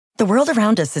The world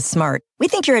around us is smart. We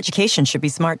think your education should be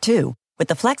smart too. With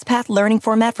the FlexPath learning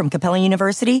format from Capella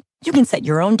University, you can set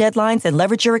your own deadlines and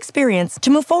leverage your experience to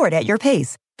move forward at your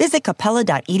pace. Visit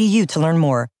capella.edu to learn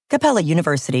more. Capella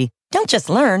University. Don't just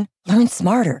learn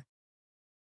smarter.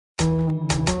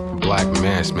 Black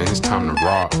mass, man, it's time to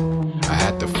rock. I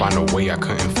had to find a way, I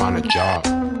couldn't find a job.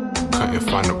 Couldn't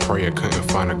find a prayer,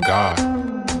 couldn't find a God.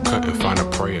 Couldn't find a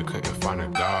prayer, couldn't find a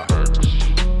God.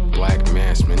 Black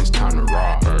mass, man, it's time to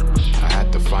rock. I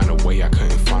had to find a way, I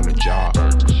couldn't find a job.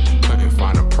 Couldn't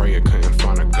find a prayer, couldn't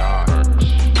find a God.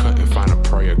 Couldn't find a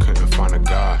prayer, couldn't find a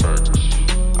God.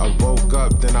 I woke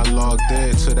up, then I logged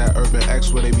in to that Urban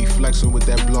X where they be flexing with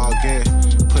that blog in.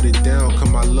 Put it down, cause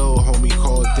my little homie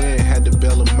called in. Had to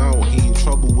bail him out, he in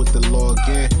trouble with the law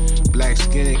again. Black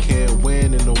skin can't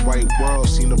win in the white world.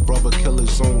 Seen a brother kill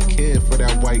his own kid for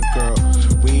that white girl.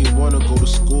 We ain't wanna go to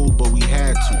school, but we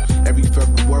had to. Every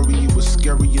February it was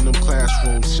scary in them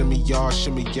classrooms. Shimmy y'all,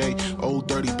 shimmy yay. Old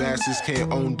dirty bastards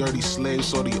can't own dirty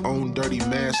slaves, or they own dirty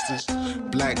masters.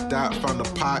 Black Dot found a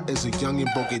pot as a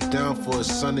youngin', broke it down for his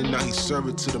son, and now he serve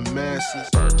it to the masses.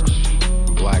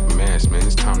 Black mass, man,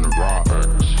 it's time to rock.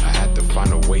 I had to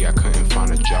find a way, I couldn't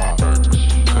find a job.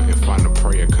 Couldn't find a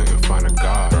prayer, couldn't find a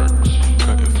God.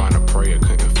 Couldn't find a prayer,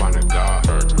 couldn't find a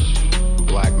God.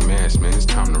 Black mass, man, it's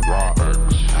time to rock.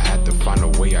 I had to find a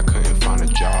way, I couldn't find a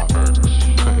job.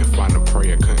 Couldn't find a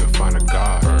prayer, couldn't find a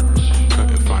God.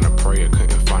 Couldn't find a prayer,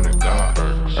 couldn't find a God.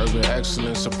 Urban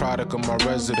excellence, a product of my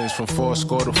residence. From 4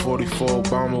 to 44,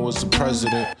 Obama was the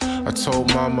president. I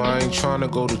told mama I ain't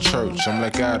tryna go to church. I'm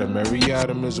like Adam, every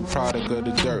Adam is a product of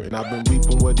the dirt. And I've been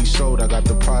reaping what he sowed. I got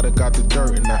the product, got the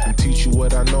dirt. And I can teach you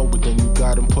what I know, but then you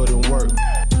gotta put in work.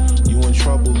 You in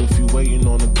trouble if you waiting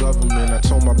on the government. I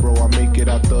told my bro I make it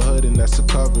out the hood, and that's a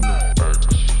covenant.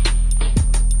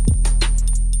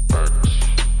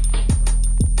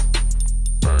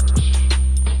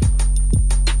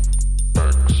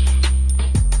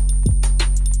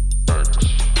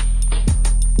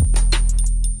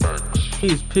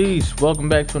 Peace. Welcome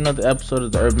back to another episode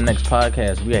of the Urban X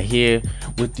Podcast. We are here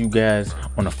with you guys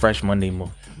on a fresh Monday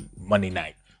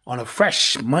night. On a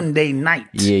fresh Monday night.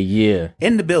 Yeah.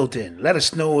 In the building. Let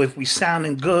us know if we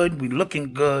sounding good, we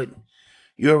looking good.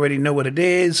 You already know what it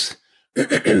is.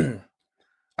 A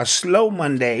slow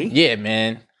Monday. Yeah,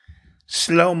 man.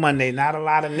 Slow Monday. Not a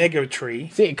lot of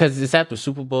niggertry. See, because it's after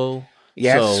Super Bowl.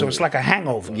 Yes, so it's like a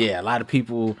hangover. Yeah, a lot of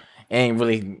people ain't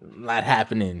really a lot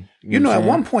happening. You know at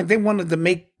one point they wanted to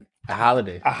make a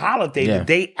holiday the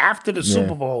day after the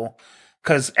Super Bowl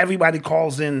because everybody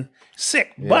calls in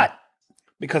sick. Yeah. But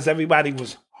because everybody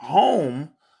was home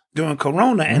during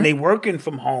Corona and they working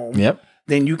from home,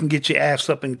 then you can get your ass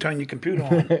up and turn your computer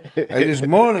on. Hey, this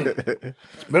morning,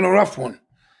 it's been a rough one.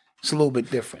 It's a little bit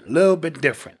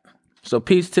different. So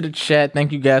peace to the chat.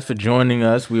 Thank you guys for joining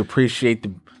us. We appreciate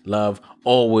the love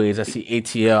always. I see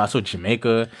ATL. I saw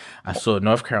Jamaica. I saw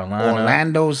North Carolina.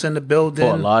 Orlando's in the building.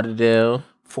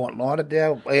 Fort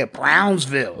Lauderdale. Yeah,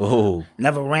 Brownsville. Oh.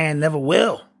 Never ran, never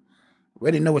will.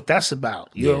 Already know what that's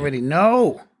about. You already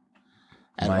know.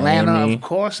 Atlanta, Miami, of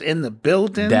course, in the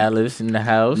building. Dallas in the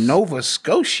house. Nova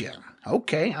Scotia.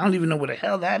 Okay, I don't even know what the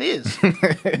hell that is.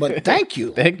 But thank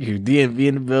you. Thank you. DMV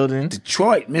in the building.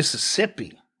 Detroit,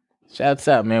 Mississippi. Shouts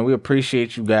out, man. We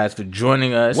appreciate you guys for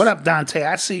joining us. What up, Dante?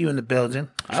 I see you in the building.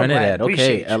 Trinidad. Right.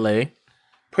 Okay. LA.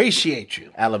 Appreciate you.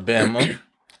 Alabama.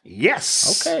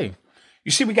 Yes. Okay.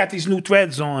 You see, we got these new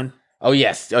threads on. Oh,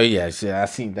 yes. Yeah, I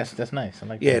seen. That's nice. I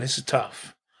like that. Yeah, this is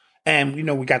tough. And,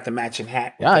 we got the matching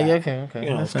hat. Okay.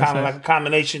 It's kind of like a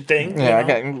combination thing. Yeah, I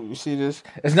got. You see this?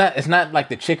 It's not like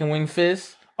the chicken wing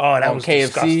fist. Oh, that was KFC.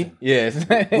 Disgusting.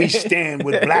 Yes. We stand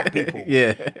with black people.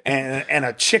 Yeah. And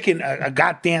a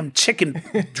goddamn chicken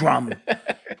drum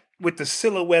with the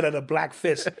silhouette of the black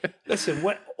fist. Listen,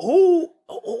 who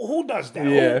does that?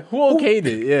 Yeah. Who okayed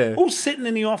it? Yeah. Who's sitting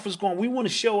in the office going, we want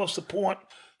to show us support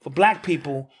for black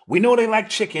people. We know they like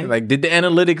chicken. Like, did the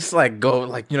analytics go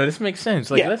this makes sense?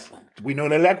 Like, we know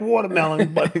they like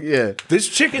watermelon, but this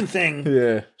chicken thing.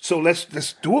 Yeah. So let's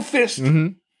do a fist.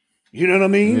 Mm-hmm. You know what I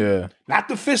mean? Yeah. Not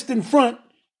the fist in front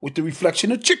with the reflection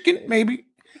of chicken, maybe.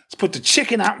 Let's put the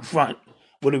chicken out in front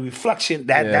with a reflection.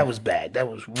 That was bad. That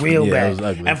was real bad. That was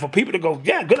ugly. And for people to go,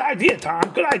 good idea, Tom.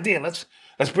 Good idea. Let's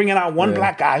bring in our one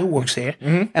black guy who works here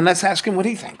and let's ask him what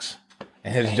he thinks.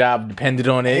 And his job depended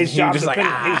on it. His job depended.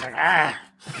 He's like,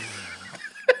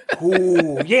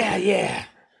 Ooh, yeah.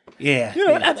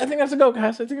 I think that's a go,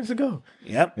 guys. I think it's a go.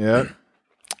 Yep.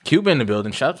 Cuba in the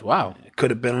building. Shouts. Wow. It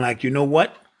could have been like, you know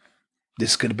what?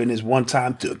 This could have been his one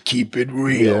time to keep it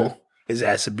real. Yeah. His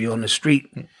ass to be on the street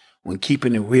when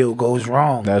keeping it real goes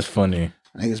wrong. That's funny.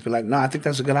 Niggas be like, no, I think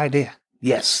that's a good idea.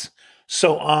 Yes.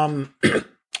 So,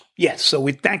 yes. So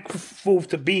we're thankful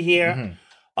to be here.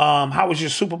 How was your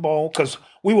Super Bowl? Because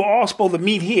we were all supposed to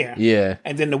meet here. Yeah.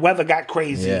 And then the weather got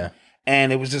crazy. Yeah.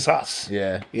 And it was just us.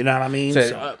 Yeah. You know what I mean?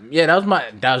 So, yeah,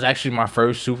 that was actually my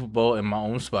first Super Bowl in my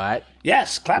own spot.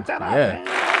 Yes, clap that out, Yeah. man.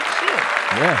 Shit.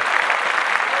 Yeah.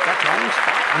 That's your own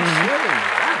spot.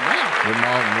 With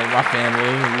my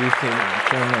family, we was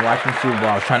chilling and watching Super Bowl.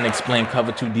 I was trying to explain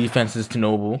cover 2 defenses to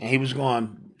Noble. And he was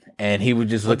going, And he was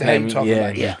just What the looking hell at you me,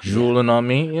 talking about? just drooling on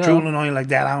me. You know? drooling on you like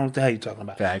that. I don't know what the hell you're talking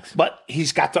about. Facts. But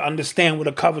he's got to understand what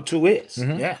a cover 2 is.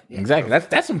 Yeah. Exactly.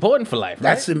 That's important for life.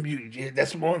 That's right?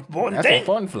 that's the more important That's thing.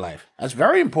 important for life. That's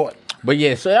very important. But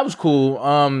yeah, so that was cool.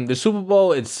 The Super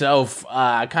Bowl itself,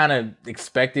 I kind of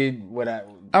expected what I.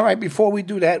 All right, before we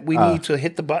do that, we need to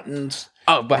hit the buttons.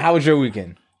 Oh, but how was your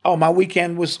weekend? Oh, my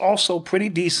weekend was also pretty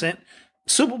decent.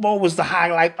 Super Bowl was the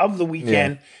highlight of the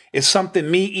weekend. Yeah. It's something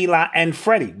me, Eli, and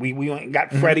Freddie. We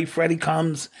got Freddie. Freddie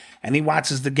comes and he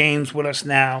watches the games with us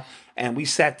now. And we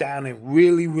sat down and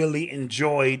really, really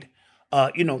enjoyed,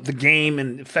 the game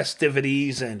and the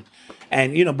festivities and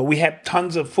but we had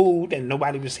tons of food and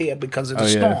nobody was here because of the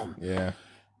storm. Yeah.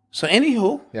 So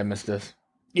anywho, Yeah, I missed this.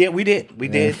 yeah, we did. We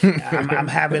did. I'm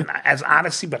having as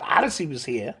Odyssey, but Odyssey was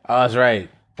here. Oh, that's right.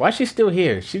 Why is she still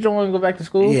here? She don't want to go back to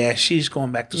school? Yeah, she's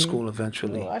going back to school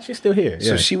eventually. Why is she still here?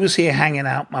 So she was here hanging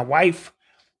out. My wife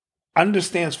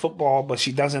understands football, but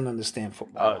she doesn't understand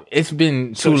football. It's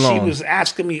been So too long. she was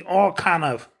asking me all kind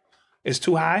of, it's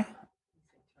too high?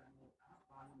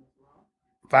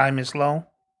 Volume is low?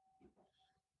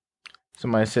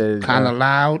 Somebody said, Kind of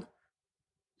loud?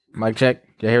 mic check.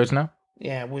 You hear us now?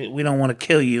 Yeah, we don't want to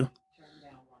kill you.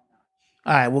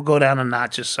 All right, we'll go down a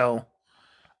notch or so.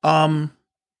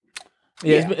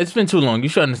 Yeah, it's been too long. You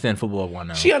should understand football by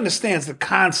now. She understands the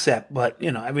concept, but,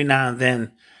 every now and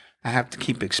then I have to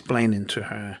keep explaining to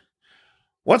her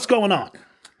what's going on.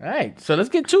 All right, so let's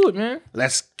get to it, man.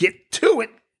 Let's get to it.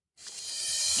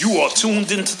 You are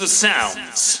tuned into the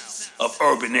sounds of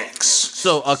Urban X.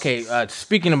 So, okay,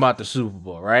 speaking about the Super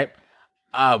Bowl, right?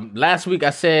 Last week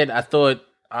I said I thought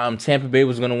Tampa Bay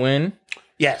was going to win,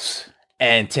 Yes.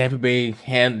 and Tampa Bay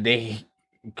they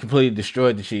completely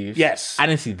destroyed the Chiefs. Yes. I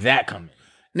didn't see that coming.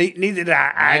 Neither did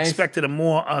I. I expected a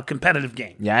more competitive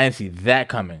game. Yeah, I didn't see that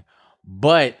coming.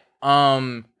 But what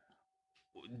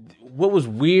was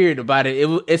weird about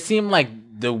it seemed like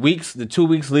the 2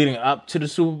 weeks leading up to the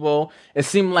Super Bowl, it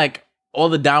seemed like all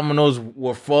the dominoes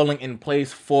were falling in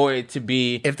place for it to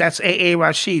be. If that's A.A.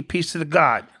 Rashid, peace to the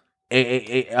God.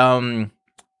 It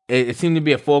seemed to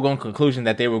be a foregone conclusion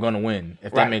that they were going to win,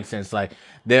 if that makes sense. Like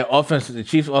their offense, the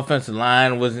Chiefs' offensive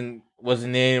line wasn't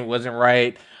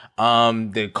right.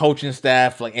 The coaching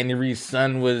staff, like Andy Reid's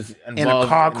son, was involved In a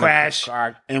car in crash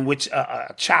in which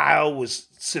a child was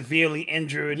severely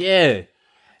injured. Yeah.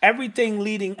 Everything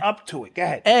leading up to it. Go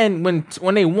ahead. And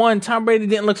when they won, Tom Brady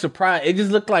didn't look surprised. It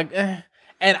just looked like, And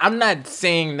I'm not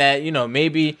saying that,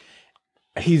 maybe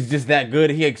he's just that good.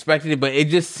 He expected it, but it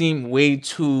just seemed way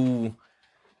too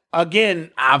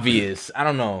obvious. I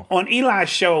don't know. On Eli's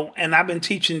show, and I've been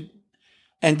teaching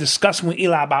and discussing with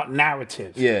Eli about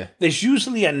narrative. Yeah. There's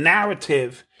usually a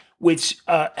narrative which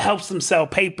helps them sell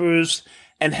papers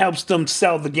and helps them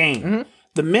sell the game. Mm-hmm.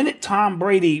 The minute Tom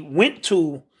Brady went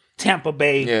to Tampa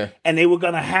Bay and they were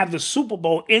going to have the Super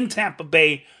Bowl in Tampa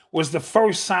Bay was the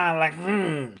first sign like,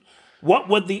 what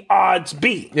would the odds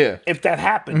be if that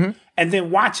happened? Mm-hmm. And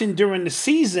then watching during the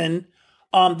season,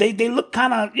 they look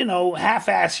kind of,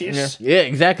 half-assish. Yeah,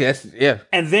 exactly.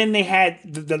 And then they had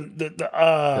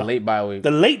the late bye week.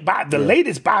 the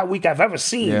latest bye week I've ever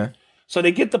seen. Yeah. So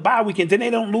they get the bye week, and then they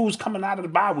don't lose coming out of the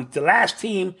bye week. The last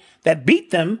team that beat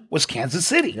them was Kansas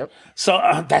City. Yep.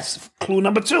 So that's clue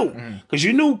number 2, because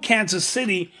you knew Kansas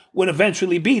City would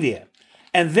eventually be there.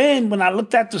 And then when I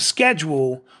looked at the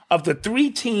schedule of the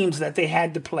 3 teams that they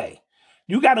had to play,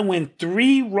 you got to win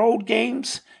 3 road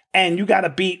games, and you got to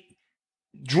beat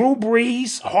Drew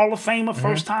Brees, Hall of Famer,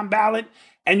 first-time ballot,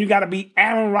 and you got to beat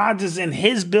Aaron Rodgers in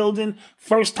his building,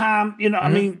 first-time,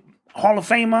 Hall of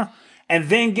Famer, and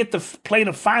then get to play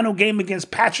the final game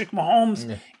against Patrick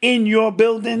Mahomes in your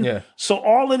building. Yeah. So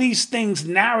all of these things,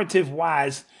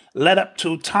 narrative-wise, led up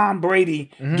to Tom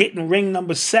Brady getting ring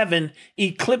number 7,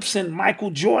 eclipsing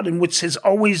Michael Jordan, which has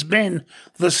always been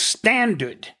the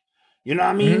standard,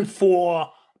 for,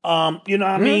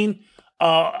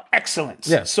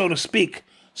 excellence, so to speak.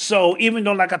 So even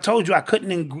though, like I told you, I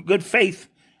couldn't in good faith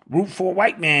root for a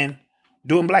white man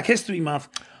during Black History Month,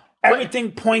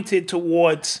 everything pointed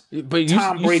towards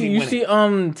Tom Brady winning. You see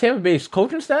Tampa Bay's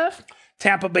coaching staff?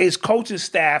 Tampa Bay's coaching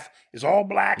staff is all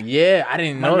black. Yeah, I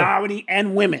didn't know minority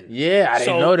and women. Yeah, I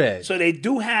didn't know that. So they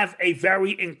do have a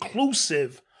very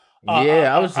inclusive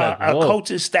I was like,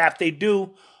 coaching staff. They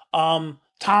do.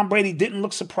 Tom Brady didn't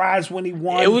look surprised when he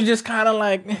won. It was just kind of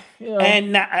like,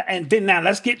 And now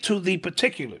let's get to the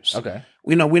particulars. Okay.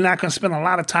 We're not going to spend a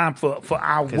lot of time for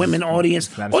our women audience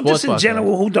or just in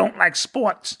general who don't like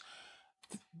sports.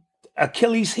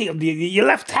 Achilles heel. Your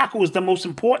left tackle is the most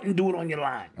important dude on your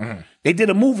line. Mm-hmm. They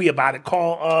did a movie about it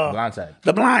called Blindside.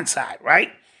 The Blind Side,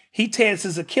 right? He tears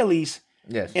his Achilles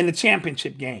in the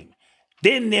championship game.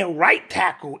 Then their right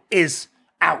tackle is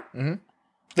out. Mm-hmm.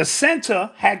 The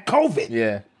center had COVID.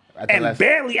 Yeah.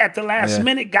 Barely at the last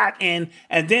minute got in.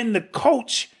 And then the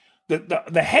coach,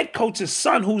 the head coach's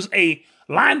son, who's a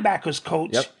linebackers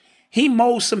coach, he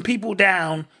mowed some people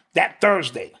down that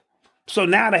Thursday. So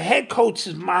now the head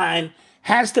coach's mind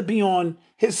has to be on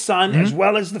his son as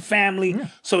well as the family. Yeah.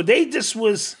 So they just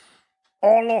was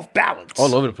all off balance.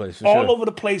 All over the place. Over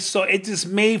the place. So it just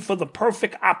made for the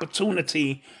perfect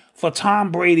opportunity for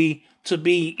Tom Brady to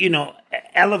be,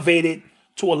 elevated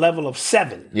to a level of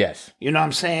 7. Yes. You know what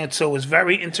I'm saying? So it's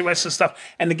very interesting stuff.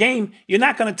 And the game, you're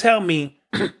not going to tell me,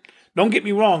 don't get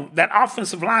me wrong, that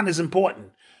offensive line is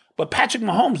important. But Patrick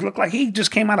Mahomes looked like he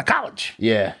just came out of college.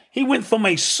 Yeah. He went from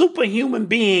a superhuman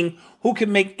being who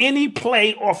can make any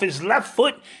play off his left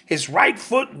foot, his right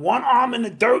foot, one arm in the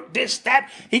dirt, this, that.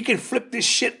 He can flip this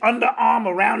shit underarm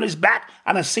around his back.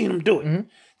 I done seen him do it. Mm-hmm.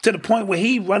 To the point where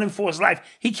he running for his life.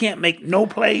 He can't make no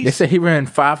plays. They said he ran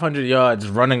 500 yards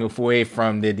running away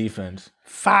from their defense.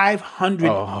 500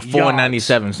 yards.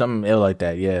 497, something ill like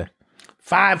that, yeah.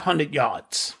 500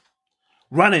 yards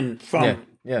running from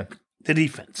the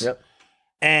defense. Yep.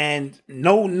 And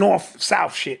no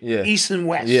north-south shit, east and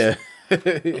west. Yeah.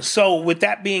 So with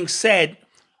that being said,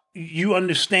 you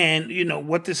understand,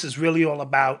 what this is really all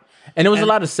about. And there was a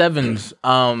lot of sevens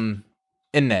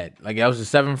in that. Like, that was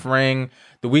the 7th ring.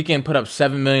 The Weeknd put up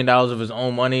 $7 million of his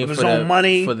own money. For the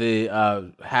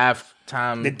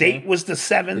halftime. The date was the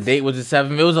 7th. The date was the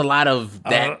 7th. It was a lot of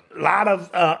that. A lot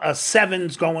of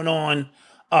sevens going on,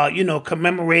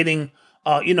 commemorating,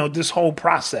 this whole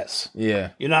process. Yeah.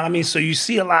 You know what I mean? So you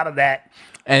see a lot of that.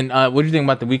 And what do you think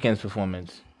about the Weeknd's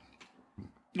performance?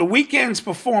 The Weeknd's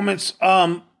performance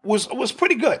was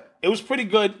pretty good. It was pretty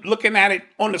good looking at it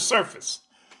on the surface.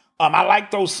 I like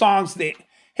those songs.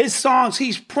 His songs,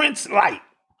 he's Prince light.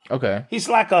 Okay. He's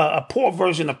like a poor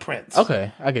version of Prince.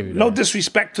 Okay, I give you that. No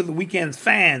disrespect to the Weeknd's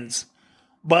fans,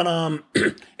 but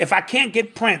if I can't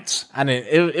get Prince,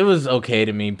 it was okay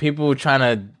to me. People were trying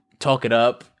to talk it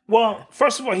up. Well,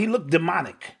 first of all, he looked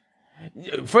demonic.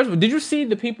 First of all, did you see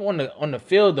the people on the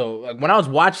field though? Like when I was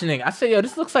watching it, I said, "Yo,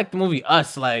 this looks like the movie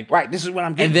Us." Like, right, this is what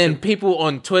I'm getting. And then to. People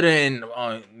on Twitter and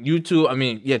on YouTube,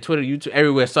 Twitter, YouTube,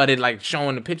 everywhere started like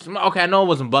showing the pictures. Okay, I know it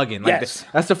wasn't bugging. Like, yes,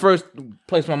 that's the first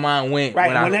place my mind went.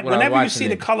 Right, whenever you see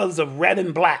the colors of red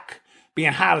and black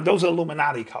being highlighted, those are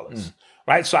Illuminati colors,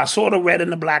 right? So I saw the red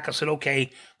and the black. I said,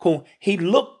 "Okay, cool." He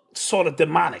looked sort of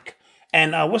demonic.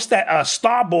 And what's that?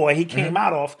 Starboy, he came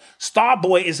out of.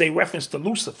 Starboy is a reference to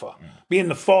Lucifer, being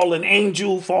the fallen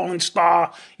angel, fallen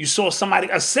star. You saw somebody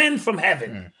ascend from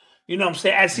heaven. You know what I'm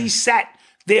saying? As he sat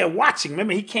there watching.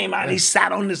 Remember, he came out and he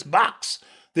sat on this box,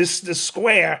 this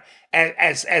square,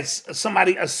 as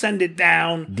somebody ascended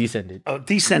down. Descended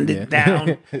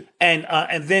down.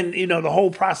 And then, the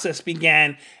whole process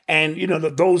began. And,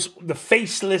 the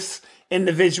faceless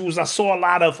individuals, I saw a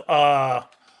lot of...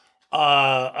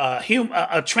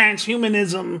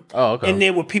 transhumanism in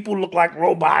there where people look like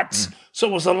robots. So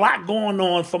it was a lot going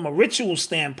on from a ritual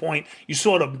standpoint. You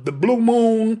saw the blue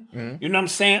moon, you know what I'm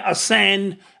saying,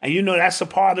 ascend, and that's a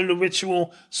part of the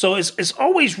ritual. So it's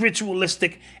always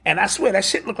ritualistic, and I swear that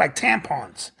shit looked like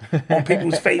tampons on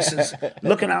people's faces,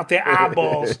 looking out their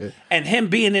eyeballs, and him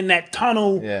being in that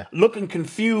tunnel, looking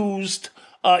confused,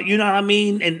 you know what I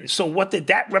mean? And so what did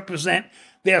that represent?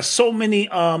 There are so many,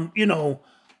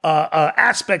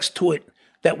 aspects to it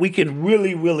that we can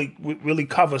really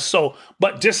cover. So,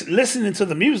 but just listening to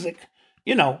the music,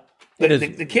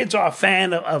 the kids are a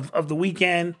fan of the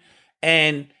Weeknd,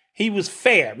 and he was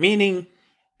fair, meaning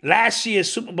last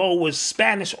year's Super Bowl was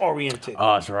Spanish oriented.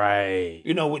 Oh, that's right.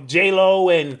 With J-Lo,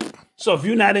 and so if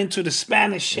you're not into the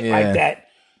Spanish shit like that,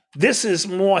 he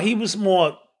was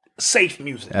more safe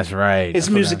music. That's right. His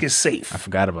music is safe. I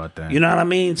forgot about that. You know what I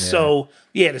mean? Yeah. So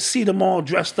to see them all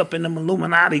dressed up in them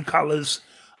Illuminati colors,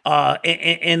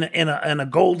 in a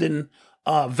golden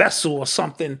vessel or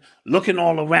something, looking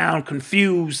all around,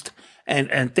 confused,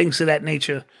 and things of that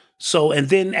nature. So, and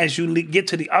then as you get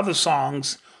to the other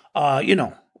songs,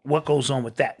 what goes on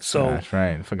with that. So that's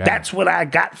right. I forgot. That's what I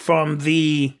got from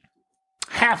the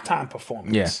halftime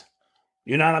performance. Yeah.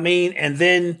 You know what I mean? And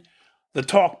then the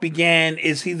talk began,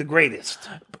 is he the greatest?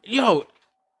 Yo,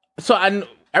 so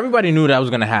everybody knew that was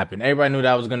going to happen. Everybody knew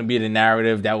that was going to be the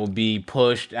narrative that would be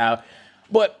pushed out.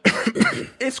 But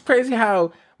it's crazy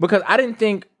how, because I didn't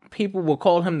think people would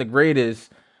call him the greatest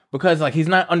because, like, he's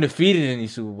not undefeated in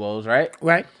these Super Bowls, right?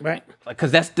 Right. Like,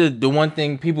 because that's the one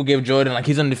thing people give Jordan, like,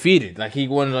 he's undefeated. Like, he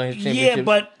won on his championship. Yeah,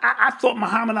 but I thought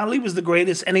Muhammad Ali was the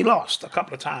greatest, and he lost a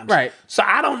couple of times. Right. So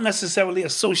I don't necessarily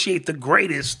associate the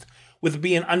greatest with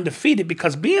being undefeated,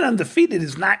 because being undefeated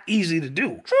is not easy to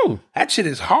do. True. That shit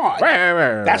is hard.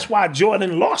 Right. That's why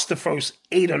Jordan lost the first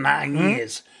 8 or 9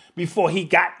 years before he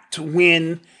got to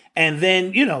win. And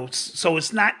then, so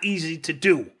it's not easy to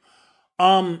do.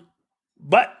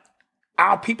 But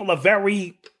our people are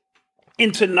very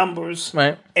into numbers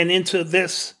and into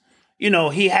this.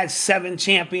 He had 7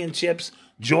 championships.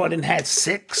 Jordan had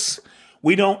 6.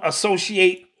 We don't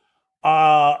associate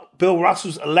Bill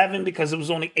Russell's 11 because there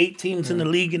was only 8 teams in the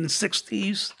league in the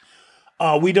 60s.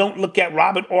 We don't look at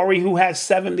Robert Horry, who has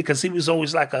 7, because he was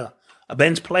always like a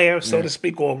bench player, so to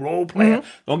speak, or a role player.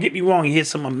 Don't get me wrong. He hit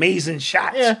some amazing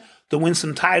shots to win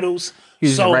some titles.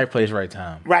 He's in the right place, right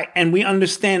time. Right. And we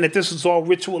understand that this is all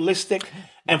ritualistic.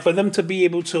 And for them to be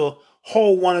able to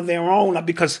hold one of their own,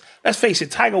 because let's face it,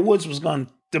 Tiger Woods was going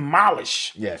to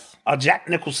demolish Jack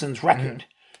Nicholson's record.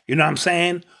 You know what I'm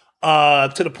saying?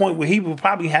 To the point where he will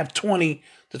probably have 20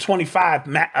 to 25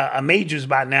 majors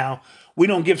by now. We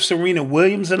don't give Serena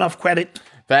Williams enough credit.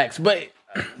 Facts. But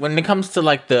when it comes to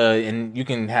like and you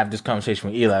can have this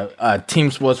conversation with Eli, team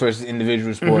sports versus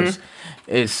individual sports,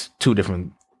 it's 2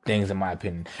 different things in my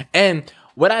opinion. And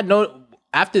what I know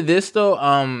after this though,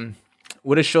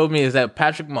 what it showed me is that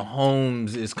Patrick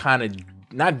Mahomes is kind of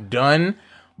not done,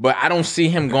 but I don't see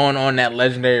him going on that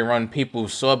legendary run people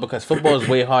saw, because football is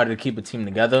way harder to keep a team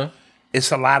together.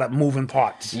 It's a lot of moving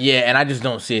parts. Yeah, and I just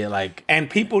don't see it like. And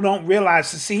people don't realize,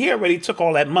 see, he already took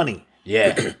all that money.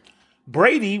 Yeah.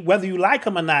 Brady, whether you like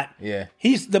him or not,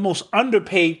 he's the most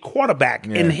underpaid quarterback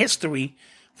in history.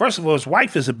 First of all, his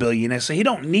wife is a billionaire, so he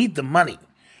don't need the money,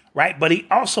 right? But he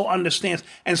also understands,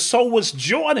 and so was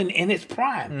Jordan in his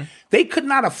prime. They could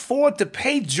not afford to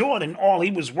pay Jordan all he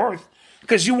was worth,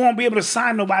 because you won't be able to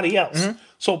sign nobody else.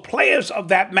 So players of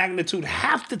that magnitude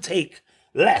have to take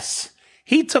less.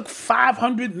 He took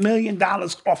 $500 million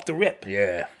off the rip.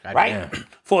 Yeah. Right?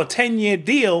 For a 10-year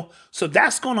deal. So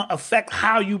that's going to affect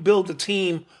how you build a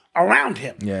team around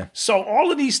him. Yeah. So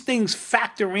all of these things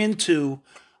factor into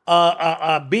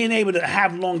being able to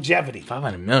have longevity.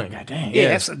 $500 million, goddamn.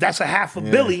 Yeah, that's a half a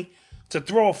billy to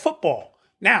throw a football.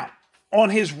 Now, on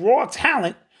his raw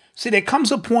talent, see, there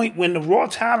comes a point when the raw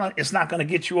talent is not going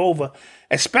to get you over,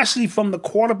 especially from the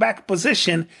quarterback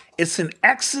position. It's an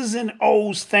X's and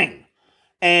O's thing.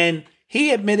 And he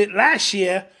admitted last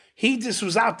year he just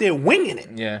was out there winging it.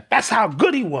 Yeah. That's how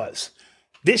good he was.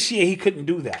 This year he couldn't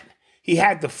do that. He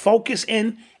had the focus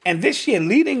in. And this year,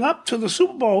 leading up to the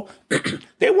Super Bowl,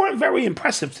 they weren't very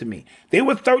impressive to me. They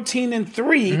were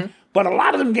 13-3, but a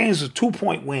lot of them games were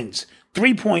 2-point wins,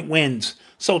 3-point wins.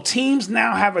 So teams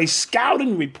now have a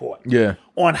scouting report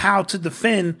on how to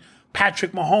defend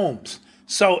Patrick Mahomes.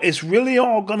 So it's really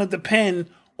all going to depend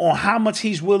on how much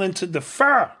he's willing to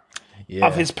defer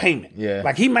of his payment. Yeah.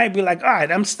 Like he might be like, all right,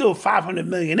 I'm still $500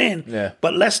 million in,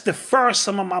 but let's defer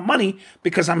some of my money,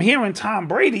 because I'm hearing Tom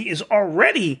Brady is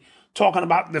already talking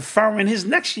about deferring his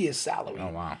next year's salary. Oh,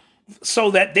 wow. So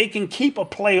that they can keep a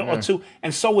player or two.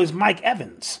 And so is Mike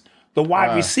Evans. The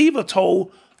wide receiver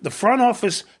told the front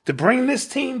office to bring this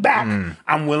team back.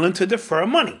 I'm willing to defer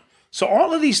money. So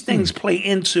all of these things play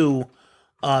into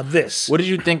this. What did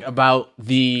you think about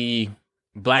the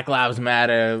Black Lives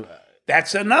Matter?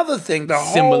 That's another thing. The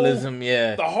symbolism,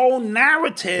 the whole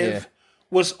narrative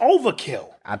was overkill.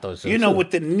 I thought so. You know,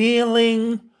 with the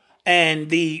kneeling and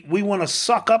we want to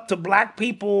suck up to black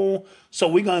people, so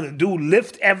we're going to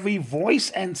lift every voice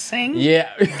and sing. Yeah.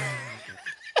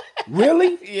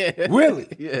 Really? Yeah. Really?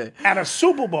 Yeah. At a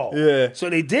Super Bowl. Yeah. So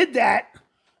they did that.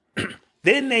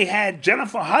 Then they had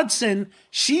Jennifer Hudson.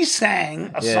 She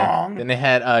sang a song. Then they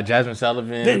had Jasmine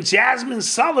Sullivan. Then Jasmine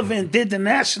Sullivan did the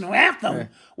national anthem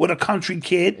with a country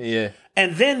kid. Yeah.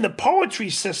 And then the Poetry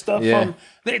Sister from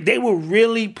they were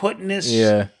really putting this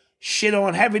shit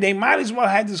on heavy. They might as well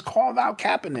have this called out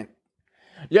Kaepernick.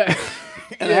 Yeah.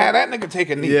 And have that nigga take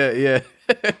a knee. Yeah.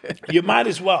 You might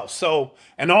as well. So,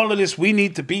 and all of this, we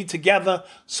need to be together.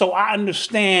 So I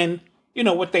understand,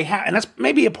 what they have. And that's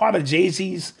maybe a part of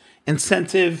Jay-Z's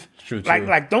incentive. True.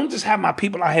 Like, don't just have my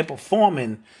people out here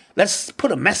performing. Let's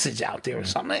put a message out there or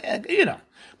something,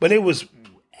 But it was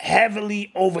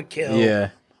heavily overkill. Yeah.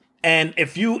 And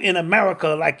if you in America,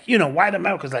 like, you know, white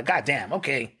America's like, God damn,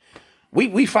 okay,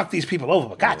 we fuck these people over,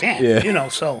 but God damn, you know,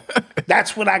 so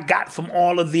that's what I got from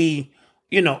all of the,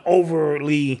 you know,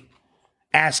 overly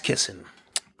ass kissing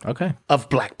of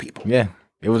black people. Yeah,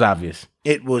 it was obvious.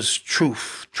 It was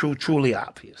truly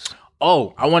obvious.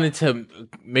 Oh, I wanted to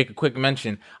make a quick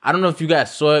mention. I don't know if you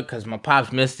guys saw it because my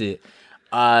pops missed it.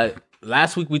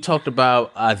 Last week we talked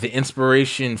about the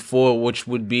inspiration for which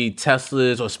would be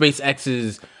Tesla's or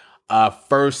SpaceX's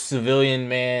first civilian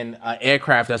man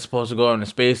aircraft that's supposed to go into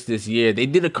space this year. They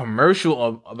did a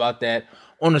commercial about that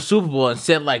on the Super Bowl and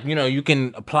said, like, you know, you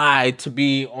can apply to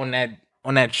be on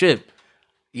that ship.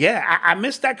 Yeah, I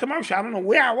missed that commercial. I don't know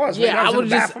where I was. Maybe I was in the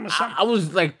bathroom or something. I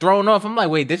was like thrown off. I'm like,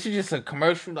 wait, this is just a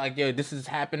commercial. Like, yo, this is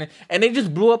happening, and they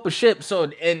just blew up a ship.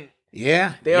 So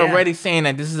they're already saying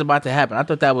that this is about to happen. I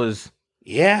thought that was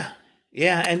and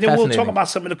then we'll talk about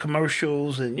some of the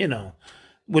commercials, and you know,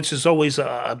 which is always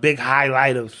a big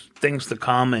highlight of things to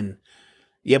come. And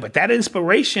but that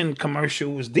inspiration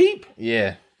commercial was deep.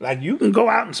 Yeah, like you can go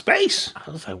out in space. I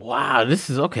was like, wow, this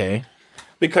is okay.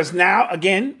 Because now,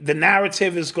 again, the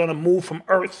narrative is going to move from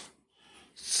Earth.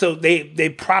 So they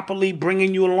properly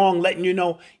bringing you along, letting you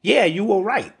know, yeah, you were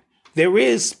right. There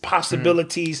is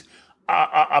possibilities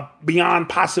beyond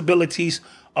possibilities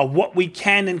of what we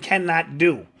can and cannot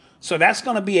do. So that's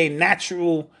going to be a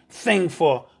natural thing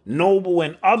for Noble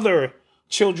and other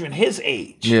children his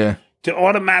age. Yeah. To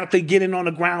automatically get in on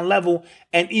the ground level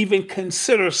and even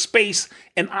consider space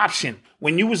an option.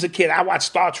 When you was a kid, I watched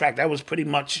Star Trek. That was pretty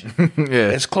much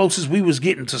as close as we was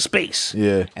getting to space.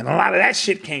 Yeah. And a lot of that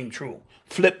shit came true.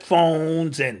 Flip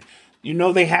phones, and you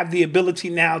know they have the ability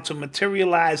now to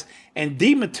materialize and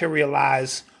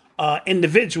dematerialize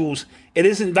individuals. It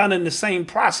isn't done in the same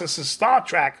process as Star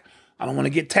Trek. I don't want to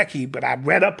get techie, but I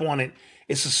read up on it.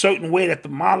 It's a certain way that the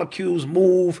molecules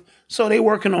move. So they're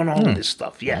working on all of this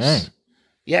stuff. Yes. Dang.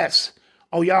 Yes.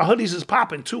 Oh, y'all hoodies is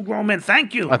popping. 2 Grown Men.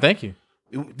 Thank you. Oh, thank you.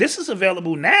 This is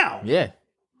available now. Yeah.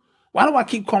 Why do I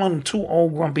keep calling them 2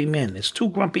 old grumpy men? It's 2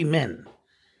 grumpy men.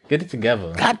 Get it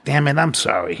together. God damn it. I'm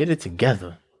sorry. Get it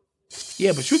together.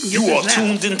 Yeah, but you can get You are this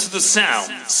tuned into the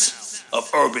sounds of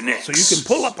Urban X. So you can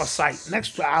pull up a site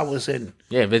next to ours and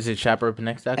visit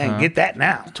shopurbanx.com and get that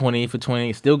now. 20 for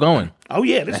 20. Still going. Oh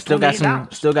yeah, this still got some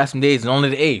days. It's only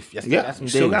the 8th.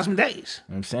 Still got some days.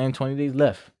 You know what I'm saying 20 days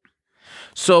left.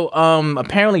 So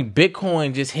apparently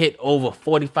Bitcoin just hit over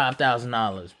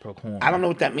 $45,000 per coin. I don't know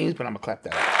what that means, but I'm gonna clap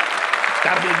that out. It's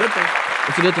gotta be a good thing.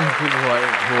 It's a good thing for people who are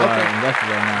invested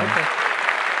right now. Okay.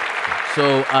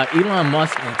 So Elon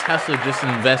Musk and Tesla just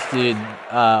invested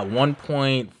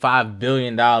 $1.5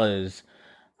 billion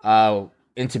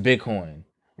into Bitcoin,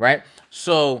 right?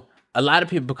 So a lot of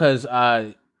people, because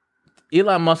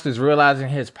Elon Musk is realizing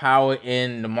his power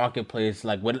in the marketplace,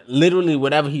 like literally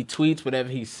whatever he tweets, whatever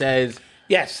he says,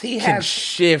 yes, he can has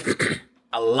shift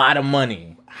a lot of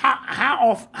money.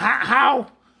 How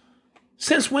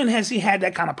since when has he had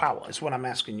that kind of power? Is what I'm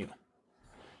asking you.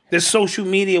 This social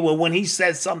media where when he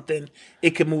says something,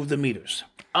 it can move the meters.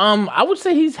 I would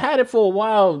say he's had it for a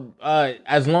while,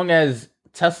 as long as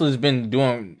Tesla's been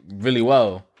doing really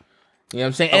well. You know what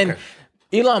I'm saying? Okay. And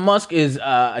Elon Musk is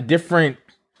a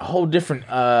whole different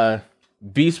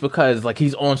beast, because like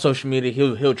he's on social media,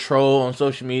 he'll troll on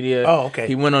social media. Oh, okay.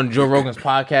 He went on Joe Rogan's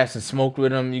podcast and smoked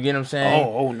with him. You get what I'm saying?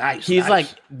 Oh, nice. He's like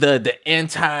the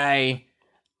anti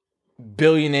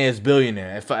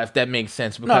billionaire, if that makes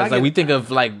sense, because we think of,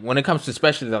 like, when it comes to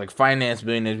especially like finance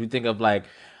billionaires, we think of like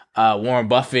Warren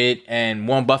Buffett, and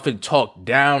Warren Buffett talked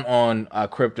down on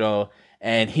crypto,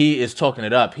 and he is talking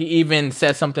it up. He even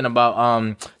said something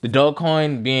about the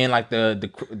Dogecoin being like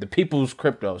the people's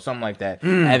crypto, something like that,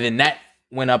 and then that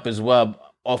went up as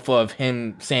well off of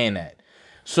him saying that.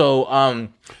 So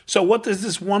so what does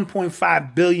this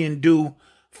 1.5 billion do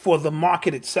for the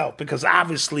market itself? Because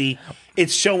obviously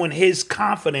it's showing his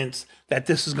confidence that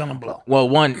this is going to blow. Well,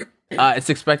 one, it's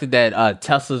expected that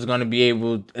Tesla is going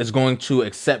to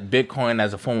accept Bitcoin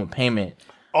as a form of payment.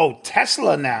 Oh,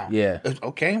 Tesla now. Yeah.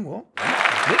 Okay, well,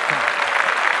 Bitcoin.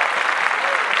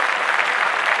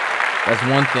 That's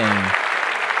one thing.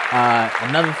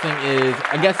 Another thing is,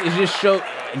 I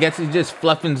guess it just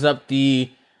fluffens up the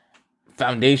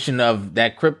foundation of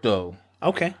that crypto.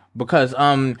 Okay. Because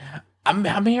I'm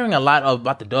hearing a lot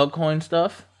about the Dogecoin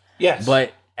stuff. Yes.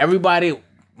 But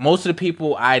most of the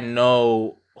people I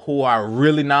know who are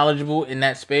really knowledgeable in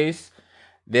that space,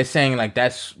 they're saying like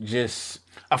that's just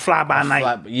a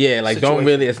fly-by-night.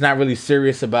 Situation. It's not really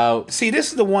serious about. See, this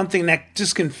is the one thing that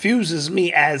just confuses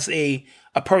me as a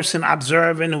person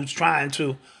observing who's trying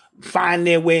to find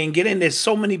their way and get in. There's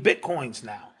so many Bitcoins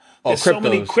now. There's so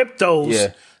many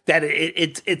cryptos that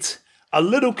it's a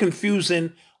little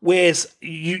confusing. Whereas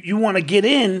you want to get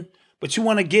in, but you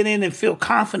want to get in and feel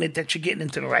confident that you're getting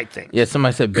into the right thing. Yeah,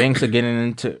 somebody said banks are getting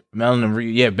into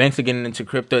banks are getting into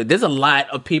crypto. There's a lot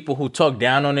of people who talk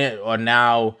down on it are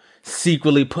now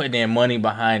secretly putting their money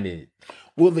behind it.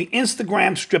 Will the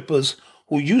Instagram strippers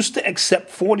who used to accept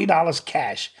 $40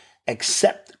 cash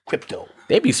accept crypto?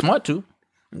 They be smart too.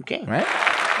 Okay. Right?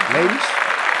 Ladies?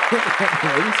 They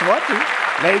be smart too.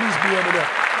 Ladies be able to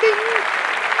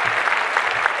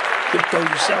crypto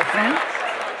yourself in.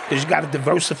 Because you got to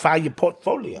diversify your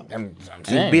portfolio. I'm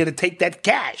saying. You be able to take that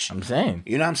cash. I'm saying.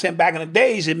 You know what I'm saying? Back in the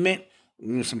days, it meant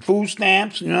some food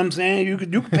stamps. You know what I'm saying? You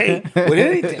could pay with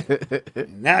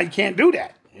anything. Now you can't do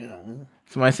that. You know.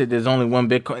 Somebody said there's only one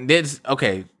Bitcoin. There's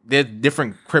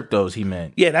different cryptos. He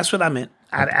meant. Yeah, that's what I meant.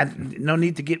 I no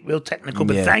need to get real technical,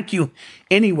 but thank you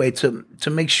anyway to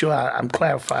make sure I'm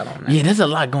clarified on that. Yeah, there's a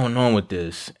lot going on with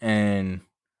this, and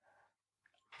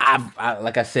I've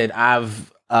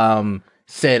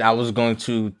said I was going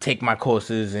to take my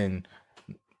courses and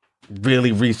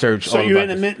really research. So you're in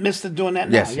the midst of doing that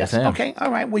now? Yes, I am. Okay,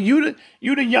 all right. Well, you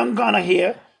the young gunner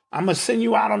here. I'm gonna send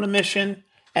you out on a mission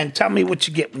and tell me what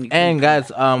you get when you. And guys,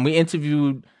 we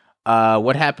interviewed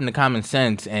What Happened to Common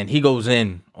Sense, and he goes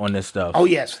in on this stuff. Oh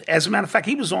yes, as a matter of fact,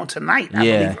 he was on tonight. I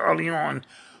believe early on,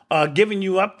 giving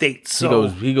you updates. So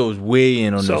he goes way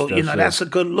in on this stuff. So that's a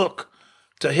good look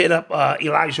to hit up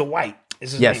Elijah White.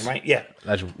 Is his name right?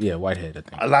 Yeah, Whitehead. I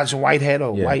think Elijah Whitehead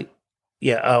or White.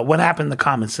 Yeah, What Happened to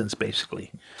Common Sense,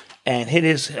 basically, and hit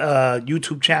his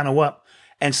YouTube channel up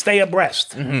and stay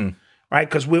abreast. Mm-hmm. Right,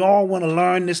 because we all want to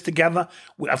learn this together.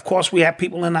 Of course, we have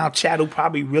people in our chat who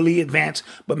probably really advanced,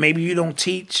 but maybe you don't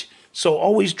teach. So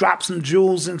always drop some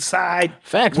jewels inside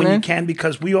when you can,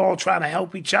 because we all try to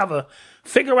help each other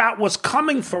figure out what's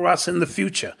coming for us in the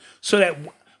future, so that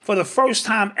for the first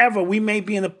time ever, we may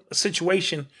be in a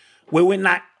situation where we're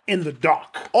not in the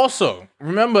dark. Also,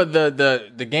 remember the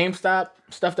GameStop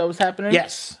stuff that was happening?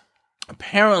 Yes.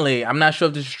 Apparently, I'm not sure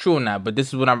if this is true or not, but this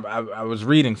is what I was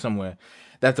reading somewhere.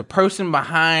 That the person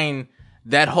behind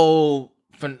that whole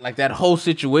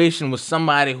situation was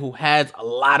somebody who has a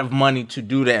lot of money to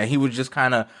do that. And he was just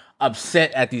kind of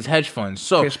upset at these hedge funds.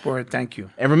 So, Chris Boyd, thank you.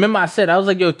 And remember, I was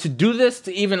like, yo, to do this,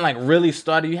 to even like really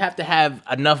start it, you have to have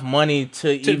enough money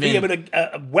to even be able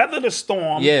to weather the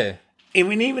storm. Yeah.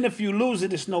 Even if you lose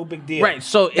it, it's no big deal. Right.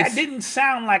 So that didn't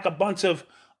sound like a bunch of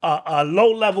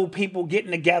low-level people getting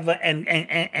together and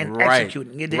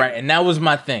executing. It right, and that was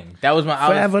my thing. That was my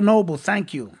Forever Noble.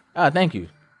 Thank you. Thank you.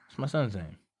 It's my son's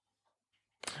name.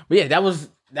 But yeah, that was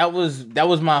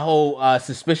my whole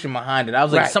suspicion behind it. I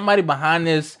was like, somebody behind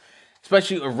this,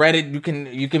 especially Reddit.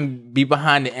 You can be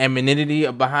behind the anonymity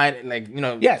or behind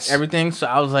everything. So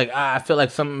I was like, I feel like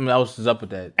something else is up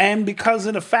with that. And because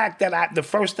of the fact that the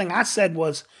first thing I said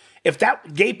was, if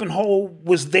that gaping hole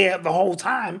was there the whole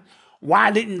time,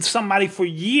 why didn't somebody for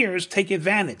years take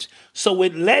advantage? So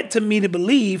it led to me to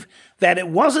believe that it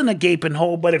wasn't a gaping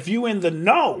hole, but if you in the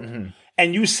know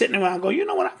and you sitting around go, you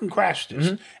know what, I can crash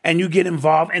this. And you get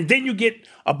involved, and then you get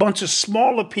a bunch of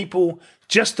smaller people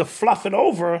just to fluff it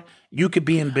over, you could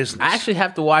be in business. I actually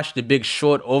have to watch The Big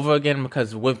Short over again,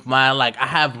 because with my, I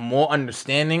have more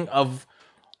understanding of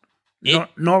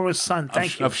Nora's son,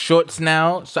 thank you. Of shorts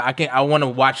now, so I want to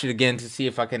watch it again to see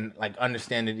if I can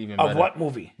understand it even better. Of what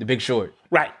movie? The Big Short.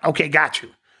 Right. Okay, got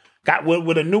you. Got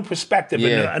with a new perspective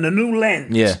and a new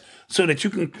lens. Yeah. So that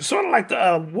you can sort of like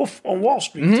the Wolf on Wall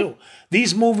Street too.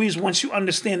 These movies, once you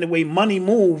understand the way money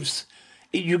moves,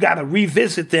 you got to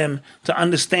revisit them to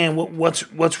understand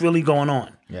what's really going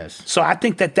on. Yes. So I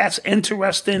think that's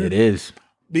interesting. It is,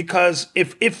 because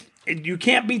if you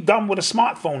can't be done with a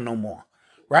smartphone no more.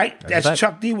 Right? As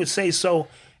Chuck D would say. So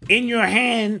in your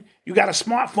hand, you got a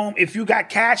smartphone. If you got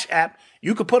Cash App,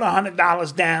 you could put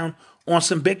 $100 down on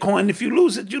some Bitcoin. If you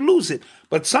lose it, you lose it.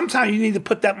 But sometimes you need to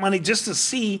put that money just to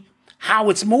see how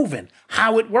it's moving,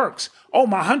 how it works. Oh,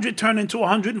 my 100 turned into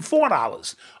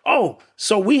 $104. Oh,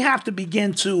 so we have to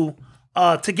begin to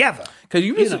together. Because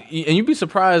you'd be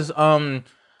surprised. When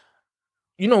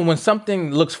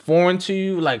something looks foreign to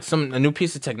you, like a new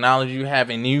piece of technology you have,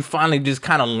 and you finally just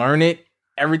kind of learn it,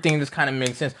 everything just kind of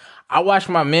makes sense. I watched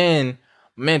my man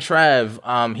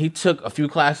Trav. He took a few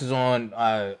classes on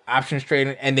options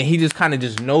trading, and then he just kind of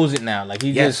just knows it now.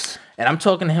 And I'm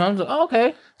talking to him. I'm like, oh,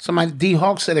 okay. Somebody, D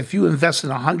Hawk said, if you invested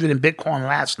 100 in Bitcoin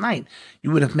last night, you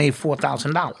would have made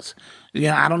 $4,000.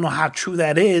 I don't know how true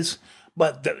that is,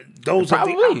 but those are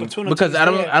the opportunities. Because I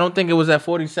don't think it was at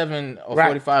 47 or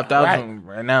 45,000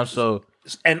 right now. So,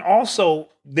 and also,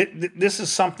 this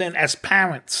is something as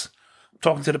parents.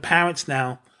 Talking to the parents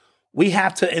now, We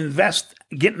have to invest,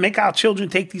 make our children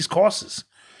take these courses.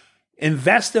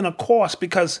 Invest in a course,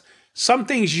 because some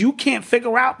things you can't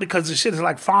figure out because the shit is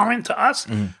like foreign to us.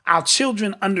 Our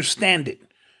children understand it.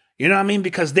 You know what I mean?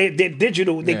 Because they're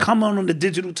digital. They come on the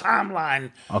digital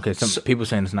timeline. Okay, some people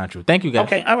saying it's not true. Thank you, guys.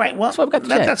 Okay, all right. Well, that's, why we got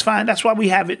that's fine. That's why we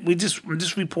have it. I'm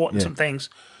just reporting some things.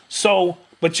 So,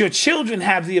 but your children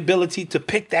have the ability to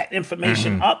pick that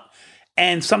information up.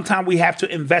 And sometimes we have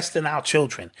to invest in our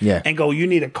children. And go, you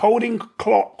need a coding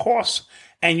course,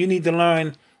 and you need to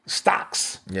learn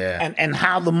stocks. And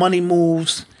how the money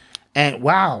moves. And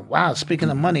wow.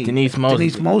 Speaking of money, Denise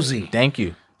Mosey. Thank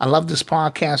you. I love this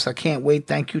podcast. I can't wait.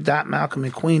 Thank you, Malcolm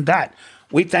and Queen.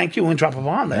 We thank you and drop a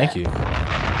bomb there. Thank you.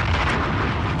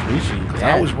 Appreciate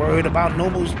that. I was worried about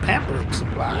Noble's pamphlet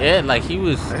supply. Yeah, like he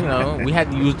was, we had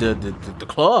to use the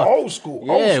cloth. Old school.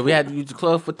 We had to use the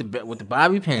cloth with the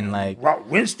bobby pin, like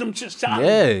Winston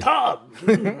Churchill tub.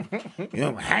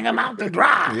 Hang them out to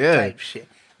dry. Type shit.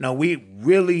 No, we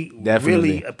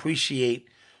really appreciate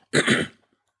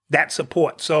that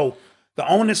support. So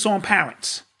the onus on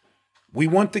parents. We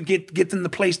want to get them the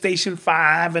PlayStation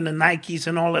 5 and the Nikes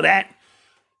and all of that.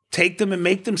 Take them and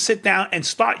make them sit down and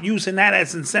start using that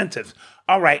as incentives.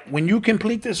 All right, when you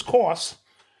complete this course,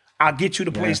 I'll get you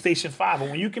the PlayStation 5.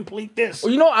 And when you complete this...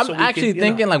 Well, I'm actually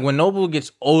thinking, like, when Noble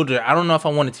gets older, I don't know if I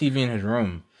want a TV in his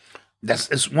room.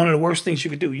 It's one of the worst things you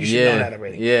could do. You should know that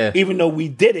already. Yeah. Even though we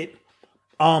did it.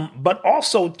 But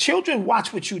also, children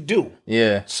watch what you do.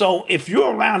 Yeah. So if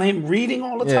you're around him reading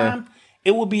all the time...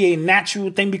 It would be a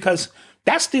natural thing, because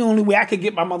that's the only way I could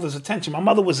get my mother's attention. My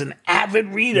mother was an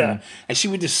avid reader, and she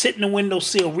would just sit in the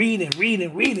windowsill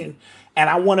reading. And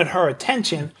I wanted her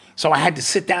attention, so I had to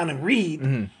sit down and read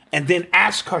and then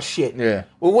ask her shit. Yeah.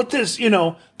 Well, what does,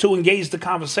 to engage the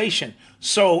conversation.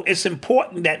 So it's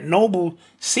important that Noble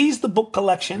sees the book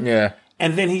collection,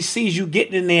 and then he sees you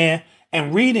getting in there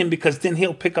and reading, because then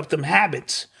he'll pick up them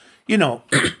habits.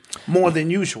 More than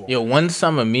usual. One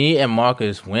summer, me and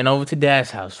Marcus went over to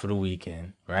Dad's house for the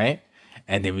weekend, right?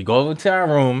 And then we go over to our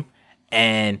room,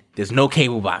 and there's no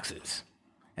cable boxes.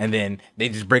 And then they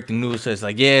just break the news, so it's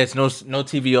like, it's no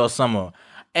TV all summer.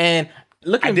 And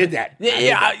I did that.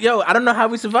 I don't know how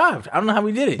we survived. I don't know how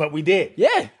we did it. But we did.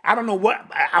 Yeah. I don't know what.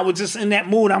 I was just in that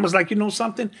mood. I was like,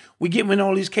 something? We get rid of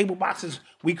all these cable boxes.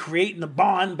 We creating the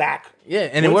bond back. Yeah,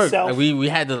 and it worked. Like we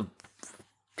had to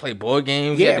play board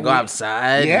games. We had to go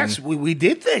outside. Yes, we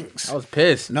did things. I was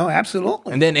pissed. No,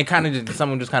 absolutely. And then it kind of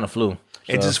someone just kind of flew.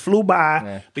 So, it just flew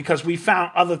by because we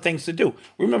found other things to do.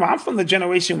 Remember, I'm from the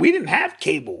generation we didn't have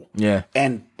cable. Yeah.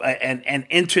 And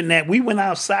internet. We went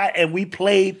outside and we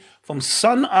played from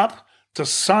sun up to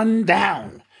sun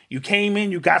down. You came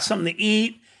in, you got something to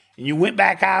eat, and you went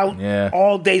back out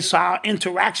all day. So our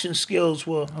interaction skills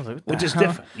were just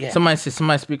different. Yeah. Somebody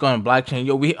speak on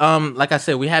blockchain. We like I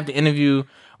said, we have the interview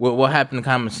with What Happened to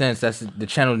Common Sense. That's the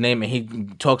channel's name, and he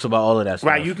talks about all of that stuff.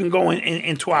 Right, you can go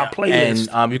into our playlist.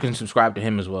 And you can subscribe to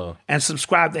him as well.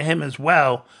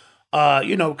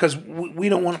 Because we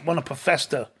don't want to profess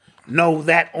to know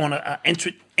that on an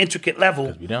intricate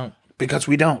level. Because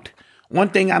we don't. One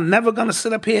thing, I'm never going to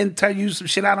sit up here and tell you some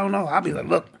shit I don't know. I'll be like,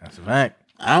 look. That's a fact.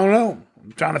 I don't know.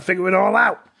 I'm trying to figure it all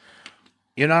out.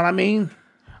 You know what I mean?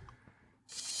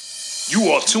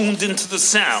 You are tuned into the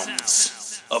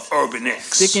sounds of Urban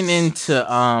X. Sticking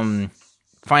into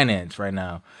finance right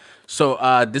now.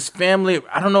 So this family,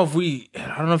 I don't know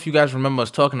if you guys remember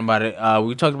us talking about it.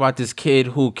 We talked about this kid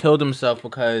who killed himself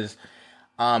because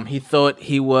he thought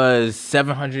he was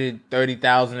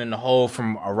 $730,000 in the hole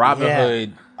from a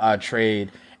Robinhood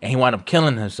trade, and he wound up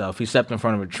killing himself. He stepped in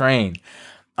front of a train.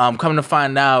 Coming to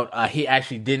find out, he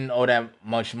actually didn't owe that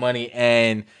much money,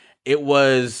 and it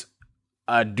was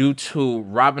due to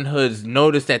Robinhood's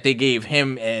notice that they gave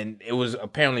him, and it was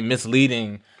apparently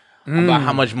misleading about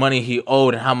how much money he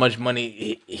owed and how much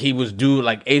money he was due,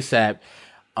 like ASAP.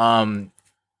 And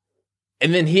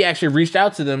then he actually reached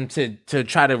out to them to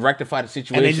try to rectify the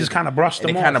situation. And they just kind of brushed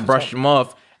him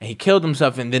off. And he killed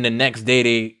himself, and then the next day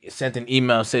they sent an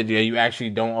email, said, you actually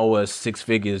don't owe us six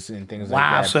figures and things like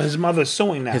that. Wow, so his mother's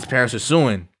suing now. His parents are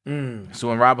suing.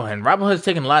 Suing Robinhood. And Robinhood's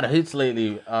taking a lot of hits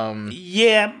lately.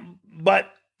 Yeah, but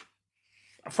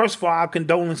first of all, our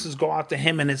condolences go out to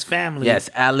him and his family. Yes,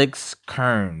 Alex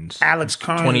Kearns.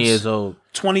 20 years old.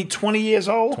 20 years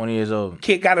old? 20 years old.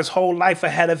 Kid got his whole life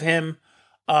ahead of him,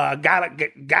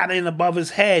 got in above his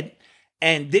head,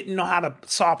 and didn't know how to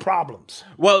solve problems.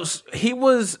 Well, he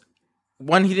was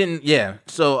one, he didn't. Yeah.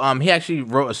 So he actually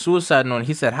wrote a suicide note.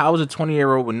 He said, "How was a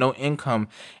 20-year-old with no income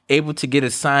able to get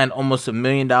assigned almost $1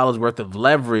 million worth of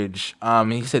leverage?"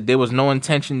 He said there was no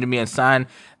intention to be assigned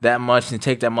that much and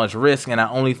take that much risk, and I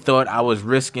only thought I was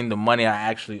risking the money I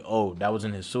actually owed. That was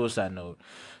in his suicide note.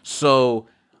 So,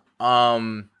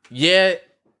 yeah.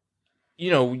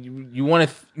 You want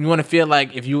to feel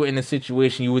like if you were in a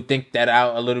situation, you would think that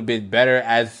out a little bit better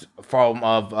as form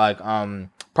of like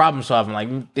problem solving. Like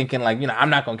you thinking like,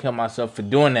 I'm not gonna kill myself for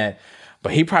doing that.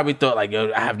 But he probably thought like,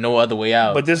 yo, I have no other way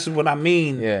out. But this is what I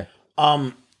mean. Yeah.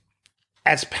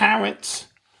 As parents,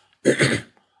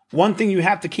 one thing you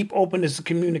have to keep open is the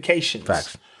communications.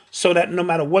 Facts. So that no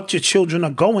matter what your children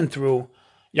are going through,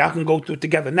 y'all can go through it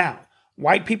together. Now,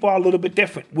 white people are a little bit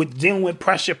different with dealing with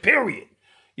pressure, period.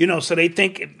 So they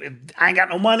think, if I ain't got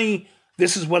no money,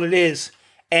 this is what it is.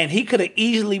 And he could have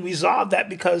easily resolved that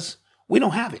because we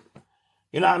don't have it.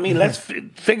 You know what I mean? Let's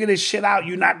figure this shit out.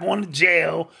 You're not going to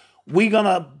jail. We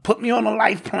gonna put me on a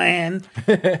life plan.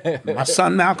 My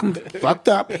son Malcolm fucked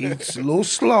up. He's a little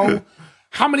slow.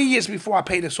 How many years before I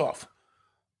pay this off?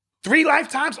 3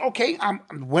 lifetimes? Okay,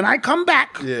 when I come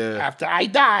back, after I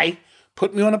die,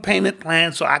 put me on a payment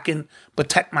plan so I can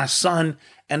protect my son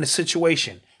and the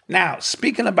situation. Now,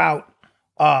 speaking about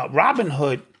Robin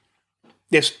Hood,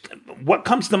 what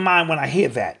comes to mind when I hear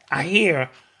that? I hear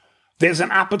there's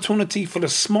an opportunity for the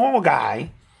small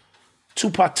guy to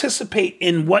participate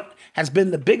in what has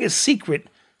been the biggest secret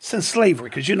since slavery.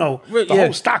 Because, the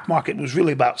whole stock market was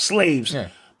really about slaves. Yeah.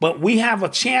 But we have a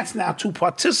chance now to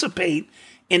participate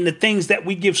in the things that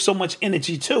we give so much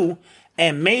energy to.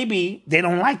 And maybe they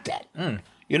don't like that.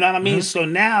 You know what I mean? Mm-hmm. So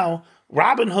now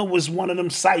Robin Hood was one of them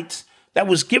sites that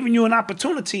was giving you an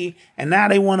opportunity, and now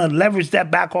they want to leverage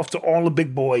that back off to all the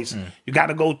big boys. You got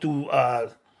to go through.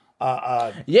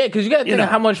 Because you got to think of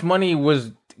how much money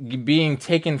was being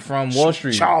taken from Wall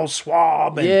Street. Charles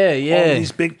Schwab and all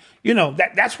these big.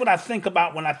 That's what I think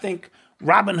about when I think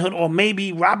Robin Hood, or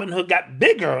maybe Robin Hood got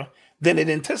bigger than it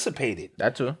anticipated.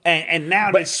 That too. And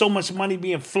now there's so much money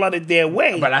being flooded their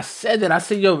way. But I said that. I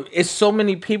said, yo, it's so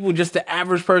many people, just the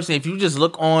average person. If you just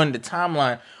look on the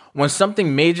timeline, when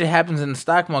something major happens in the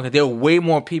stock market, there are way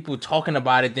more people talking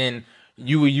about it than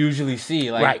you would usually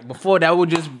see. Like before, that would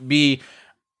just be,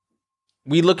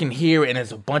 we looking here and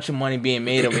there's a bunch of money being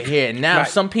made over here. And now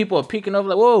some people are peeking over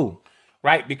like, whoa.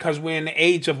 Right, because we're in the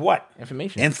age of what?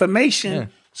 Information. Yeah.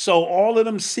 So all of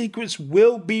them secrets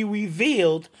will be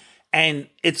revealed, and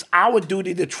it's our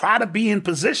duty to try to be in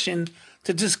position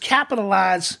to just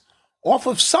capitalize off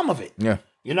of some of it. Yeah.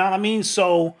 You know what I mean?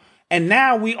 So... And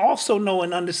now we also know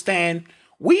and understand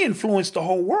we influence the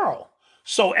whole world.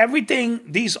 So everything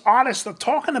these artists are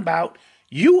talking about,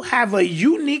 you have a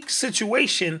unique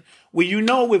situation where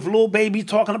if Lil Baby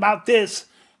talking about this,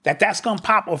 that's going to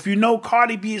pop. Or if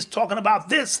Cardi B is talking about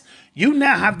this, you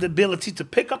now have the ability to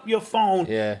pick up your phone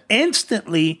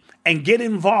instantly and get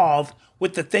involved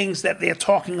with the things that they're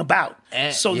talking about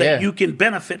so that you can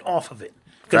benefit off of it.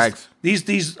 Because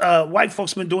these white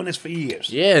folks been doing this for years.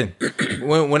 Yeah,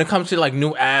 when it comes to like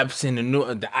new apps and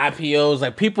the IPOs,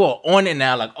 like people are on it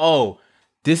now. Like,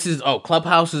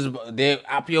 Clubhouse is their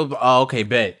IPO. Oh, okay,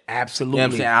 bet. Absolutely. You know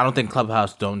what I'm saying? I don't think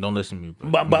Clubhouse don't listen to me.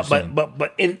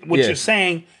 But in what you're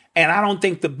saying, and I don't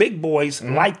think the big boys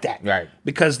like that, right?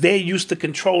 Because they're used to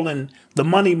controlling the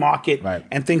money market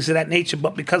and things of that nature.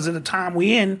 But because of the time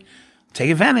we in, take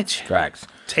advantage. Facts.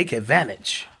 Take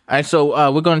advantage. All right,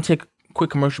 so we're going to take quick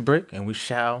commercial break, and we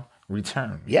shall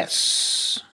return.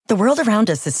 Yes. The world around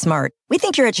us is smart. We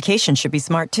think your education should be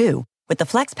smart too. With the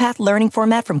FlexPath learning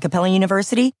format from Capella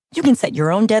University, you can set your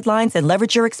own deadlines and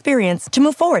leverage your experience to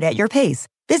move forward at your pace.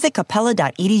 Visit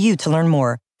capella.edu to learn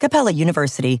more. Capella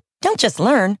University. Don't just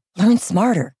learn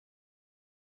smarter.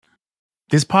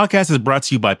 This podcast is brought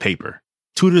to you by Paper,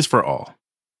 Tutors for All.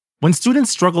 When students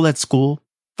struggle at school,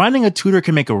 finding a tutor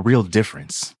can make a real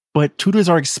difference. But tutors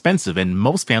are expensive and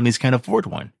most families can't afford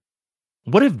one.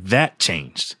 What if that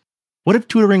changed? What if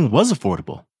tutoring was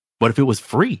affordable? What if it was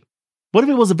free? What if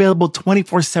it was available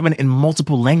 24/7 in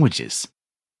multiple languages?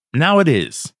 Now it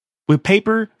is. With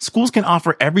Paper, schools can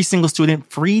offer every single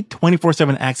student free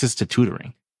 24/7 access to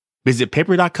tutoring. Visit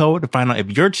paper.co to find out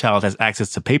if your child has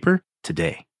access to Paper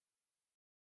today.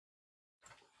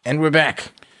 And we're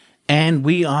back. And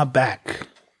we are back.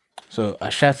 So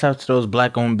shouts out to those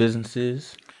black-owned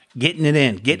businesses. Getting it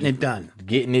in, getting it done.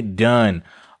 Getting it done.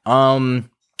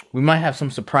 We might have some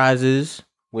surprises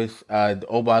with the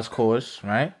Obaz course,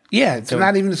 right? Yeah, it's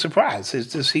not even a surprise.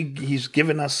 It's just he's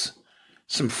giving us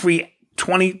some free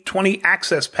 20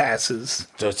 access passes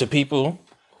to people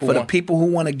the people who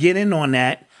want to get in on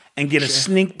that and get a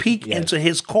sneak peek into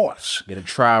his course. Get a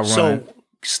trial run. So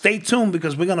stay tuned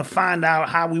because we're going to find out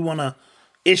how we want to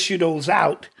issue those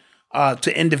out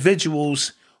to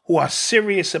individuals who are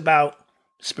serious about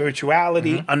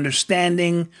spirituality,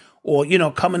 understanding, or,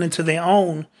 coming into their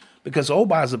own, because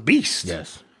Oba is a beast.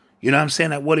 Yes. You know what I'm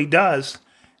saying? At what he does.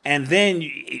 And then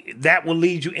that will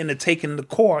lead you into taking the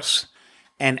course.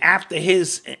 And after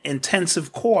his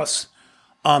intensive course,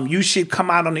 you should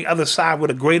come out on the other side with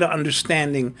a greater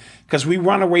understanding, because we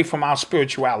run away from our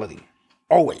spirituality.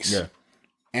 Always. Yeah.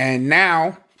 And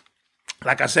now,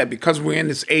 like I said, because we're in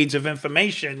this age of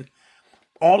information,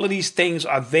 all of these things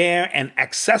are there and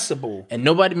accessible. And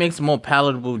nobody makes it more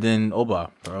palatable than Oba,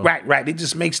 bro. Right. It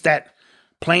just makes that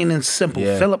plain and simple.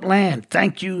 Yeah. Philip Land,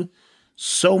 thank you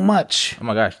so much. Oh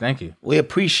my gosh, thank you. We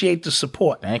appreciate the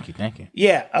support. Thank you.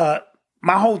 Yeah,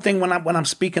 my whole thing when I'm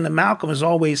speaking to Malcolm is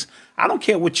always, I don't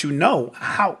care what you know,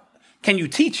 how can you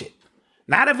teach it?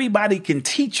 Not everybody can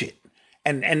teach it.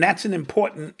 And that's an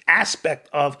important aspect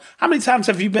of how many times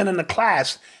have you been in a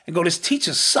class and go, this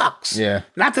teacher sucks. Yeah.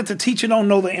 Not that the teacher don't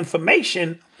know the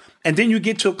information, and then you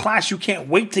get to a class you can't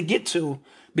wait to get to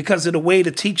because of the way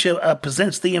the teacher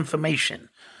presents the information.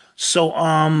 So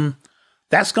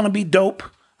that's going to be dope.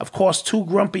 Of course, Two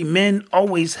Grumpy Men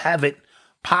always have it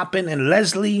popping, and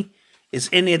Leslie is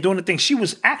in there doing the thing. She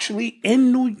was actually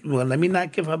in Well, let me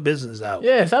not give her business out.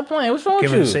 Yeah, stop playing. What's wrong with you?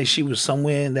 Give her to say she was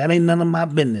somewhere, and that ain't none of my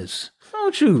business. What's wrong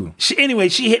with you?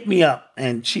 She hit me up,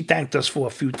 and she thanked us for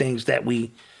a few things that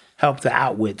we helped her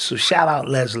out with. So shout out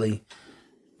Leslie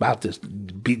about this,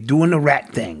 be doing the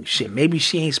rat thing. Shit, maybe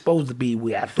she ain't supposed to be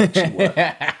where I thought she was.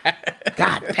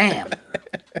 God damn.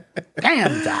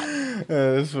 Damn, Doc.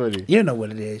 That's funny. You know what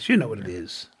it is.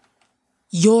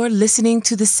 You're listening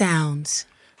to the sounds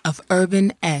of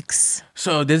Urban X.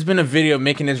 So there's been a video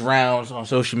making its rounds on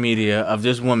social media of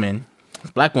this woman,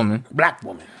 black woman,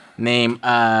 named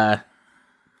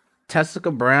Tessica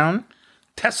Brown.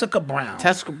 Tessica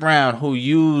Brown, who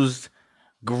used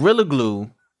Gorilla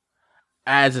Glue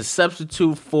as a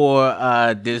substitute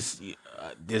for this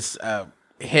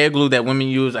hair glue that women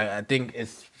use. I think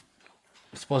it's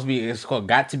supposed to be. It's called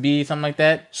Got to Be, something like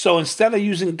that. So instead of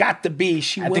using Got to Be,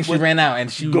 she ran out and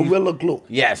she Gorilla Glue.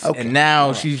 Yes, okay. And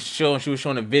now she was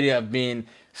showing a video of being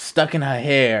stuck in her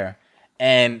hair,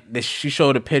 and she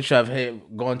showed a picture of her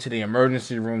going to the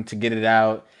emergency room to get it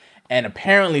out, and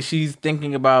apparently she's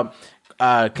thinking about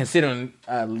considering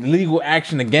legal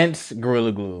action against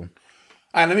Gorilla Glue.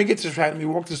 All right, let me get this right. Let me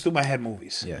walk this through my head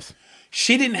movies. Yes.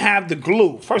 She didn't have the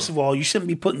glue. First of all, you shouldn't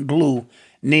be putting glue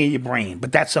near your brain,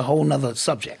 but that's a whole nother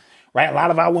subject, right? A lot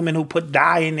of our women who put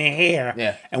dye in their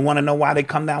hair and want to know why they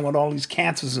come down with all these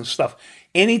cancers and stuff.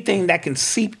 Anything that can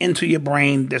seep into your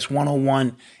brain that's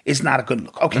 101 is not a good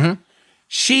look. Okay. Mm-hmm.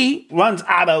 She runs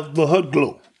out of the hood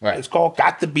glue. Right. It's called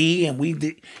Got to Be, and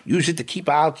we use it to keep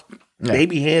our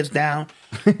baby hairs down.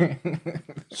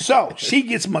 So she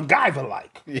gets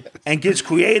MacGyver-like and gets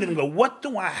creative and go, what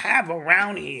do I have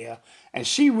around here? And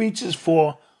she reaches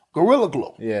for Gorilla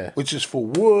Glue, which is for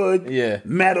wood,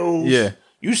 metals. Yeah.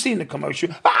 You seen the commercial.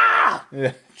 Ah!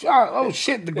 Yeah. Oh,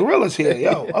 shit, the gorilla's here.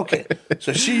 Yo, okay.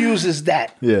 So she uses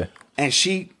that. Yeah. And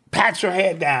she pats her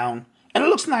hair down, and it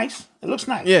looks nice.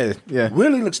 Yeah.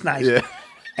 Really looks nice. Yeah.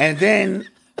 And then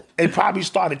it probably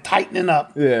started tightening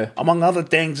up, among other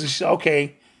things. And she said,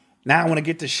 okay, now I want to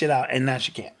get this shit out. And now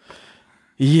she can't.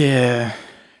 Yeah.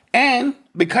 And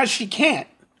because she can't,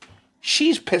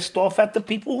 she's pissed off at the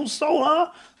people who sold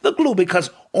her the glue.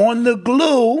 Because on the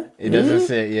glue, it doesn't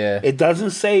say, it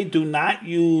doesn't say do not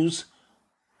use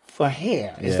for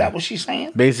hair. Is that what she's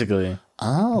saying? Basically.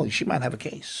 Oh, she might have a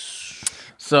case.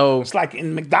 So it's like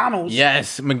in McDonald's.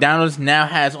 Yes, McDonald's now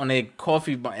has on a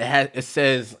coffee bar, it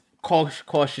says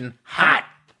caution hot.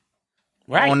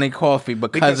 Right. On their coffee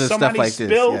because of stuff like this.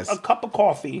 Somebody spilled a cup of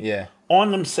coffee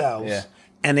on themselves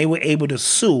and they were able to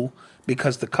sue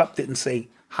because the cup didn't say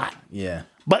hot. Yeah.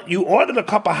 But you ordered a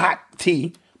cup of hot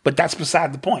tea, but that's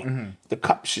beside the point. Mm-hmm. The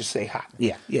cup should say hot.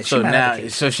 Yeah. So now,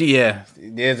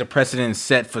 there's a precedent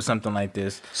set for something like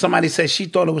this. Somebody said she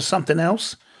thought it was something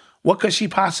else. What could she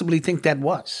possibly think that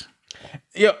was?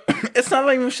 Yo, it's not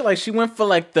like she went for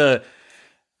like the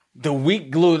weak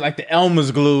glue, like the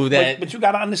Elmer's glue. But you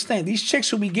got to understand, these chicks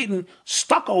who be getting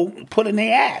stucco put in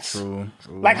their ass. True.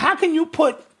 Like, how can you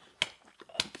put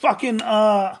fucking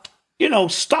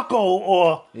stucco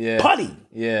or putty,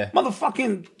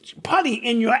 motherfucking putty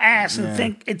in your ass and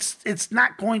think it's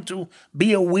not going to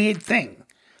be a weird thing?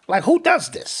 Like, who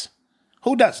does this?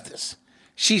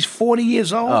 She's 40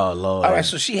 years old. Oh, Lord. All right,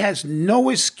 so she has no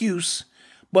excuse.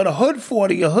 But a hood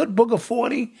booger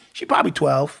 40, she probably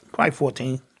 12, probably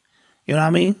 14. You know what I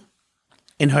mean?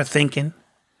 In her thinking.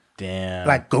 Damn.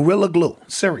 Like Gorilla Glue.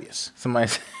 Serious. Somebody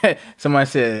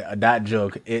said a dot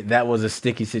joke. That was a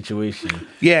sticky situation.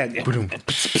 Yeah. I'm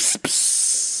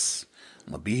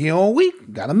gonna be here all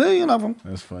week. Got 1 million of them.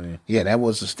 That's funny. Yeah, that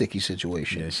was a sticky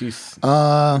situation. Yeah, she's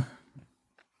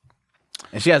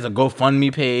and she has a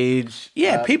GoFundMe page.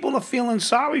 Yeah, people are feeling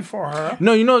sorry for her.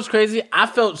 No, you know what's crazy? I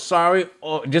felt sorry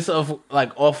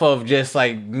off of just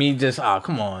like me. Just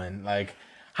come on, like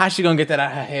how's she gonna get that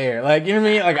out of her hair? Like you know what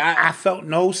I mean? Like I felt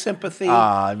no sympathy.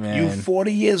 Man, you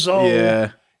 40 years old,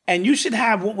 yeah, and you should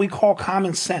have what we call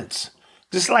common sense.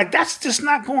 Just like that's just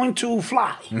not going to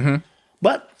fly. Mm-hmm.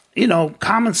 But you know,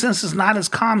 common sense is not as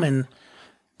common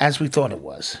as we thought it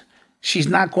was. She's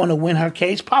not going to win her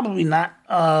case. Probably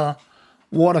not.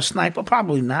 Water sniper,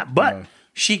 probably not, but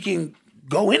she can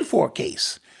go in for a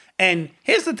case. And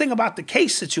here's the thing about the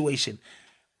case situation: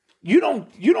 you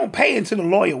don't pay until the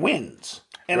lawyer wins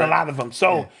in a lot of them.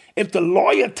 So if the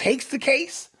lawyer takes the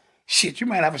case, shit, you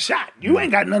might have a shot. You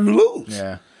ain't got nothing to lose.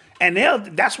 Yeah, and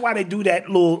that's why they do that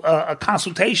little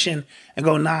consultation and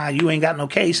go, nah, you ain't got no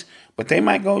case. But they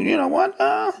might go, you know what?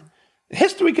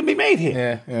 History can be made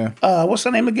here. Yeah. What's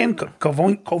her name again?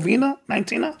 Covina?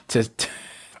 19?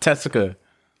 Tessica.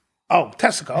 Oh,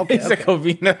 Tessica. Okay. He said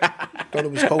Covina. Thought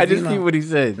it was Covina. I just see what he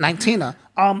said. 19.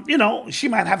 You know, she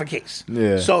might have a case.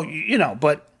 Yeah. So, you know,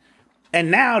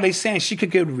 and now they saying she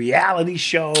could get a reality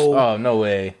show. Oh, no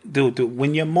way. Dude,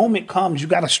 when your moment comes, you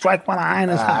got to strike while the iron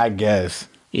is hot. I guess.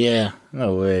 Yeah.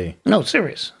 No way. No,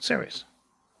 serious.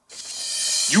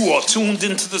 You are tuned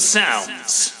into the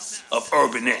sounds of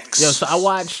Urban X. Yo, so I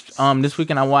watched, this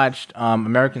weekend I watched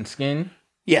American Skin.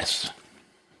 Yes.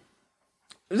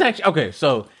 It was actually, okay,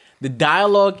 so the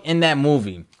dialogue in that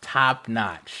movie, top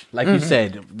notch. Like you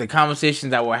said, the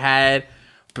conversations that were had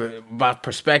about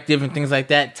perspective and things like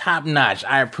that, top notch.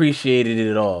 I appreciated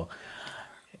it all.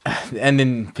 And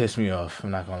then pissed me off,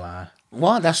 I'm not gonna lie.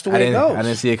 Well, that's the way it goes. I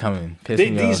didn't see it coming.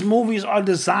 These movies are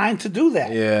designed to do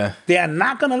that. Yeah. They are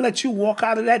not going to let you walk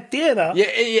out of that theater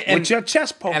with your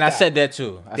chest poked out. And I said that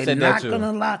too. They're not going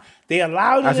to allow. They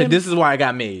allowed it. I said, this is why I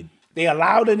got made. They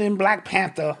allowed it in Black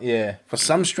Panther. Yeah. For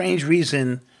some strange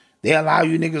reason, they allow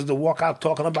you niggas to walk out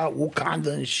talking about Wakanda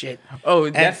and shit. Oh,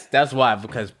 that's why.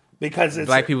 Because it's,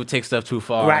 black people take stuff too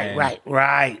far. Right.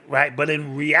 But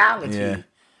in reality,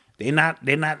 they're not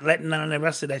letting none of the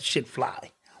rest of that shit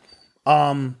fly.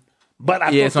 But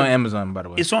it's on Amazon, by the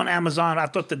way. It's on Amazon. I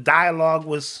thought the dialogue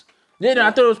was. Yeah, no, I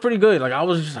thought it was pretty good. Like I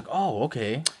was just like, oh,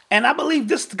 okay. And I believe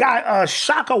this guy,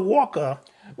 Shaka Walker.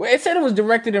 Well, it said it was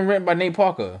directed and written by Nate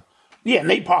Parker. Yeah,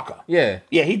 Nate Parker. Yeah,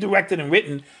 he directed and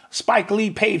written. Spike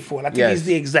Lee paid for it. I think he's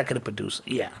the executive producer.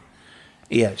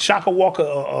 Yeah. Shaka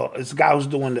Walker is the guy who's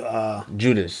doing the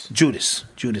Judas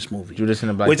movie. Judas in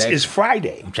the Black which Deck. is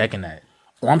Friday. I'm checking that.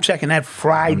 Oh, I'm checking that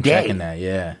Friday. I'm checking that.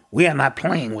 Yeah. We are not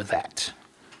playing with that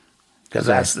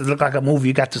because it looked like a movie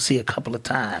you got to see a couple of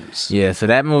times. Yeah. So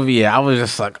that movie, I was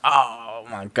just like, oh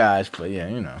my gosh, but yeah,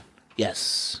 you know.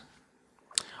 Yes.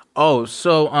 Oh,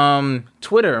 so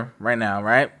Twitter right now,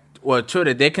 right? Well,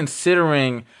 Twitter, they're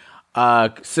considering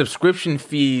subscription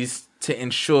fees to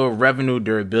ensure revenue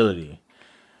durability.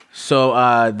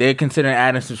 So they're considering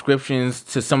adding subscriptions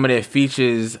to some of their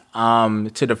features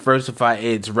to diversify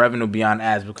its revenue beyond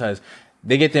ads because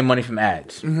they get their money from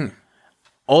ads. Mm-hmm.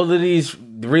 All of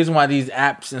the reason why these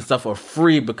apps and stuff are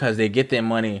free because they get their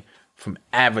money from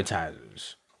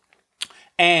advertisers.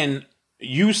 And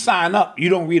you sign up, you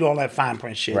don't read all that fine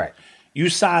print shit. Right. You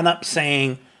sign up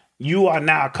saying you are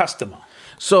now a customer.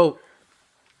 So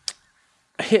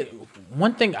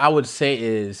one thing I would say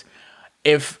is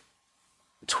if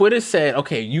Twitter said,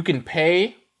 okay, you can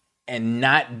pay and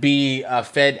not be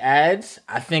fed ads,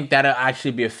 I think that'll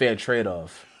actually be a fair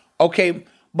trade-off. Okay,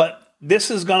 but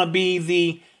this is going to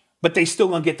be but they still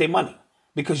going to get their money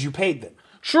because you paid them.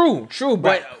 True. But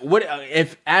right. What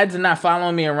if ads are not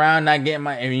following me around, not getting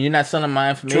you're not selling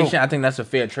my information? True. I think that's a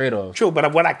fair trade-off. True,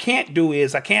 but what I can't do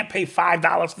is I can't pay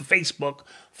 $5 to Facebook,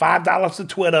 $5 to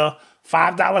Twitter,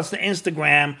 $5 to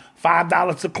Instagram,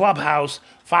 $5 to Clubhouse,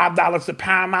 $5 to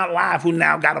Paramount Live, who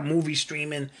now got a movie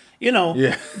streaming. You know,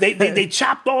 they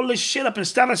chopped all this shit up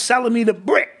instead of selling me the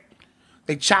brick.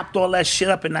 They chopped all that shit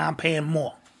up, and now I'm paying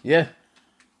more. Yeah.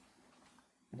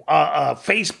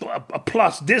 Facebook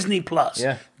Plus, Disney Plus,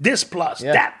 this Plus,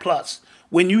 that Plus.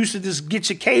 When you used to just get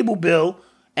your cable bill,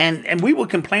 and we would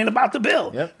complain about the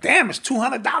bill. Yep. Damn, it's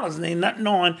 $200 and ain't nothing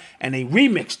on, and they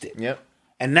remixed it. Yep.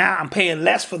 And now I'm paying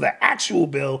less for the actual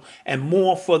bill and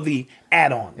more for the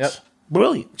add-ons. Yep.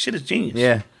 Brilliant. Shit is genius.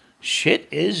 Yeah. Shit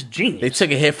is genius. They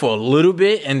took a hit for a little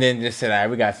bit and then just said, all right,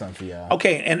 we got something for y'all.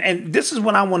 Okay, and this is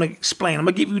what I want to explain. I'm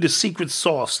going to give you the secret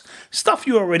sauce. Stuff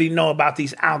you already know about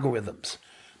these algorithms.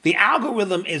 The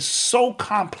algorithm is so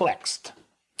complex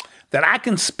that I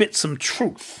can spit some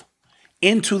truth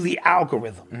into the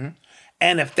algorithm. Mm-hmm.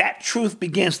 And if that truth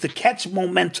begins to catch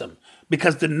momentum,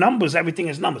 because the numbers, everything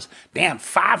is numbers. Damn,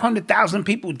 500,000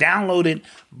 people downloaded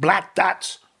Black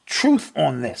Dot's truth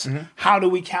on this. Mm-hmm. How do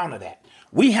we counter that?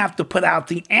 We have to put out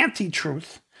the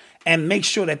anti-truth and make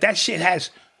sure that that shit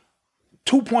has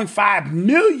 2.5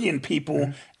 million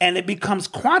people and it becomes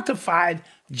quantified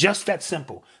just that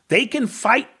simple. They can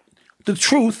fight the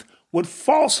truth with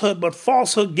falsehood, but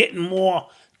falsehood getting more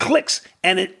clicks,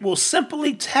 and it will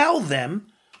simply tell them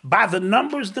by the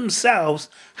numbers themselves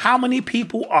how many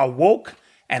people are woke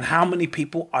and how many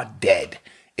people are dead.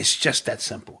 It's just that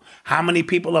simple. How many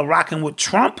people are rocking with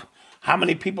Trump? How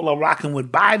many people are rocking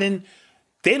with Biden?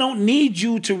 They don't need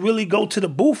you to really go to the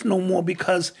booth no more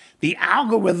because the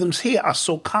algorithms here are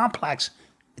so complex,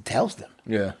 it tells them.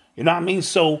 Yeah. You know what I mean?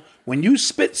 So when you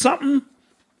spit something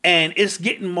and it's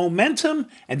getting momentum,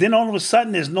 and then all of a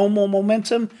sudden there's no more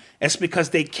momentum, it's because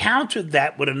they countered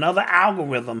that with another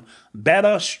algorithm,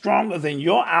 better, stronger than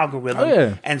your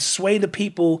algorithm, and sway the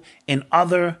people in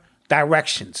other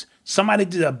directions. Somebody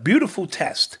did a beautiful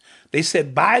test. They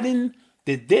said Biden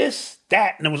did this,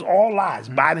 that, and it was all lies.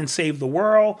 Biden saved the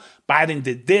world. Biden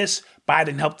did this.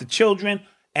 Biden helped the children.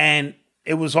 And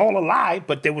it was all a lie,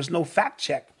 but there was no fact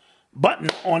check button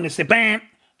on it. Said, bam,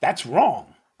 that's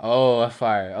wrong. Oh, that's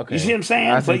fire. Okay. You see what I'm saying?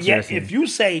 That's but yet, if you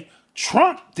say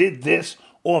Trump did this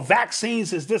or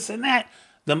vaccines is this and that,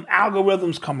 the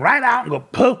algorithms come right out and go,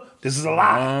 poof, this is a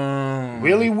lie.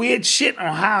 Really weird shit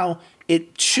on how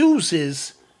it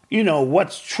chooses, you know,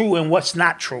 what's true and what's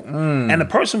not true. And the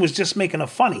person was just making a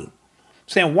funny,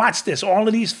 saying, watch this. All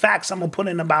of these facts I'm going to put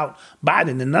in about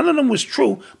Biden. And none of them was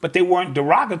true, but they weren't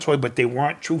derogatory, but they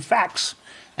weren't true facts.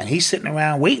 And he's sitting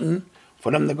around waiting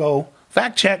for them to go,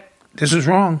 fact check. This is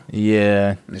wrong.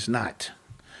 Yeah. And it's not.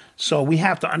 So we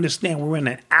have to understand we're in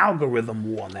an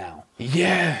algorithm war now.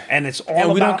 Yeah. And it's all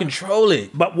and we about, don't control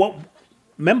it. But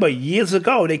remember, years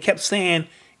ago, they kept saying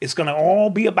it's going to all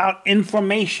be about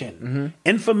information. Mm-hmm.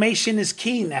 Information is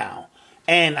key now.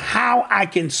 And how I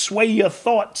can sway your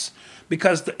thoughts.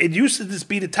 Because it used to just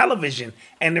be the television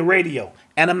and the radio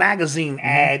and a magazine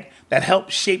ad that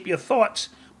helped shape your thoughts.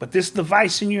 But this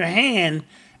device in your hand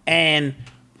and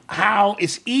how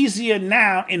it's easier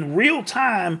now in real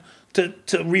time to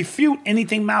refute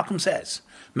anything Malcolm says.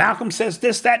 Malcolm says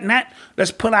this, that, and that.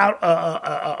 Let's put out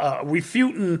a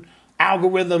refuting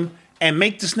algorithm and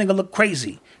make this nigga look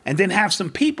crazy. And then have some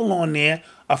people on there,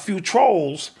 a few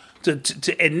trolls,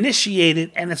 to initiate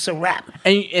it, and it's a wrap.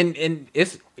 And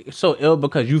it's so ill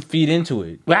because you feed into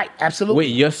it. Right, absolutely.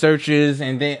 With your searches,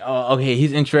 and then, okay,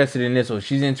 he's interested in this, or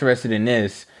she's interested in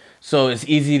this. So it's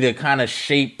easy to kind of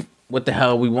shape what the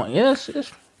hell we want. Yes.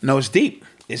 No, it's deep.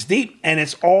 It's deep. And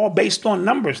it's all based on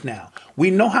numbers now.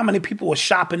 We know how many people are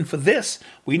shopping for this.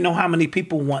 We know how many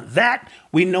people want that.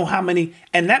 We know how many.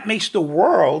 And that makes the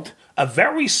world a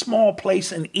very small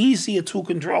place and easier to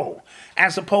control,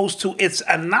 as opposed to its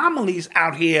anomalies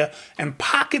out here and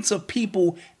pockets of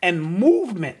people and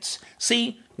movements.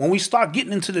 See, when we start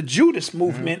getting into the Judas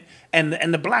movement and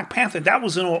the Black Panther, that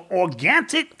was an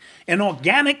organic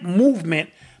movement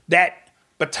that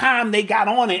by the time they got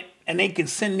on it and they could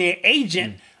send their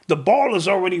agent, the ball is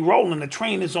already rolling, the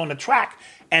train is on the track,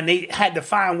 and they had to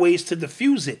find ways to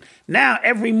diffuse it. Now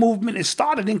every movement is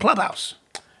started in Clubhouse.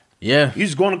 Yeah. You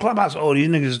just go in the Clubhouse, oh, these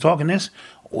niggas are talking this?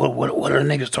 What are the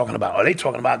niggas talking about? Are they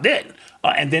talking about that?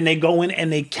 And then they go in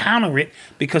and they counter it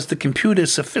because the computer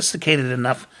is sophisticated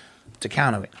enough to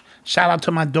counter it. Shout out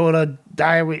to my daughter,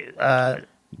 De'Ara.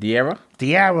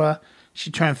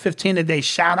 She turned 15 today.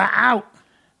 Shout her out.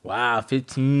 Wow,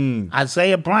 15.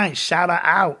 Isaiah Bryant, shout her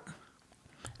out.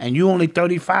 And you only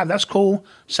 35. That's cool.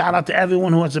 Shout out to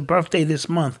everyone who has a birthday this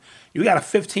month. You got a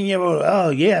 15-year-old. Oh,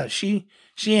 yeah, she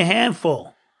a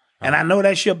handful. And I know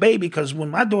that's your baby because when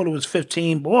my daughter was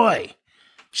 15, boy,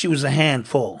 she was a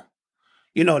handful.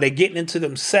 You know, they're getting into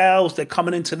themselves. They're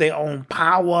coming into their own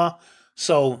power.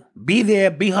 So be there.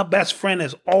 Be her best friend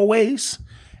as always.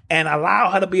 And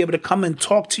allow her to be able to come and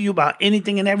talk to you about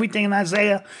anything and everything in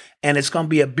Isaiah. And it's going to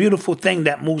be a beautiful thing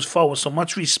that moves forward. So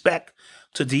much respect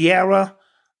to De'Ara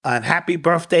and happy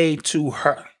birthday to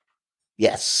her.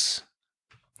 Yes.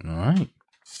 All right.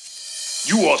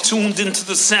 You are tuned into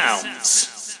the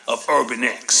sounds of Urban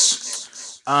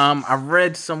X. I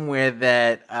read somewhere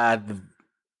that the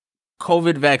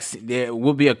COVID vaccine, there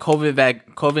will be a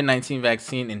COVID-19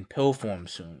 vaccine in pill form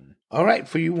soon. All right.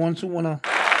 For you ones who want to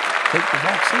take the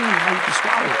vaccine, now you can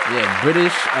swallow it. Yeah,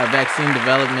 British vaccine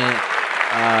development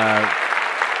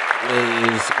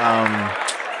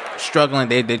is struggling.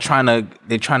 They're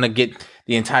trying to get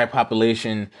the entire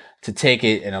population to take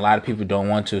it, and a lot of people don't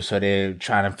want to, so they're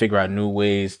trying to figure out new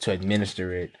ways to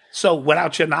administer it. So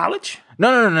without your knowledge?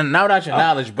 No, not without your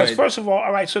knowledge. But first of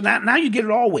all right, so now you get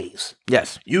it all ways.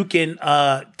 Yes. You can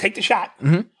take the shot.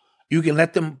 Mm-hmm. You can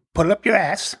let them put it up your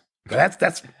ass. That's the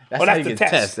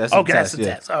test. That's the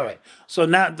test. All right. So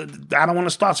now I don't want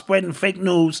to start spreading fake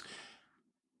news.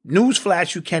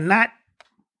 Newsflash, you cannot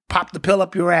pop the pill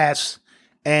up your ass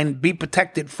and be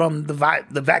protected from the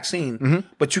vaccine,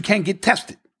 but you can get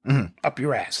tested up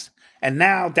your ass. And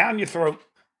now down your throat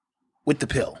with the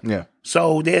pill. Yeah.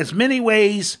 So there's many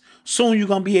ways. Soon you're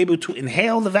going to be able to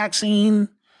inhale the vaccine,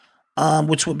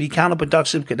 which will be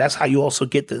counterproductive because that's how you also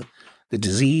get the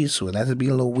disease. So that would be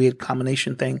a little weird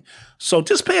combination thing. So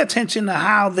just pay attention to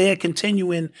how they're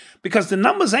continuing because the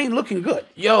numbers ain't looking good.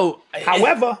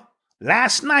 However,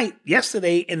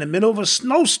 yesterday, in the middle of a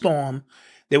snowstorm,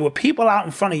 there were people out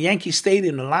in front of Yankee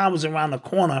Stadium. The line was around the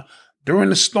corner during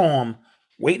the storm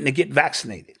waiting to get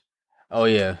vaccinated. Oh,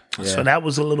 yeah. So that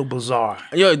was a little bizarre.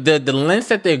 The lengths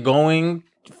that they're going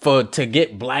to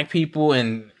get black people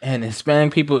and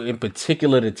Hispanic people in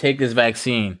particular to take this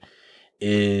vaccine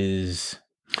is...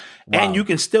 Wow. And you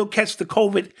can still catch the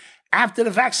COVID after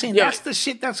the vaccine. Yeah. That's the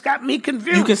shit that's got me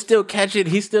confused. You can still catch it.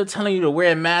 He's still telling you to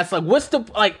wear a mask. Like, what's the...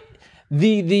 Like,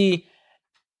 the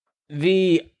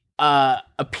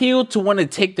appeal to want to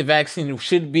take the vaccine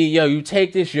should be, you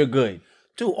take this, you're good.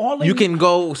 Dude, you can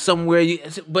go somewhere,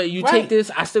 but you take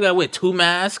this, I still gotta wear 2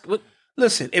 masks. What?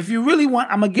 Listen, if you really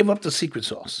want, I'm gonna give up the secret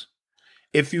sauce.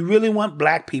 If you really want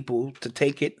black people to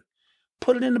take it,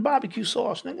 put it in the barbecue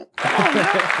sauce, nigga. Come on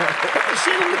now. Put the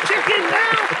shit in the chicken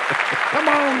now. Come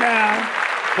on now.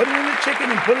 Put it in the chicken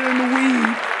and put it in the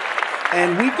weed.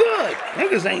 And we good.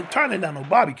 Niggas ain't turning down no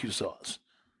barbecue sauce.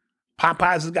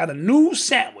 Popeyes has got a new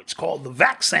sandwich called the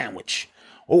Vax Sandwich.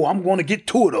 Oh, I'm going to get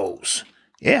 2 of those.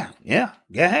 Yeah.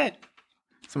 Go ahead.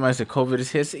 Somebody said COVID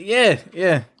is here.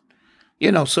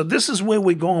 Yeah. So this is where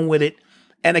we're going with it.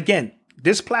 And again,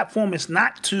 this platform is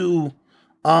not to,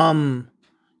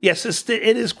 yes,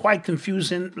 it is quite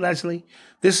confusing, Leslie.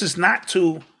 This is not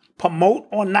to promote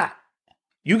or not.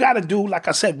 You got to do, like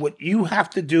I said, what you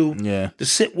have to do to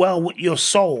sit well with your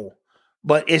soul.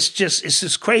 But it's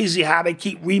just crazy how they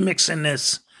keep remixing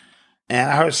this. And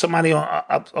I heard somebody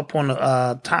up on the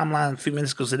timeline a few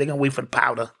minutes ago say they're going to wait for the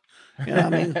powder. You know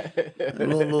what I mean? A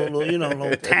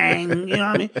little tang, you know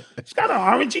what I mean? It's got an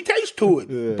orangey taste to it.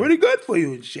 Yeah. Pretty good for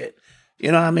you and shit.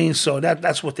 You know what I mean? So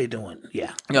that's what they're doing.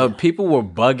 Yeah. People were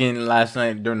bugging last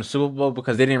night during the Super Bowl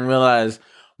because they didn't realize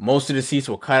most of the seats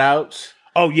were cutouts.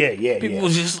 Oh, yeah. People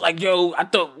was just like, I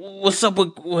thought, what's up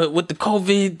with the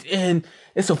COVID? And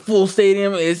it's a full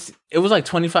stadium. It was like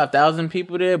 25,000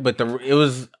 people there, but it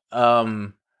wasn't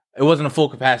a full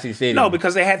capacity stadium. No,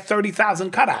 because they had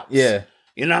 30,000 cutouts. Yeah.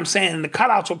 You know what I'm saying? And the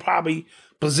cutouts were probably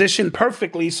positioned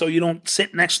perfectly so you don't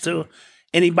sit next to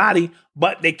anybody.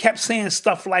 But they kept saying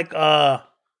stuff like,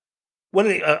 what are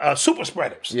they? Super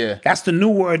spreaders. Yeah. That's the new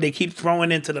word they keep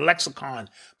throwing into the lexicon.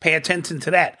 Pay attention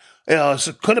to that.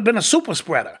 It could have been a super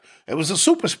spreader. It was a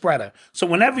super spreader. So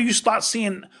whenever you start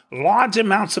seeing large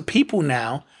amounts of people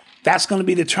now, that's going to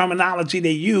be the terminology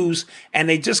they use. And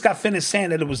they just got finished saying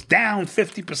that it was down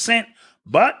 50%.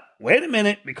 But wait a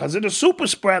minute, because of the super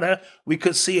spreader, we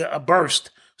could see a burst.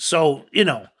 So, new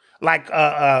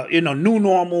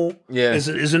normal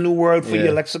is a new word for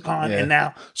your lexicon. And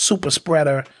now super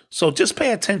spreader. So just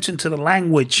pay attention to the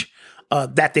language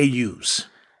that they use.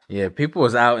 Yeah, people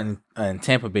was out in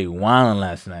Tampa Bay wilding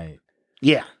last night.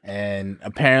 Yeah. And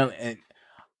apparently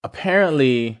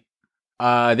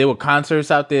there were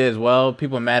concerts out there as well.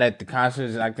 People mad at the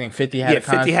concerts. I think 50 had a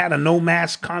concert. 50 had a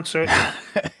no-mask concert.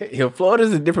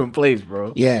 Florida's a different place,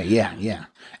 bro. Yeah.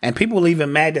 And people were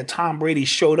even mad that Tom Brady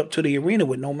showed up to the arena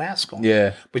with no mask on.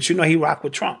 Yeah. But he rocked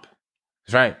with Trump.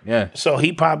 That's right, yeah. So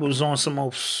he probably was on some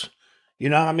most, you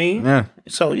know what I mean? Yeah.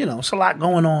 So, it's a lot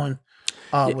going on.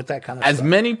 With that kind of as stuff.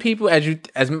 Many people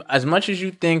as much as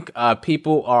you think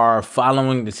people are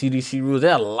following the CDC rules,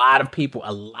 there are a lot of people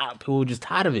who are just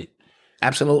tired of it.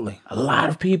 Absolutely. A lot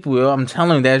of people, I'm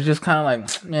telling you, that's just kind of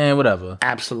like, man, whatever.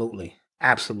 Absolutely.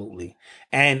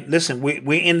 And listen,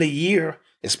 we're in the year.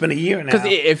 It's been a year now.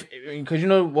 Because you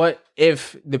know what?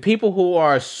 If the people who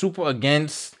are super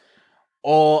against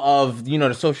all of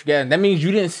the social gathering, that means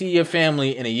you didn't see your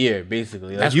family in a year,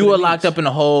 basically. Like you were locked up in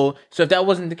a hole. So if that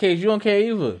wasn't the case, you don't care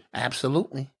either.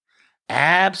 Absolutely,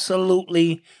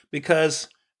 because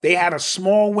they had a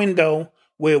small window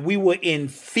where we were in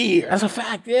fear. That's a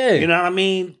fact, yeah. You know what I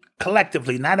mean?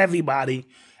 Collectively, not everybody.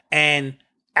 And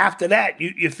after that,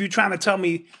 if you're trying to tell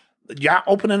me Y'all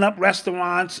opening up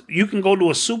restaurants. You can go to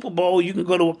a Super Bowl. You can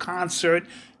go to a concert.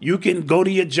 You can go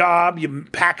to your job. Your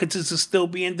packages are still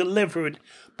being delivered.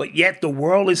 But yet the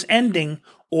world is ending,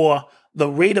 or the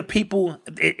rate of people,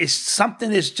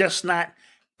 something is just not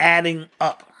adding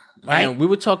up. Right? And we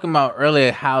were talking about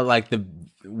earlier how like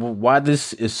why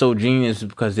this is so genius is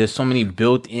because there's so many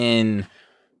built-in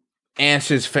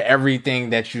answers for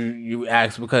everything that you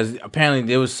ask, because apparently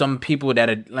there was some people that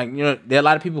are like, you know, there are a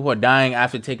lot of people who are dying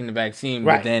after taking the vaccine,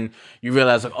 right. But then you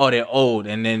realize like, oh, they're old,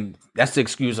 and then that's the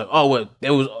excuse like, oh,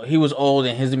 well, he was old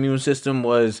and his immune system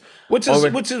was which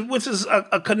is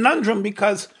a conundrum,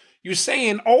 because you're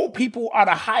saying old people are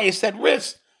the highest at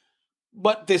risk,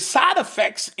 but the side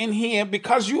effects in here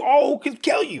because you old could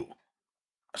kill you.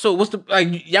 So what's the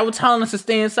like? Y'all were telling us to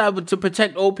stay inside, but to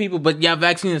protect old people, but y'all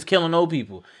vaccine is killing old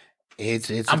people. It's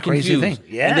a crazy thing.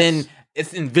 Yes. And then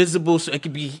it's invisible, so it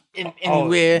could be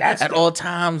anywhere at all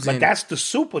times. But that's the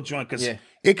super joint, because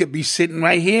it could be sitting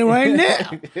right here, right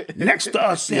now, next to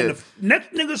us. And if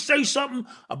next nigga say something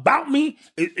about me,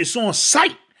 it's on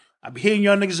sight. I be hearing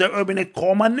y'all niggas at Urban, they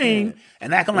call my name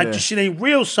and acting like this shit ain't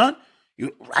real, son.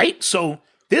 Right? So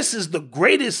this is the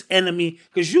greatest enemy,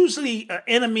 because usually an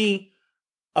enemy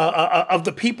of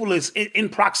the people is in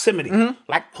proximity. Mm-hmm.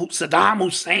 Like Saddam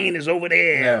Hussein is over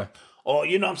there. Yeah. Or,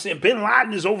 you know what I'm saying, Bin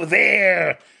Laden is over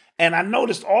there. And I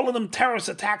noticed all of them terrorist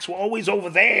attacks were always over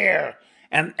there.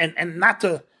 And not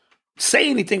to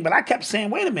say anything, but I kept saying,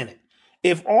 wait a minute.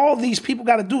 If all these people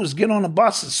got to do is get on a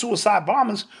bus and suicide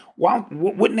bombers, well,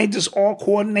 wouldn't they just all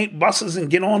coordinate buses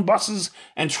and get on buses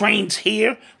and trains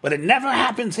here? But it never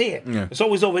happens here. Yeah. It's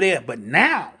always over there. But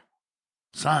now,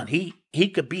 son, he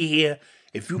could be here.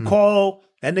 If you call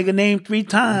that nigga name 3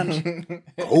 times,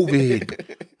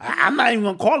 COVID. I'm not even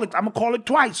going to call it. I'm going to call it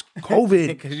twice. COVID.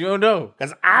 Because you don't know.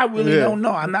 Because I really don't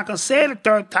know. I'm not going to say it a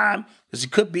 3rd time, because he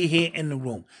could be here in the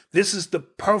room. This is the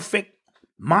perfect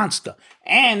monster.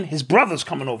 And his brother's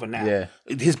coming over now. Yeah.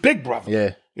 His big brother.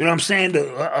 Yeah. You know what I'm saying?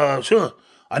 Sure.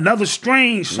 Another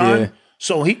strain, son. Yeah.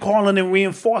 So he calling in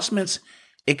reinforcements.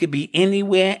 It could be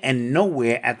anywhere and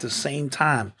nowhere at the same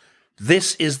time.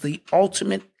 This is the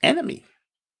ultimate enemy.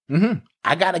 Mm-hmm.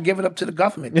 I got to give it up to the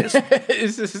government. This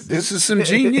is some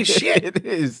genius shit. It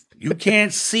is. You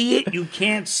can't see it. You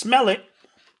can't smell it.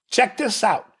 Check this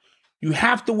out. You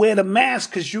have to wear the mask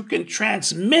because you can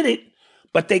transmit it,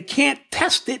 but they can't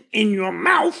test it in your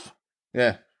mouth.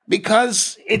 Yeah.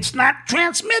 Because it's not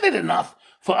transmitted enough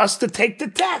for us to take the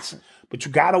test. But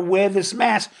you got to wear this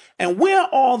mask and wear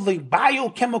all the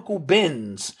biochemical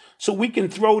bins so we can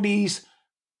throw these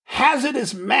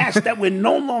hazardous masks that we're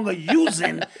no longer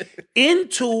using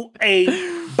into a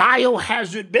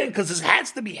biohazard bin, because it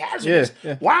has to be hazardous.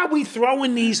 Yeah. Why are we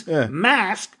throwing these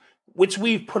masks, which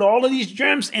we've put all of these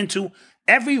germs into,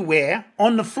 everywhere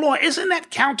on the floor? Isn't that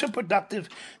counterproductive?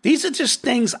 These are just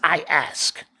things I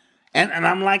ask. And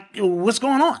I'm like, what's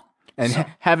going on? And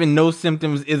having no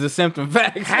symptoms is a symptom.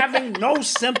 Fact. Having no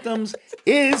symptoms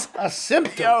is a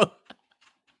symptom. Yo.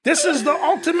 This is the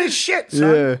ultimate shit,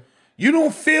 son. Yeah. You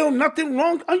don't feel nothing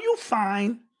wrong? Are you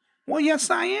fine? Well, yes,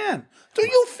 I am. Do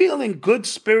you feel in good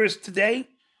spirits today?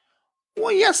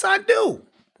 Well, yes, I do.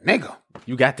 Nigga.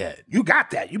 You got that. You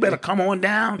got that. You better come on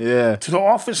down to the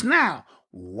office now.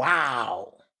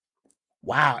 Wow.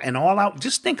 And all out.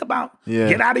 Just think about,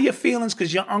 get out of your feelings,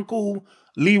 because your uncle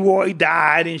Leroy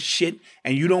died and shit,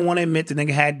 and you don't want to admit the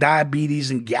nigga had diabetes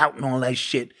and gout and all that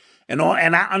shit. And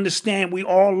I understand we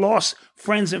all lost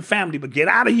friends and family, but get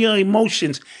out of your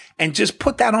emotions and just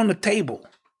put that on the table.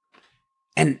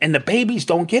 And the babies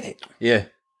don't get it. Yeah.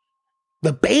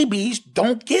 The babies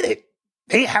don't get it.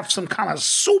 They have some kind of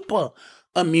super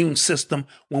immune system,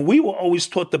 when we were always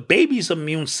taught the baby's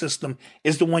immune system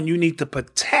is the one you need to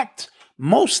protect,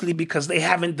 mostly because they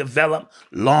haven't developed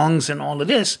lungs and all of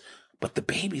this. But the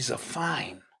babies are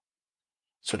fine.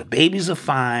 So the babies are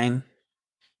fine.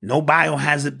 No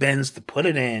biohazard bins to put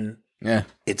it in. Yeah.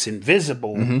 It's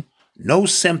invisible. Mm-hmm. No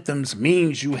symptoms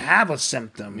means you have a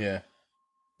symptom. Yeah.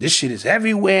 This shit is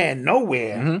everywhere and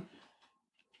nowhere. Mm-hmm.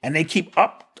 And they keep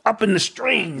up in the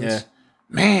strings. Yeah.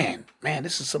 Man,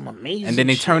 this is some amazing And then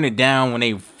they shit. turn it down when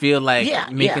they feel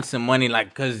like making some money, like,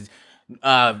 because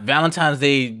Valentine's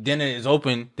Day dinner is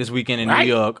open this weekend in New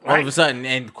York. All of a sudden,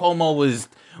 and Cuomo was,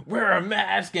 wear a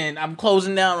mask, and I'm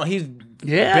closing down. He's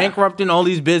bankrupting all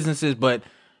these businesses, but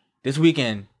this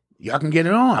weekend, y'all can get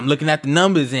it on. I'm looking at the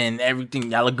numbers and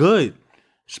everything. Y'all are good.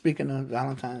 Speaking of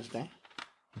Valentine's Day.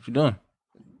 What you doing?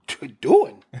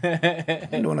 Doing?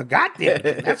 I'm doing a goddamn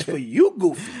thing. That's for you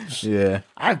goofies. Yeah.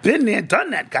 I've been there, done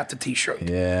that, got the t-shirt.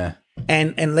 Yeah.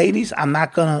 And ladies, I'm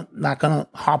not gonna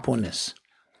harp on this.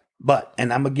 But,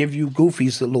 and I'm going to give you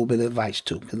goofies a little bit of advice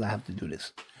too, because I have to do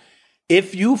this.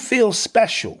 If you feel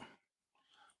special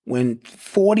when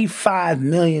 45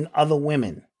 million other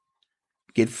women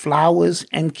get flowers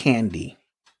and candy,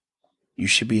 you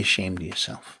should be ashamed of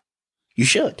yourself. You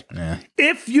should. Yeah.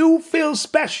 If you feel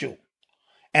special,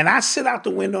 and I sit out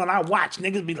the window and I watch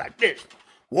niggas be like this,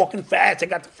 walking fast, they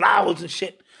got the flowers and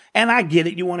shit. And I get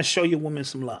it. You want to show your woman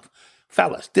some love.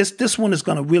 Fellas, this one is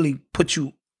going to really put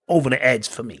you over the edge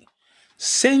for me.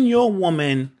 Send your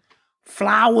woman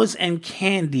flowers and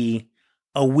candy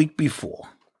a week before.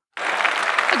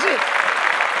 That's it.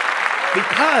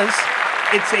 Because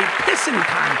it's a pissing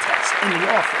contest in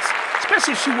the office.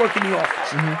 Especially if she work in the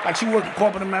office. Like she work in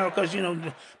corporate America, you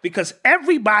know, because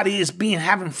everybody is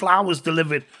having flowers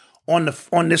delivered on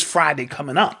this Friday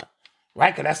coming up.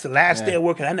 Right? Because that's the last day of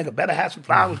work, and that nigga better have some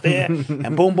flowers there.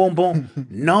 And boom, boom, boom.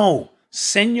 No.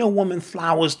 Send your woman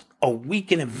flowers a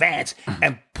week in advance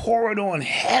and pour it on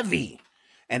heavy.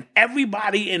 And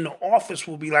everybody in the office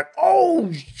will be like,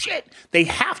 oh, shit. They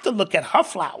have to look at her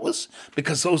flowers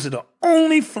because those are the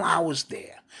only flowers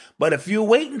there. But if you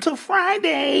wait until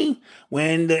Friday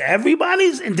when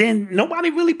and then nobody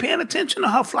really paying attention to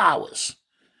her flowers,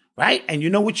 right? And you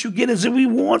know what you get as a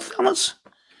reward, fellas?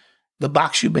 The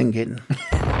box you've been getting.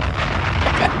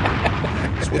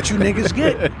 That's what you niggas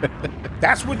get.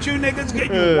 That's what you niggas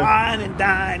get. You wine and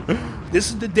dine. This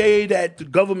is the day that the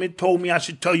government told me I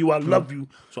should tell you I love you.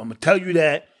 So I'm going to tell you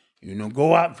that. You know,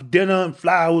 go out for dinner and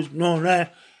flowers and all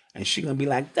that. And she going to be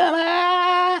like,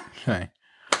 da-da. Right.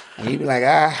 And he be like,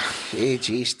 hey,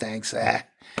 geez, thanks.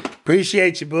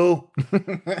 Appreciate you, boo.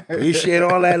 Appreciate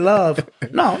all that love.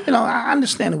 No, you know, I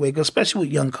understand the way it goes, especially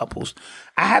with young couples.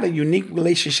 I had a unique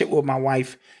relationship with my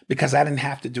wife because I didn't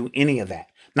have to do any of that.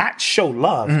 Not show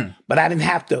love, but I didn't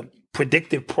have to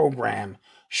predictive program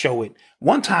show it.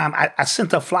 One time I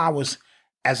sent her flowers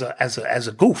as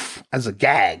a goof, as a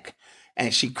gag,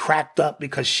 and she cracked up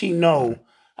because she know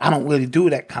I don't really do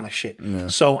that kind of shit. Yeah.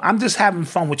 So I'm just having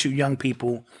fun with you young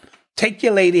people. Take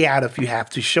your lady out if you have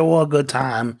to. Show her a good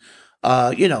time,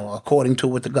 you know, according to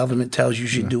what the government tells you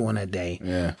should do on that day.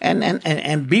 Yeah.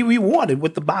 And be rewarded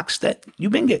with the box that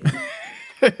you've been getting.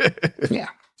 Yeah.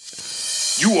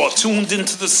 You are tuned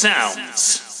into the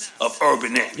sounds of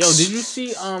Urban X. Yo, did you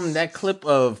see that clip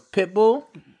of Pitbull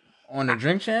on the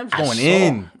Drink Champs going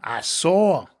in? I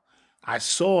saw. I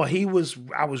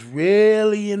was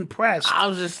really impressed. I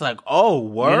was just like, oh,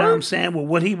 word? You know what I'm saying? With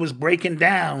what he was breaking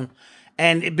down.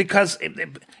 And because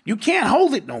you can't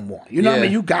hold it no more. You know what I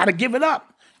mean? You got to give it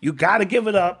up. You got to give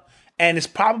it up. And it's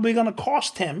probably going to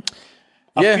cost him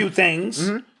a few things.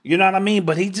 Mm-hmm. You know what I mean?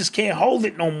 But he just can't hold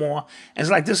it no more. And it's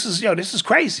like, this is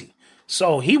crazy.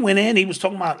 So he went in. He was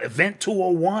talking about Event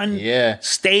 201. Yeah.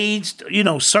 Staged, you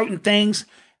know, certain things.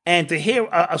 And to hear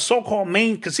a so-called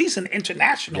main, because he's an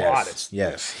international artist.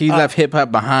 Yes. He left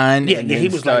hip-hop behind. Yeah, he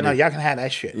was like, no, y'all can have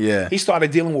that shit. Yeah. He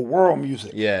started dealing with world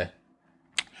music. Yeah.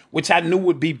 Which I knew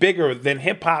would be bigger than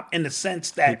hip-hop in the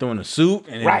sense that... He threw in a suit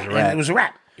and it was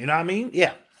rap. You know what I mean?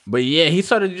 Yeah. But yeah, he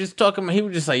started just talking, he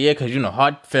was just like, yeah, because, you know,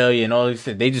 heart failure and all this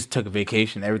shit. They just took a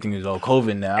vacation. Everything is all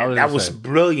COVID now. That was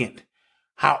brilliant.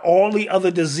 How all the other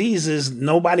diseases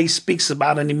nobody speaks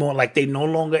about anymore, like they no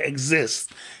longer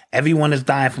exist. Everyone is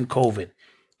dying from COVID.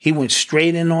 He went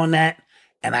straight in on that,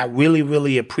 and I really,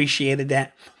 really appreciated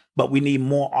that. But we need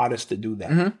more artists to do that.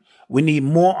 Mm-hmm. We need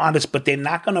more artists, but they're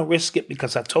not going to risk it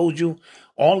because I told you,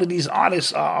 all of these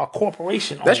artists are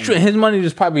corporation owned. That's true. His money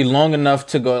is probably long enough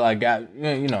to go like,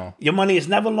 you know. Your money is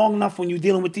never long enough when you're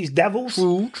dealing with these devils.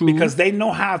 True. Because they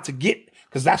know how to get,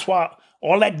 because that's why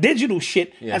all that digital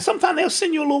shit, and sometimes they'll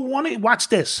send you a little warning. Watch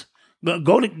this.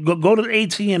 Go to the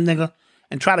ATM, nigga,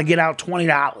 and try to get out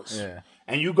 $20. Yeah.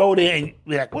 And you go there and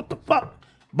you're like, what the fuck?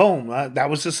 Boom. That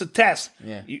was just a test.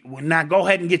 Yeah. Now go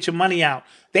ahead and get your money out.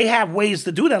 They have ways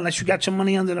to do that unless you got your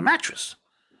money under the mattress.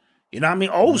 You know what I mean?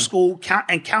 Old school,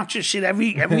 count your shit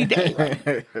every day.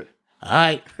 Right? All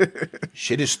right.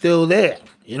 Shit is still there.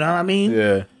 You know what I mean?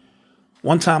 Yeah.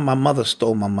 One time my mother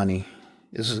stole my money.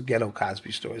 This is a ghetto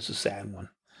Cosby story. It's a sad one.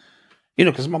 You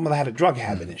know, because my mother had a drug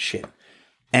habit and shit.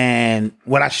 And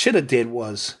what I should have did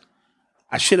was,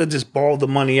 I should have just balled the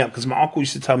money up, because my uncle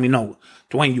used to tell me, no,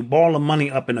 Dwayne, you ball the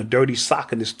money up in a dirty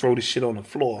sock and just throw the shit on the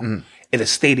floor. It'll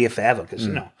stay there forever. Because,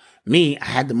 you know, me, I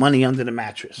had the money under the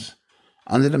mattress.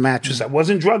 Under the mattress. I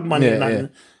wasn't drug money or nothing.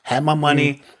 Had my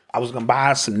money. I was going to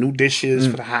buy some new dishes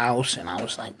for the house. And I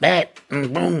was like, that.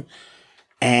 Boom.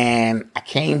 And I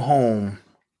came home.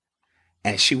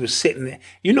 And she was sitting there.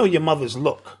 You know your mother's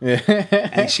look.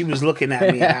 And she was looking at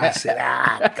me, and I said,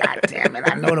 God damn it.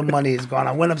 I know the money is gone.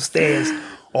 I went upstairs.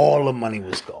 All the money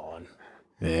was gone.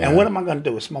 Yeah. And what am I going to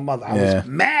do? It's my mother. I was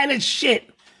mad as shit.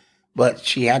 But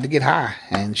she had to get high.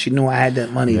 And she knew I had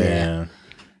that money there.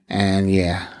 And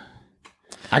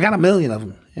I got 1 million of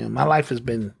them. You know, my life has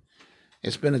been,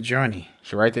 it's been a journey.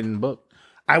 Should write that in the book.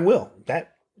 I will.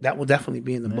 That will definitely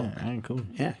be in the book. All right, cool.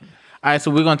 Yeah. All right,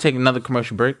 so we're going to take another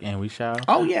commercial break and we shall.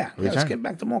 Oh, yeah. Let's get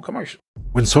back to more commercials.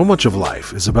 When so much of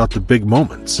life is about the big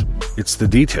moments, it's the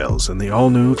details in the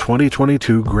all-new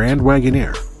 2022 Grand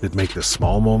Wagoneer that make the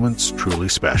small moments truly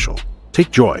special. Take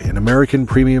joy in American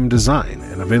premium design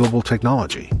and available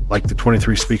technology, like the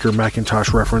 23-speaker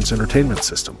Macintosh reference entertainment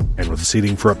system. And with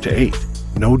seating for up to 8,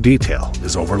 no detail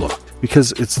is overlooked,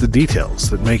 because it's the details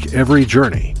that make every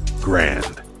journey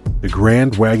grand. The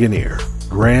Grand Wagoneer.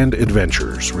 Grand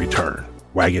Adventures return.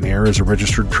 Wagoneer is a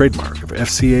registered trademark of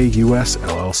FCA US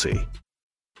LLC.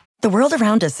 The world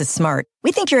around us is smart.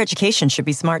 We think your education should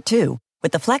be smart too.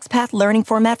 With the FlexPath learning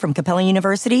format from Capella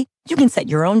University, you can set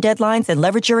your own deadlines and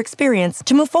leverage your experience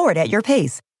to move forward at your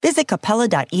pace. Visit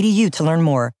capella.edu to learn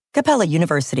more. Capella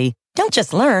University. Don't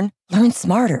just learn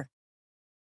smarter.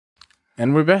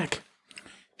 And we're back.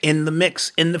 In the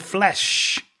mix, in the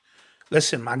flesh.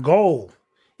 Listen, my goal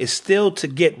is still to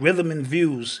get Rhythm and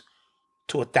Views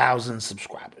to 1,000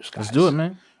 subscribers, guys. Let's do it,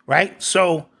 man. Right?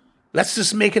 So let's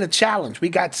just make it a challenge. We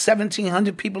got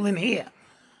 1,700 people in here.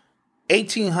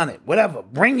 1,800, whatever.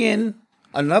 Bring in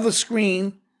another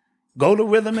screen, go to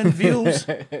Rhythm and Views,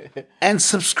 and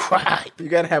subscribe. You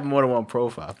got to have more than one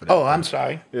profile for that. Oh, I'm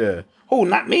sorry. Yeah. Oh,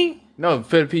 not me? No,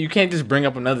 you can't just bring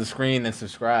up another screen and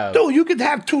subscribe. Dude, you could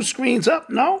have 2 screens up,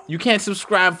 no? You can't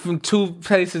subscribe from 2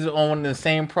 places on the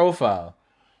same profile.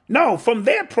 No, from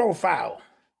their profile.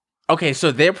 Okay,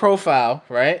 so their profile,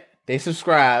 right? They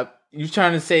subscribe. You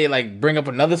trying to say, like, bring up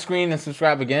another screen and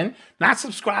subscribe again? Not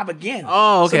subscribe again.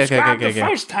 Oh, okay, subscribe okay. the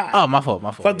first time. Oh, my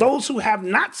fault. For those who have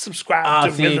not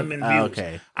subscribed to Rhythm and Views,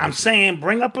 okay. I'm saying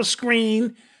bring up a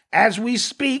screen as we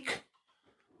speak.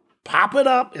 Pop it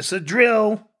up. It's a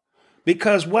drill.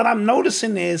 Because what I'm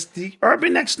noticing is the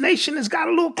Urban X Nation has got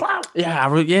a little clout.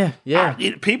 Yeah.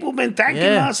 People been thanking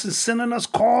us and sending us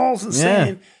calls and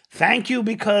saying thank you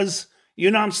because,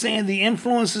 you know what I'm saying, the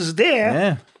influence is there.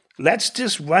 Yeah. Let's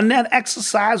just run that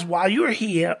exercise while you're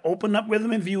here. Open up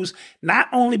Rhythm and Views, not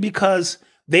only because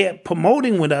they're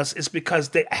promoting with us, it's because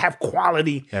they have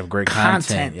quality. They have great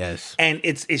content, yes. And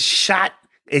it's shot.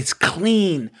 It's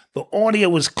clean. The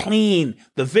audio is clean.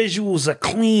 The visuals are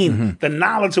clean. Mm-hmm. The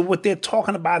knowledge of what they're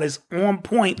talking about is on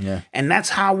point. Yeah. And that's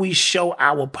how we show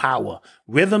our power.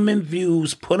 Rhythm and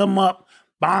Views, put them up,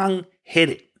 bang, hit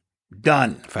it.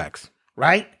 Done. Facts.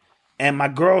 Right? And my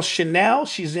girl Chanel,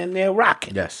 she's in there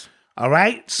rocking. Yes. All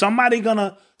right? Somebody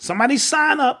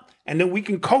sign up, and then we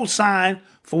can co-sign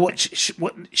for what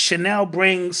Chanel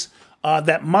brings,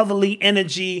 that motherly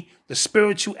energy, the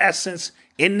spiritual essence.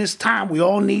 In this time, we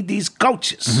all need these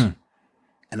coaches. Mm-hmm.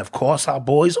 And of course, our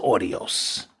boys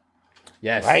Audios.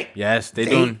 Yes. Right? Yes, they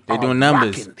doing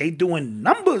numbers. Rocking. They doing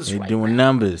numbers. They doing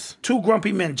numbers. 2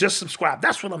 Grumpy Men just subscribed.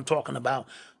 That's what I'm talking about.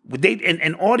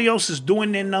 And Audios is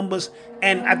doing their numbers.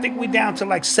 And I think we're down to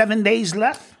like 7 days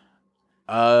left.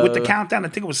 With the countdown, I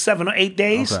think it was 7 or 8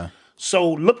 days. Okay.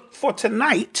 So look for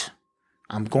tonight.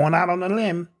 I'm going out on a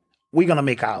limb. We're going to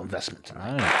make our investment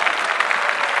tonight.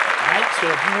 All right, so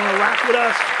if you want to rock with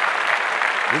us,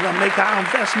 we're going to make our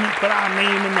investment, put our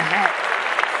name in the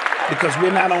hat. Because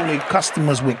we're not only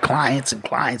customers, we're clients and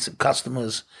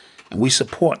customers. And we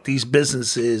support these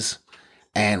businesses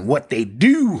and what they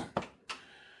do.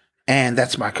 And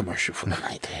that's my commercial for the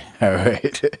night. All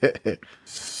right.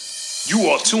 You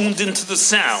are tuned into the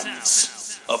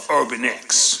sounds of Urban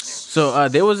X. So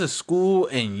there was a school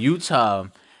in Utah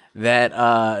that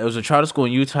it was a charter school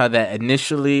in Utah that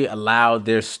initially allowed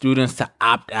their students to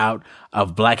opt out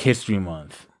of Black History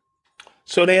Month.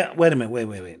 So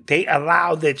wait. They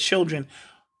allowed their children.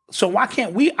 So why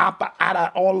can't we opt out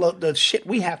of all of the shit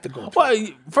we have to go through? Well,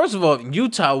 first of all,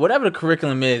 Utah, whatever the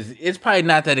curriculum is, it's probably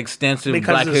not that extensive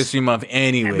because Black History Month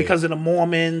anyway. Because of the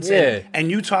Mormons. Yeah. And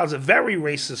Utah's a very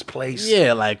racist place.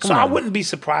 Yeah, like, I wouldn't be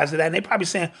surprised at that. And they're probably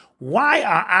saying, why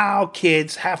are our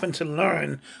kids having to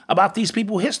learn about these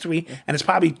people's history? And it's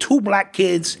probably 2 Black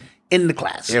kids in the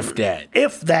class. If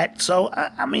that. So,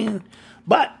 I mean,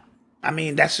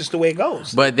 that's just the way it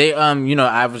goes. But they,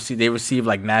 obviously they receive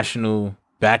like national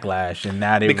backlash, and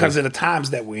now because of the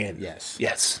times that we're in.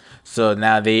 Yes. So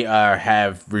now they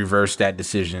have reversed that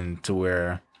decision to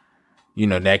where,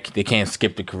 that they can't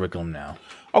skip the curriculum now.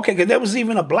 Okay, because there was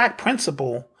even a Black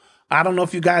principal. I don't know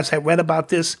if you guys have read about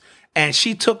this, and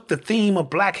she took the theme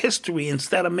of Black history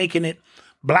instead of making it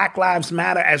Black Lives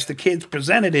Matter as the kids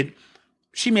presented it.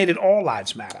 she made it all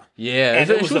lives matter. Yeah,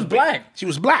 and she was black. She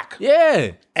was black.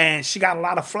 Yeah, and she got a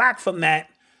lot of flack from that.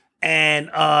 And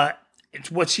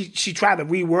it's what she tried to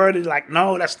reword it like,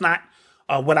 no, that's not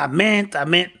what I meant. I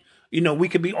meant, we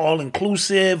could be all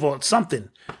inclusive or something.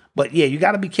 But yeah, you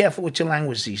got to be careful with your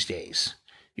language these days.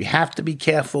 You have to be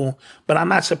careful. But I'm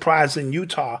not surprised in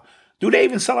Utah. Do they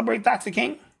even celebrate Dr.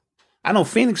 King? I know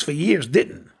Phoenix for years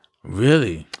didn't.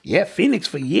 Really? Yeah, Phoenix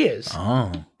for years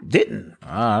didn't.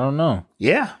 I don't know.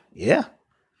 Yeah.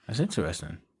 That's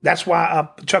interesting. That's why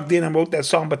Chuck Dearden wrote that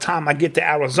song, "By the Time I Get to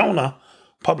Arizona,"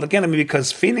 Public Enemy,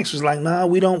 because Phoenix was like, "No,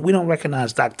 we don't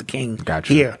recognize Dr. King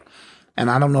here."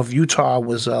 And I don't know if Utah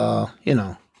was, was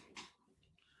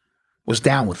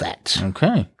down with that.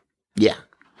 Okay. Yeah.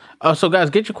 So guys,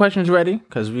 get your questions ready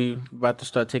because we're about to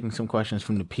start taking some questions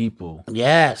from the people.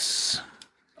 Yes.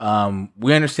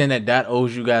 We understand that Dot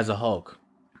owes you guys a Hulk.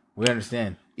 We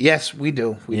understand. Yes, we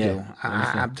do. We do.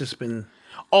 I've just been.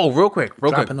 Oh, real quick.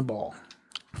 Dropping the ball.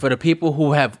 For the people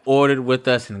who have ordered with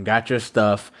us and got your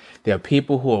stuff, there are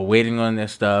people who are waiting on their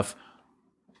stuff.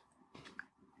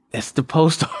 It's the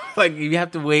post office. Like, you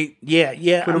have to wait.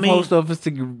 Yeah. For the post office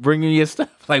to bring you your stuff.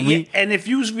 Like and if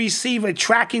you receive a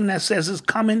tracking that says it's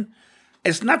coming,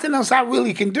 it's nothing else I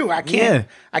really can do. I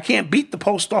can't beat the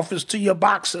post office to your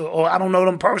box, or I don't know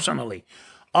them personally.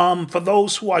 For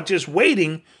those who are just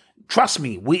waiting, trust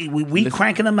me, we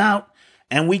cranking them out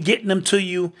and we getting them to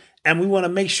you, and we want to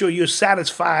make sure you're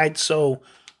satisfied. So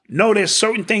know there's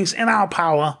certain things in our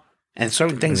power and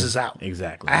certain things is out.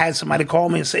 Exactly. I had somebody call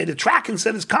me and say the tracking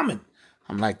said it's coming.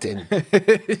 I'm like, then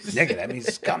nigga, that means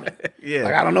it's coming. Yeah.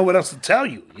 Like, I don't know what else to tell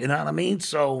you. You know what I mean?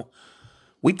 So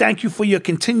we thank you for your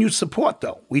continued support,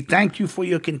 though. We thank you for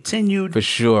your continued For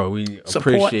sure. We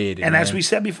support. appreciate it. And man. as we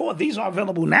said before, these are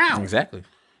available now. Exactly.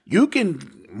 You can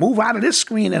move out of this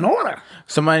screen and order.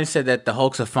 Somebody said that the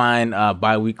Hulks are fine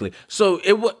bi-weekly. So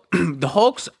the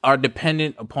Hulks are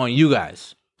dependent upon you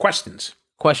guys. Questions.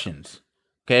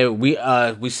 Okay,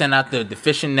 we send out the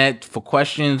fishing net for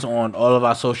questions on all of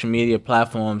our social media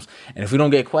platforms, and if we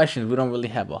don't get questions, we don't really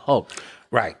have a Hulk.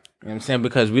 Right. You know what I'm saying?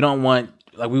 Because we don't want,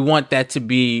 we want that to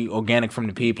be organic from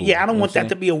the people. Yeah, I don't want that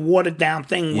to be a watered down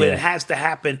thing where it has to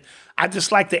happen. I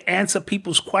just like to answer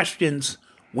people's questions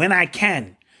when I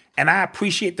can. And I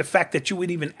appreciate the fact that you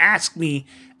would even ask me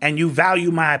and you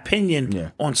value my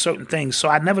opinion on certain things. So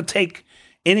I never take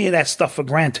any of that stuff for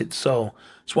granted. So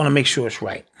just want to make sure it's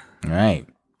right. All right.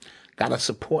 Gotta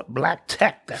support black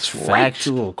tech. That's right.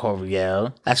 Factual,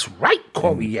 Coriel. That's right,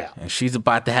 Coriel. And she's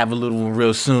about to have a little one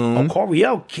real soon.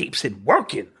 Coriel keeps it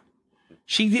working.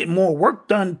 She get more work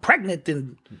done pregnant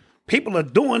than people are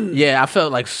doing. Yeah, I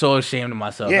felt like so ashamed of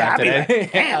myself after that.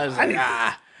 Like, damn, I was like,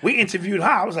 we interviewed her.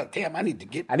 I was like, damn, I need to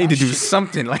do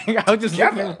something. Like, I was just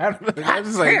looking at her. I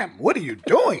was like, damn, what are you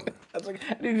doing? I was like,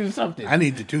 I need to do something. I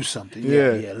need to do something.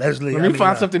 Yeah. Leslie, Let me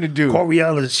find something to do.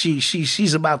 Coriel is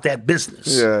she's about that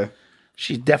business. Yeah.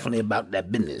 She's definitely about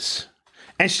that business.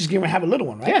 And she's going to have a little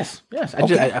one, right? Yes.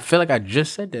 I feel like I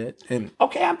just said that. And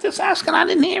okay, I'm just asking. I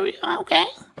didn't hear you. Okay.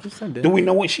 Just said that. Do we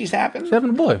know what she's having? She's having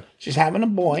a boy. She's having a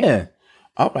boy. Yeah.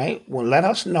 All right. Well, let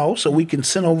us know so we can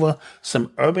send over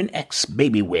some Urban X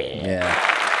baby wear. Yeah.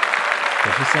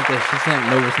 She sent me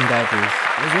over some diapers.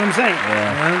 That's what I'm saying.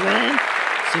 Yeah. You know what I'm saying?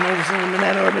 Send over some of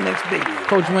that Urban X baby wear.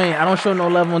 Coach Wayne, I don't show no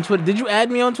love on Twitter. Did you add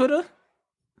me on Twitter?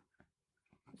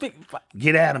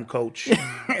 Get at him, Coach.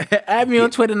 Add me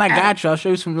on Twitter and I got you. I'll show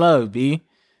you some love, B. You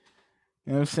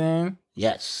know what I'm saying?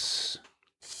 Yes.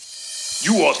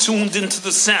 You are tuned into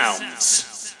the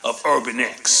sounds of Urban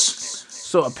X.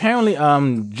 So apparently,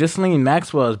 Ghislaine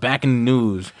Maxwell is back in the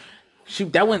news.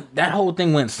 That whole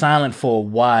thing went silent for a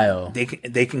while.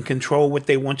 They can control what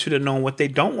they want you to know and what they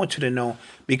don't want you to know,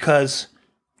 because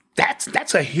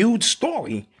that's a huge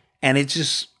story, and it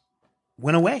just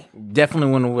went away.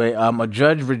 Definitely went away. A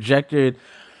judge rejected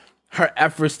her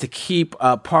efforts to keep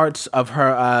parts of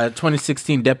her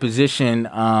 2016 deposition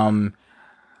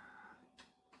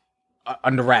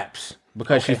under wraps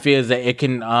because she fears that it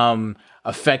can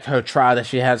affect her trial that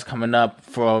she has coming up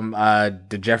from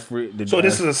the Jeffrey. So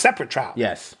this is a separate trial?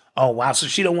 Yes. Oh, wow. So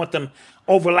she don't want them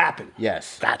overlapping?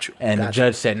 Yes. Got you. And the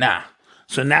judge said, nah.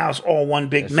 So now it's all one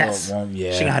big mess. She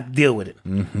gonna have to deal with it.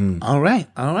 Mm-hmm. All right.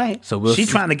 So she's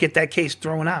trying to get that case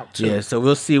thrown out too. Yeah. So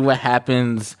we'll see what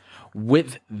happens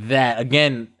with that.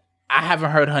 Again, I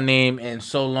haven't heard her name in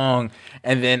so long,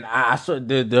 and then I saw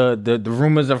the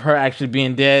rumors of her actually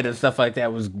being dead and stuff like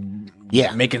that was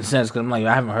making sense because I'm like,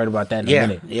 I haven't heard about that in a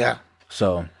minute. Yeah.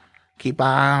 So keep an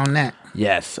eye on that.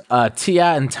 Yes.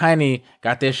 T.I. and Tiny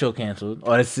got their show canceled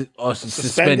or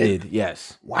suspended.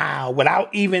 Yes. Wow.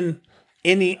 Without even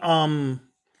any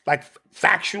like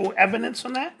factual evidence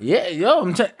on that? Yeah,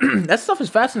 yo, that stuff is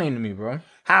fascinating to me, bro.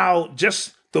 How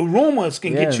just the rumors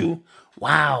can get you,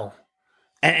 wow.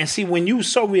 And see, when you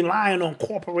so reliant on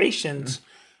corporations,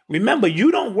 remember,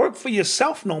 you don't work for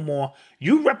yourself no more.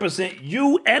 You represent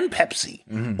you and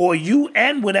Pepsi, or you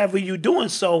and whatever you're doing.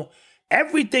 So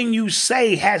everything you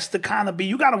say has to kind of be,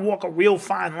 you got to walk a real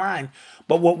fine line.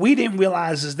 But what we didn't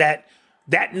realize is that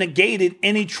negated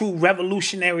any true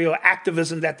revolutionary or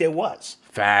activism that there was.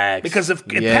 Facts. Because if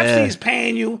Pepsi is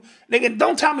paying you, nigga,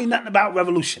 don't tell me nothing about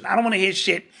revolution. I don't want to hear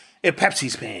shit if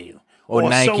Pepsi's paying you. Or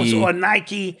Nike. Or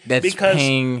Nike. That's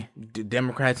paying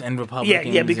Democrats and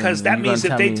Republicans. Yeah, because that means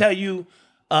if they tell you,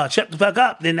 shut the fuck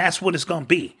up, then that's what it's going to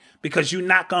be. Because you're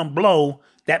not going to blow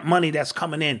that money that's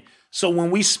coming in. So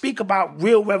when we speak about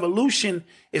real revolution,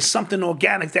 it's something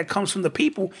organic that comes from the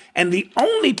people. And the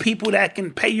only people that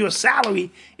can pay your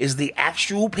salary is the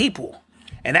actual people.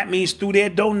 And that means through their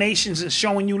donations and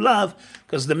showing you love.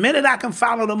 Because the minute I can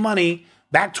follow the money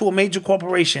back to a major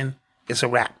corporation, it's a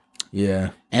wrap. Yeah.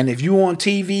 And if you on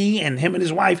TV and him and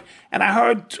his wife, and I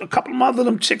heard a couple of other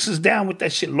them chicks is down with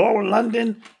that shit. Laura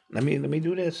London. Let me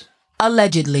do this.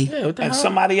 Allegedly. Yeah, what the hell?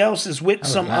 Somebody else is with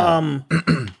some a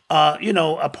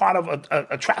part of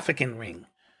a trafficking ring.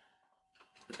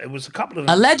 It was a couple of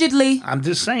them. Allegedly. I'm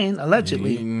just saying,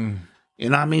 allegedly. You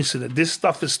know what I mean? So that this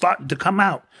stuff is starting to come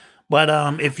out.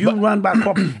 But if you run by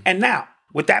corporate, and now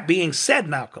with that being said,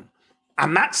 Malcolm,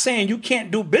 I'm not saying you can't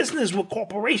do business with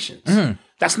corporations.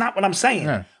 That's not what I'm saying.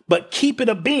 Yeah. But keep it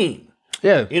a bean.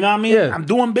 Yeah. You know what I mean? Yeah. I'm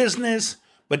doing business,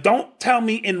 but don't tell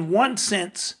me in one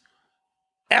sense,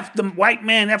 F the white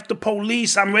man, F the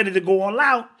police, I'm ready to go all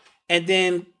out. And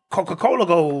then Coca-Cola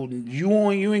go, you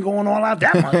ain't going all out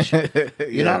that much.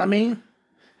 You know what I mean?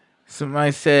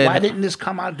 Somebody said, why didn't this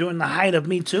come out during the height of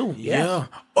Me Too? Yeah.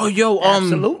 Oh, yo.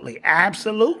 Absolutely.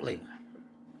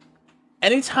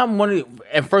 Anytime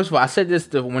and first of all, I said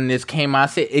this when this came out, I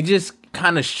said it just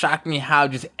kind of shocked me how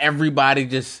just everybody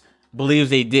just believes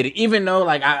they did it. Even though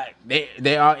like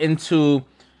they are into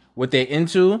what they're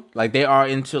into, like they are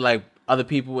into like other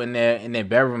people in their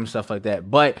bedroom and stuff like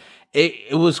that. But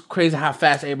it was crazy how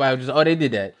fast everybody was just, they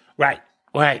did that. Right.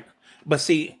 But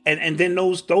see, and then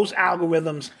those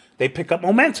algorithms, they pick up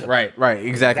momentum. Right,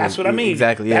 exactly. That's what I mean.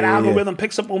 Exactly. That algorithm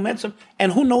picks up momentum,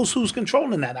 and who knows who's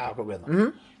controlling that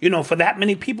algorithm? You know, for that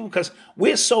many people, because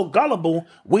we're so gullible,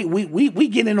 we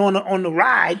get in on the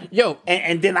ride,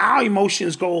 and then our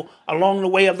emotions go along the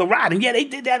way of the ride. And yeah, they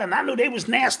did that, and I knew they was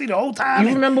nasty the whole time.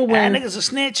 You remember when that nigga's a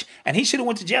snitch, and he should have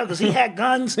went to jail because he had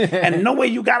guns, and no way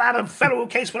you got out of a federal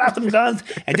case without them guns.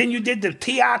 And then you did the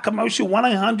TI commercial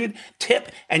 1-800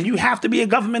 tip, and you have to be a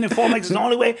government informant. It's the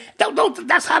only way.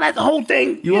 That's how that whole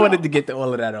thing. You wanted to get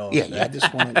all of that off. Yeah. I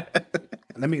just wanted.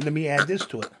 Let me add this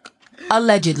to it.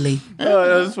 Allegedly.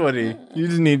 Oh, that's funny. You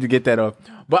just need to get that off.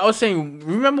 But I was saying,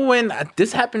 remember when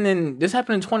this happened in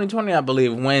 2020, I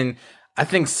believe, when I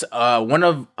think one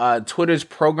of Twitter's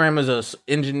programmers or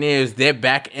engineers, their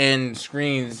back end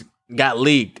screens got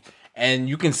leaked, and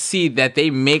you can see that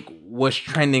they make what's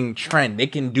trending trend. They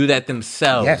can do that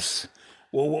themselves. Yes.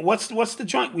 Well, what's the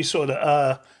joint we saw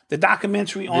the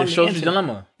documentary on the Social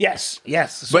Dilemma? Yes.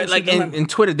 But like in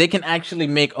Twitter, they can actually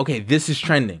make this is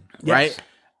trending, right?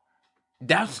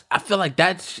 I feel like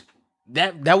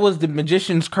that was the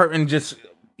magician's curtain. Just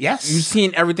you've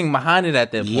seen everything behind it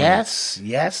at that point. Yes.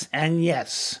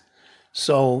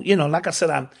 So like I said,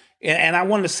 I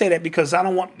wanted to say that because I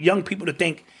don't want young people to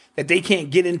think that they can't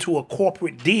get into a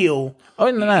corporate deal. Oh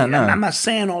no. I'm not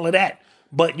saying all of that,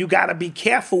 but you got to be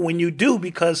careful when you do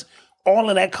because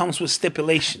all of that comes with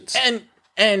stipulations.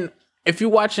 And if you're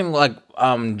watching like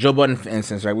Joe Budden, for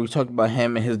instance, right? We talked about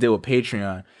him and his deal with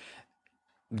Patreon.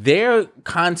 Their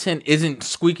content isn't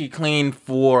squeaky clean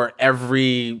for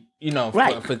every,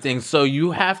 for things. So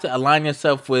you have to align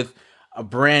yourself with a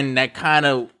brand that kind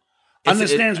of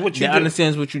understands what you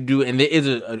do. And there is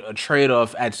a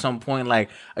trade-off at some point. Like,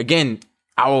 again,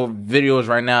 our videos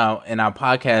right now and our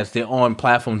podcast, they're on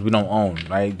platforms we don't own,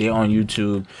 right? They're on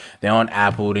YouTube, they're on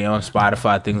Apple, they're on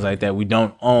Spotify, things like that we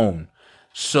don't own.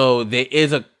 So there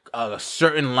is a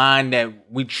certain line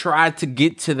that we try to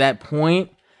get to that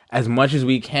point as much as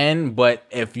we can, but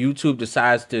if YouTube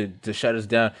decides to shut us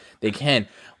down, they can.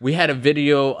 We had a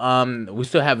video, we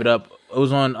still have it up. It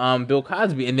was on Bill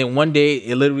Cosby, and then one day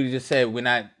it literally just said, "We're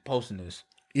not posting this."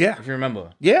 Yeah, if you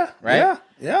remember. Yeah, right.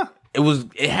 Yeah.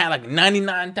 It had like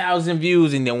 99,000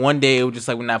 views, and then one day it was just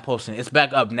like, "We're not posting it." It's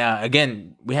back up now.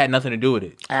 Again, we had nothing to do with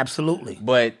it. Absolutely.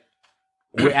 But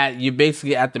you're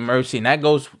basically at the mercy, and that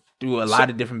goes through a lot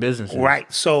of different businesses. Right.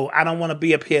 So I don't want to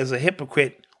be up here as a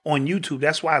hypocrite on YouTube.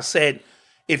 That's why I said,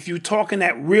 if you're talking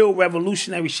that real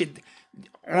revolutionary shit,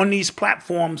 on these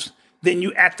platforms, then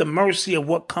you're at the mercy of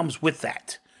what comes with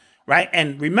that, right?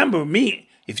 And remember me,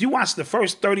 if you watch the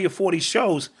first 30 or 40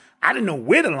 shows, I didn't know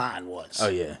where the line was. Oh,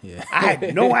 yeah. I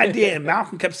had no idea. And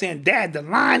Malcolm kept saying, Dad, the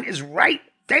line is right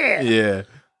there. Yeah.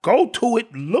 Go to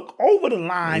it, look over the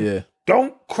line,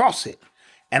 don't cross it.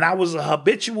 And I was a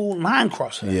habitual line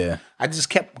crosser. Yeah. I just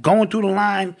kept going through the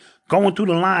line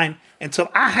until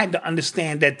I had to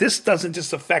understand that this doesn't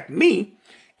just affect me,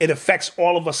 it affects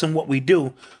all of us in what we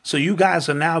do. So you guys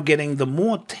are now getting the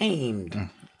more tamed.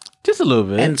 Just a little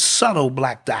bit. And subtle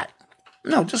Black Dot.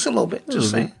 No, just a little bit.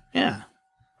 Just saying. Yeah.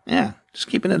 Yeah. Just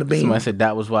keeping it a beam. Somebody said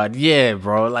that was wild. Yeah,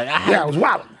 bro. Like I was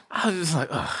wild. I was just like,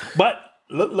 ugh. But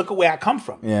look at where I come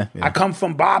from. Yeah. I come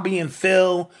from Bobby and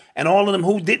Phil and all of them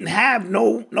who didn't have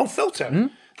no filter. Mm-hmm.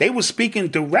 They were speaking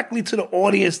directly to the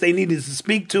audience they needed to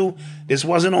speak to. This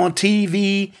wasn't on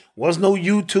TV, was no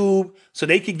YouTube, so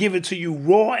they could give it to you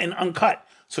raw and uncut.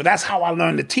 So that's how I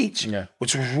learned to teach,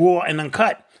 which was raw and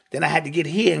uncut. Then I had to get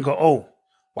here and go, oh,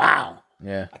 wow.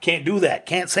 Yeah. I can't do that.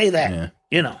 Can't say that.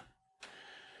 You know.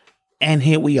 And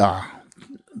here we are.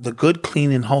 The good,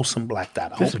 clean, and wholesome Black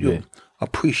Dot. I hope you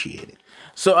appreciate it.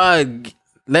 So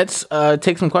let's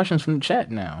take some questions from the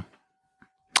chat now.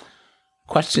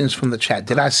 Questions from the chat.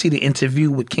 Did I see the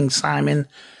interview with King Simon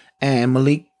and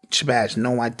Malik Shabazz?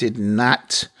 No, I did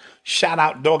not. Shout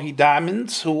out Doggy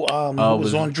Diamonds, who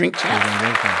was on Drink Champ. I'm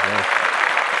going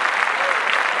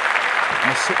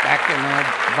to sit back and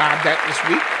vibe that this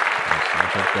week.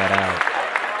 Check that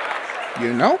out.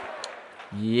 You know?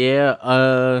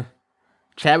 Yeah.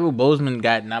 Chadwick Boseman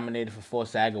got nominated for 4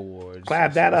 SAG Awards.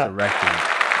 Clap that up. That's a record.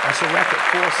 That's a record.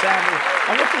 4 SAG.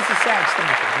 And what does the SAG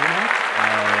stand for? Do you know?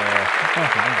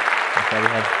 That's why we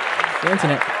have the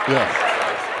internet. Yeah.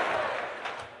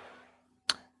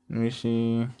 Let me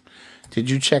see. Did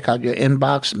you check out your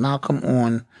inbox, Malcolm,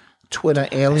 on Twitter?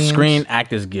 Aliens? Screen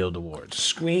Actors Guild Awards.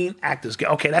 Screen Actors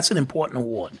Guild. Okay, that's an important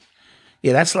award.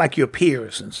 Yeah, that's like your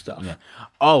peers and stuff. Yeah.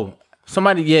 Oh,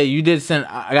 somebody. Yeah, you did send.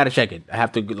 I gotta check it. I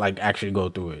have to actually go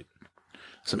through it.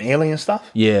 Some alien stuff.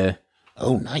 Yeah.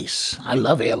 Oh, nice. I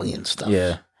love alien stuff.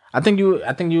 Yeah. I think you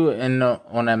in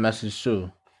on that message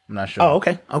too. I'm not sure. Oh,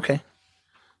 okay.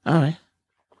 All right.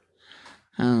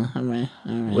 All right.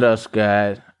 What else,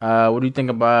 guys? What do you think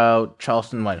about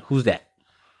Charleston White? Who's that?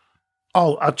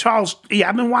 Oh, Charles. Yeah,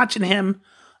 I've been watching him.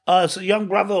 It's a young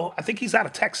brother. I think he's out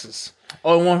of Texas.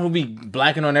 Oh, the one who be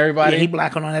blacking on everybody? Yeah, he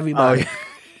blacking on everybody. Oh,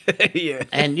 yeah. Yeah.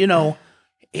 And,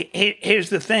 here's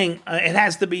the thing. It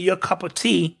has to be your cup of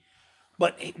tea.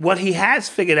 But what he has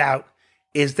figured out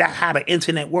is that how the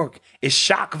internet work. It's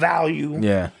shock value.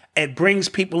 Yeah. It brings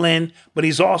people in, but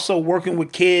he's also working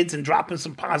with kids and dropping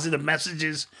some positive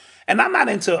messages. And I'm not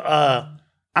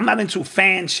into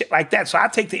fan shit like that. So I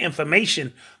take the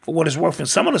information for what it's worth. And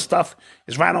some of the stuff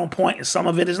is right on point, and some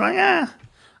of it is like,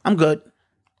 I'm good.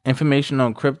 Information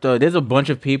on crypto. There's a bunch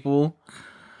of people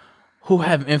who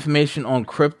have information on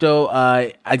crypto.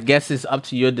 I guess it's up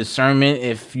to your discernment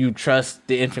if you trust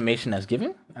the information that's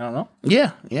given. I don't know.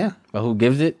 Yeah. But who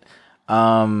gives it?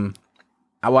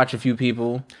 I watch a few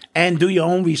people. And do your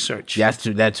own research. Yeah,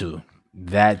 that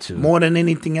too. More than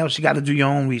anything else, you got to do your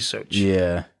own research.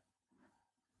 Yeah.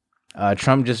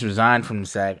 Trump just resigned from the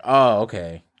SAG. Oh,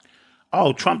 okay.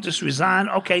 Oh, Trump just resigned?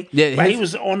 Okay. Yeah, he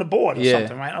was on the board or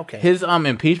something, right? Okay. His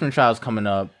impeachment trial is coming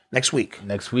up. Next week.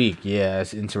 Yeah,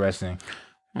 that's interesting.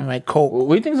 All right, cool.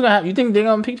 What do you think is going to happen? You think they're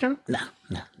going to impeach him? No.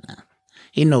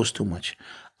 He knows too much.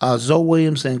 Zoe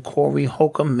Williams and Corey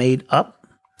Holcomb made up.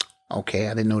 Okay,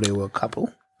 I didn't know they were a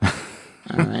couple. All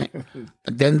right.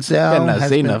 Denzel has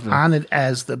been honored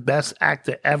as the best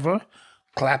actor ever.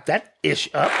 Clap that ish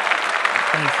up.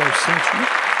 21st century.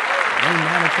 Ain't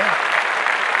mad at that.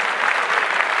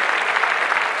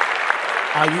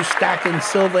 Are you stacking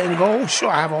silver and gold? Sure,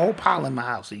 I have a whole pile in my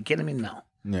house. Are you kidding me? No.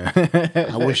 Yeah.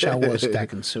 I wish I was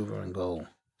stacking silver and gold.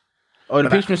 Oh, the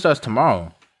impeachment starts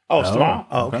tomorrow. Oh, it's tomorrow?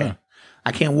 Oh, okay.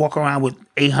 I can't walk around with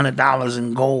 $800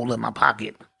 in gold in my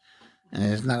pocket.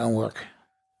 And it's not going to work.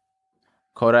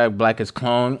 Kodak Black is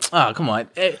clone. Oh, come on.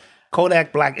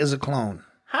 Kodak Black is a clone.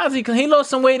 How's he? He lost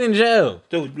some weight in jail.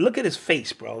 Dude, look at his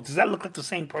face, bro. Does that look like the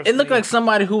same person? It looked like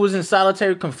somebody who was in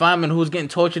solitary confinement who was getting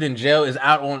tortured in jail is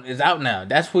out now.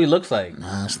 That's who he looks like.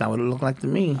 Nah, that's not what it looked like to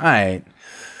me. All right.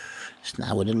 It's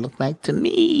not what it looked like to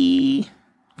me.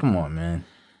 Come on, man.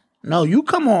 No, you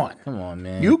come on. Come on,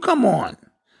 man. You come on.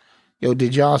 Yo,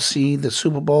 did y'all see the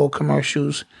Super Bowl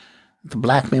commercials? The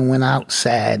black men went out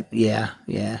sad. Yeah.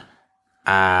 There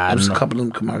was a couple of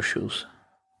them commercials.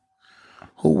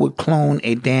 Who would clone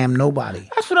a damn nobody?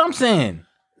 That's what I'm saying.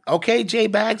 Okay,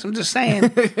 J-Bags, I'm just saying.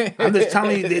 I'm just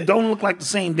telling you, they don't look like the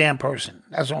same damn person.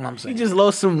 That's all I'm saying. He just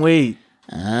lost some weight.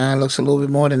 Looks a little bit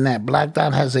more than that. Black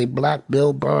Dot has a black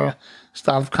Bill Burr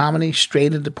style of comedy,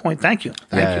 straight to the point. Thank you.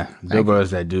 Thank you. Bill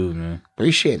Burr's that dude, man.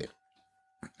 Appreciate it.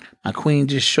 My queen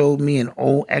just showed me an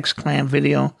old X-Clan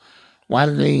video. Why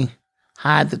did they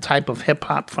hide the type of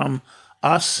hip-hop from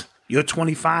us? You're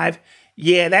 25.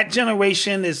 Yeah, that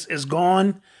generation is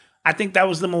gone. I think that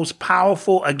was the most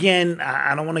powerful. Again,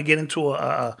 I don't want to get into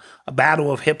a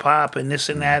battle of hip-hop and this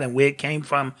and that and where it came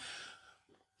from.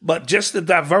 But just the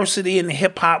diversity in the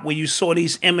hip-hop where you saw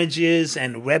these images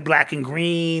and red, black, and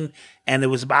green, and it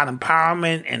was about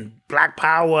empowerment and black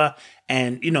power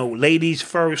and, ladies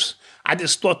first. I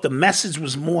just thought the message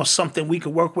was more something we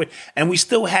could work with. And we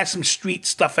still had some street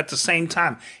stuff at the same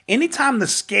time. Anytime the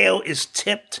scale is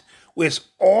tipped where it's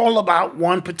all about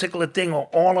one particular thing or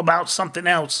all about something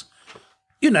else,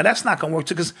 that's not going to work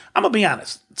too. Because I'm going to be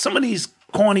honest, some of these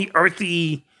corny,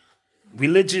 earthy,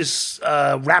 religious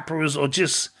rappers are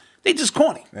they just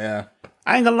corny. Yeah.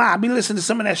 I ain't going to lie. I be listening to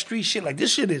some of that street shit like,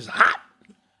 this shit is hot.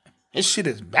 This shit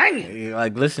is banging.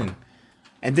 Like, listen.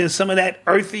 And then some of that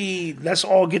earthy, let's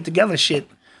all get together shit.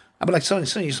 I be like, son,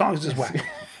 your song is just whack.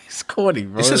 It's corny,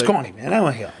 bro. It's just corny, man. I don't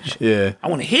want to hear that shit. Yeah. I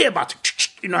want to hear about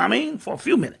the, for a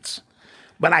few minutes.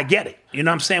 But I get it. You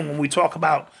know what I'm saying? When we talk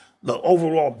about the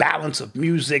overall balance of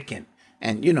music and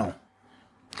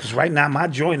because right now my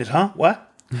joint is,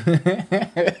 what?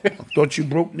 Thought you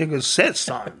broke niggas said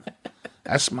something.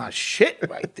 That's my shit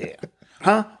right there.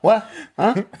 Huh? What?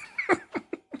 Huh?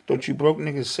 Thought you broke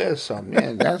niggas said something.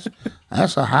 Yeah,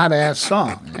 that's a hot ass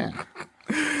song. Yeah.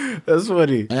 That's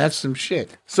funny. That's some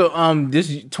shit. So this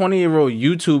 20-year-old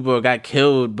YouTuber got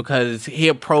killed because he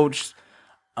approached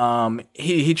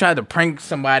he tried to prank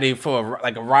somebody for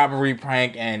a robbery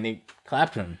prank and they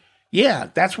clapped him. Yeah,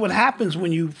 that's what happens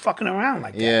when you fucking around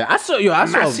like that. Yeah, I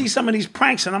see some of these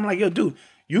pranks and I'm like, yo, dude,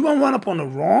 you're gonna run up on the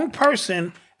wrong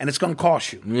person and it's gonna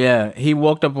cost you. Yeah, he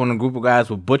walked up on a group of guys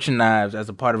with butcher knives as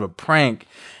a part of a prank,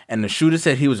 and the shooter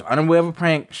said he was unaware of a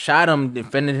prank, shot him,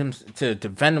 defended him to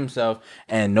defend himself,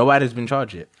 and nobody's been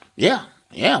charged yet. Yeah.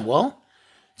 Well,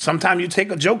 sometimes you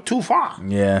take a joke too far.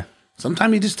 Yeah.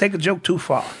 Sometimes you just take a joke too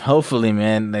far. Hopefully,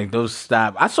 man, those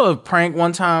stop. I saw a prank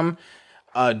one time.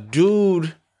 A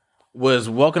dude was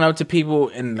walking up to people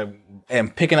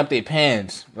and picking up their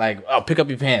pants, like, oh, pick up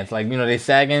your pants, like, they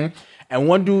sagging. And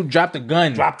one dude dropped a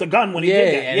gun. When he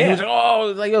did that. And he was like,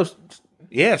 oh, like, yo.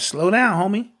 Yeah, slow down,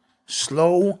 homie.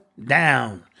 Slow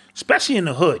down. Especially in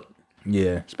the hood.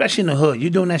 Yeah. Especially in the hood. You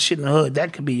doing that shit in the hood,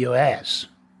 that could be your ass.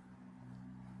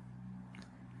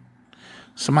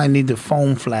 Somebody need to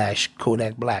phone flash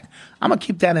Kodak Black. I'm going to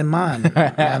keep that in mind.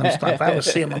 Adam Starr. If I ever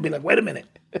see him, I'll be like, wait a minute.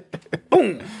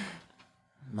 Boom.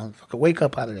 Motherfucker, wake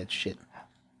up out of that shit.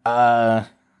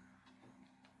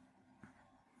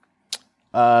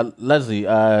 Leslie,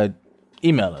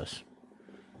 email us.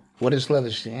 What is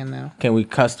Leslie saying now? Can we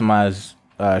customize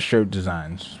shirt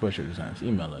designs, sweatshirt designs?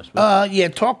 Email us. Yeah,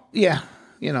 talk. Yeah,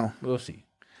 We'll see.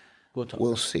 We'll talk.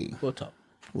 We'll see. We'll talk.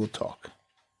 We'll talk.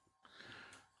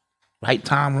 Right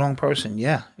time, wrong person.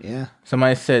 Yeah.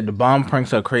 Somebody said the bomb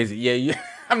pranks are crazy. Yeah.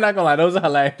 I'm not gonna lie, those are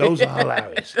hilarious. Those are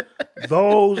hilarious.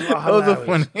 Those are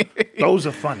funny. Those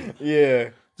are funny.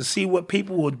 Yeah. To see what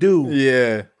people will do.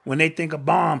 Yeah. When they think of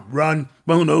bomb, run,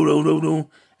 boom, no,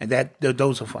 and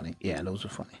those are funny. Yeah, those are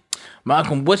funny.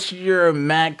 Malcolm, what's your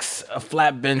max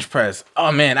flat bench press?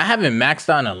 Oh man, I haven't maxed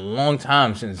out in a long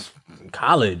time since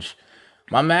college.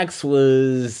 My max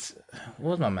was, what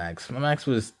was my max? My max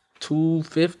was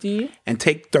 250. And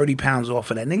take 30 pounds off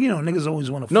of that. Niggas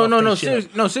always want to. No,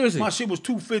 seriously. My shit was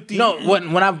 250. No,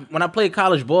 when I played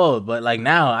college ball, but like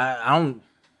now I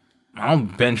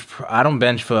don't bench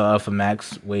for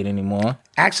max weight anymore.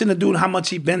 Asking the dude how much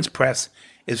he bench press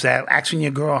is that asking your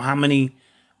girl how many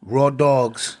raw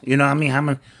dogs. You know what I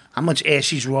mean? How much ass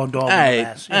she's raw dog. Hey,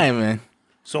 man.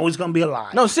 It's always gonna be a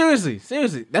lie. No, seriously,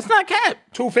 that's not cap.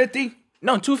 250.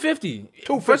 No, 250.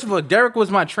 First of all, Derek was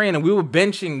my trainer. We were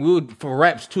benching. For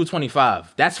reps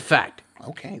 225. That's a fact.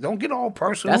 Okay, don't get all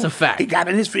personal. That's a fact. He got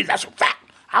in his feet. That's a fact.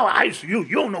 You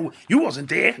don't know. You wasn't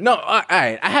there. No, all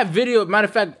right. I have video. Matter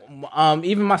of fact,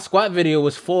 even my squat video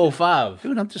was 405.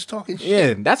 Dude, I'm just talking shit.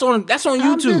 Yeah, that's on YouTube.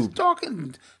 I'm just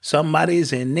talking.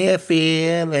 Somebody's in their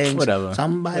feelings. Whatever.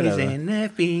 Somebody's in their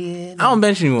feelings. I don't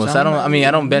bench anymore. So I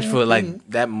don't bench for like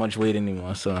that much weight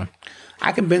anymore. So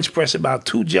I can bench press about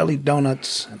 2 jelly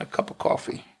donuts and a cup of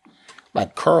coffee.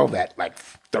 Like curl that like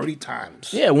 30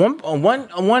 times. Yeah, one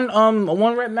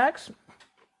rep max.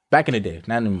 Back in the day,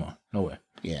 not anymore. No way.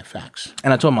 Yeah, facts.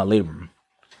 And I tore my labrum.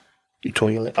 You tore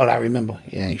your labrum? Oh, I remember.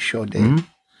 Yeah, you sure did.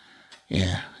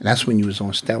 Yeah, that's when you was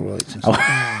on steroids. And stuff.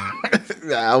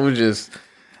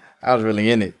 I was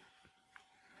really in it.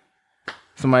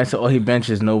 Somebody said, "Oh, he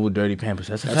benches Noble Dirty Pampers."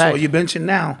 That's a fact. That's all you're benching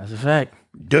now. That's a fact.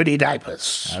 Dirty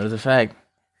diapers. That is a fact.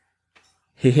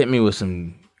 He hit me with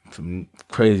some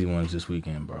crazy ones this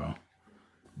weekend, bro.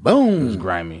 Boom. It was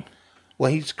grimy. Well,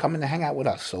 he's coming to hang out with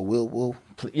us, so we'll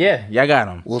yeah, y'all got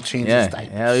him. We'll change his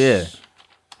diapers. Hell yeah.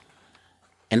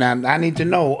 And I need to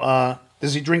know,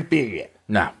 does he drink beer yet?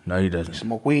 No, he doesn't.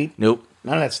 Smoke weed? Nope.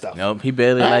 None of that stuff. Nope. He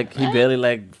barely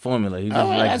like formula. He just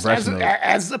like breast milk.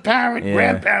 As a parent,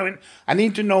 grandparent, I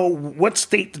need to know what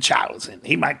state the child is in.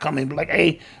 He might come in and be like,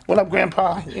 "Hey, what up,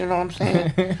 Grandpa?" You know what I'm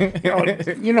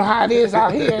saying? you know how it is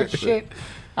out here. Shit,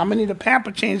 I'm gonna need a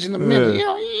pamper change in a minute. You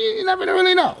know, you never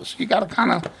really know. So you gotta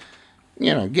kind of,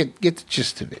 get the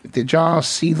gist of it. Did y'all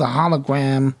see the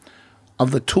hologram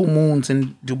of the 2 moons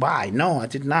in Dubai? No, I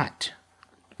did not.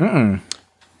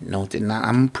 No, did not.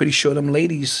 I'm pretty sure them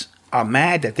ladies are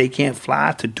mad that they can't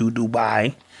fly to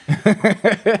Dubai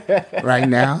right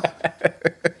now.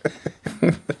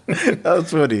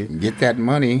 That's funny. Get that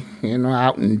money,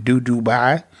 out in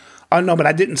Dubai. Oh, no, but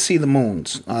I didn't see the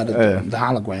moons, the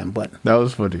hologram, but... That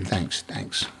was funny.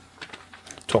 Thanks.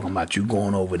 Talking about you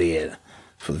going over there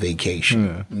for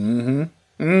vacation.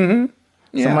 Yeah.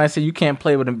 Yeah. Somebody said you can't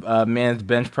play with a man's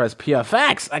bench press PR.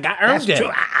 Facts. Like, I earned it.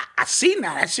 True. I seen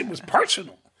that. That shit was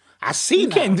personal. I seen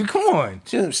that. Can't do. Come on.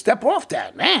 Just step off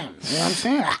that, man. You know what I'm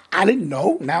saying? I didn't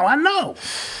know. Now I know.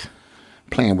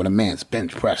 Playing with a man's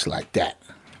bench press like that.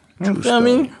 True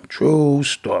story. True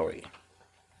story.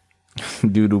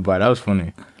 Dubai. That was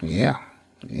funny. Yeah.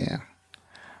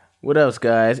 What else,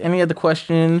 guys? Any other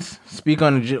questions? Speak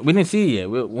on it. We didn't see it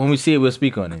yet. When we see it, we'll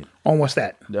speak on it. On what's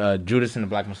that? Judas and the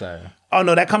Black Messiah. Oh,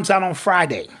 no, that comes out on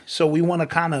Friday. So we want to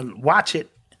kind of watch it.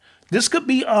 This could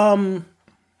be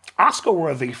Oscar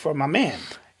worthy for my man.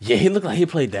 Yeah, he looked like he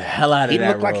played the hell out of that role.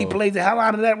 He looked like he played the hell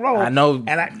out of that role. I know.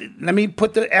 And let me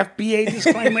put the FBA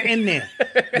disclaimer in there.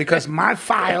 Because my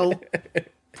file,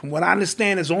 from what I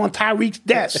understand, is on Tyreek's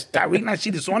desk. Tyreek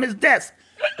Nasheed is on his desk.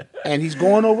 And he's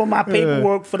going over my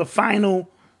paperwork for the final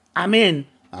I'm in.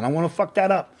 I don't want to fuck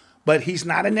that up. But he's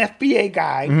not an FBA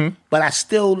guy. But I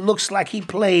still looks like he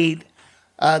played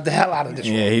the hell out of this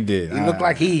role. Yeah, he did. He looked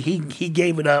like he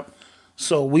gave it up.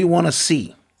 So we want to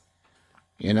see.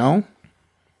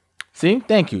 See?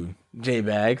 Thank you,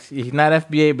 J-Bags. He's not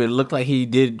FBA, but it looked like he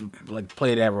did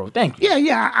play that role. Thank you.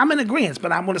 Yeah, I'm in agreement,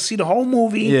 but I want to see the whole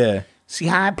movie. Yeah. See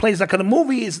how it plays out. Because the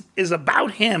movie is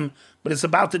about him, but it's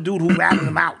about the dude who ratted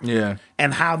him out. Yeah.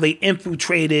 And how they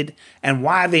infiltrated and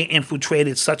why they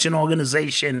infiltrated such an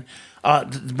organization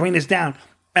to bring this down.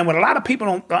 And what a lot of people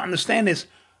don't understand is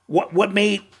what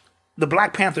made the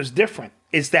Black Panthers different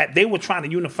is that they were trying to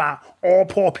unify all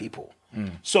poor people.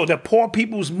 So the poor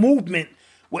people's movement,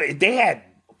 they had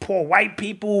poor white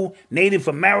people, Native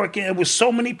American. It was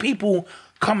so many people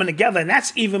coming together. And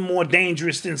that's even more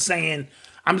dangerous than saying,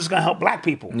 I'm just going to help black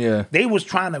people. Yeah. They was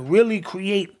trying to really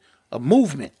create a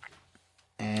movement.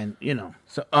 And,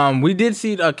 So we did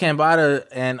see Kambada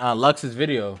and Lux's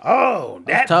video. Oh,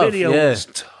 that video was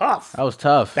tough. That was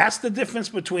tough. That's the difference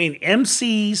between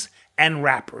MCs and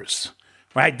rappers.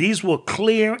 Right? These were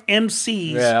clear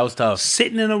MCs. Yeah, that was tough.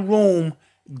 Sitting in a room,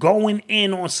 going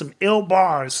in on some ill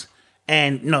bars.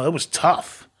 And, it was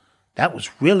tough. That was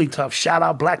really tough. Shout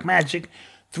out Black Magic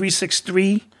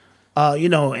 363,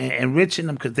 and Rich in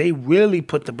them, because they really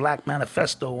put the Black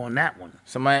Manifesto on that one.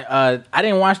 Somebody, I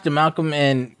didn't watch the Malcolm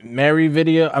and Mary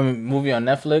movie on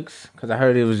Netflix, because I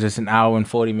heard it was just an hour and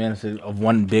 40 minutes of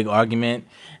one big argument,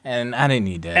 and I didn't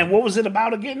need that. And what was it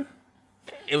about again?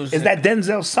 Is that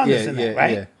Denzel's son is in it,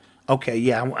 right? Yeah. Okay,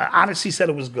 yeah. Odyssey said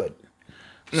it was good.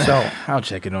 So I'll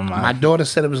check it on my daughter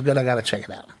said it was good. I got to check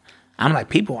it out. I'm like,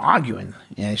 people arguing.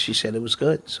 Yeah, she said it was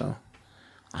good. So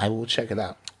I will check it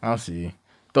out. I'll see.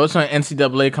 Thoughts on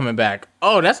NCAA coming back?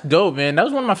 Oh, that's dope, man. That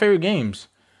was one of my favorite games.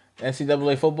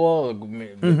 NCAA football,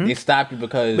 they stopped you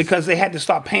because they had to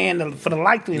start paying for the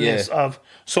likeliness of.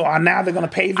 So now they're going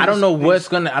to pay. I don't know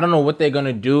what they're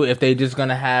gonna do if they just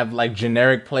gonna have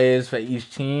generic players for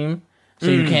each team. So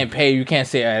you can't pay. You can't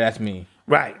say, "Hey, that's me."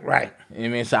 Right. You know what I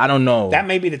mean? So I don't know. That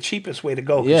may be the cheapest way to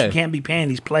go because you can't be paying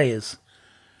these players.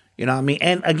 You know what I mean?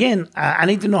 And again, I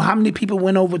need to know how many people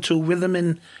went over to Rhythm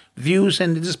and Views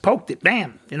and just poked it.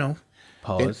 Bam.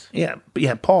 Pause.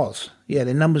 Pause. Yeah,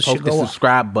 the numbers should go up. Poke the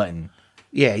subscribe button.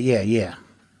 Yeah.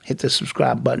 Hit the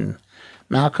subscribe button.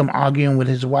 Malcolm arguing with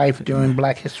his wife during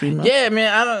Black History Month. Yeah,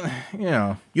 man, I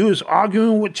don't, You was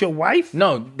arguing with your wife?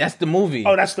 No, that's the movie.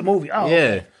 Oh, that's the movie. Oh, yeah.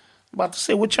 Okay. About to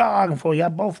say, what y'all arguing for? Y'all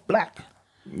both black.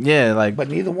 Yeah, like. But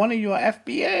neither one of you are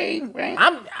FBA, right?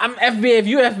 I'm FBA if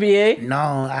you FBA. No,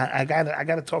 I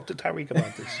gotta talk to Tyreek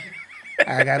about this.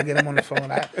 I gotta get him on the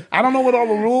phone. I don't know what all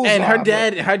the rules and are.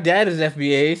 And her dad is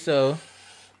FBA, so.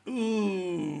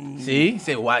 Ooh. See,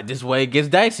 say why this way it gets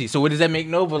dicey. So what does that make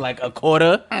Nova like a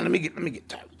quarter? Right, let me get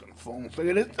Tyreek on the phone.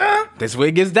 Figure this out. This way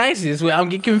it gets dicey. This way I'm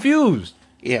getting confused.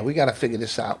 Yeah, we gotta figure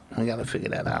this out. We gotta figure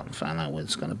that out and find out what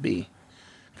it's gonna be.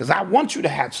 Because I want you to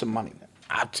have some money.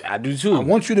 I do too. I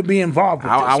want you to be involved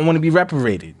with this. I want to be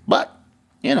reparated. But,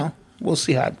 we'll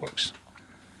see how it works.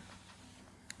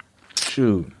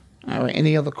 Shoot. All right,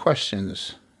 any other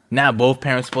questions? Now both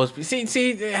parents supposed to be...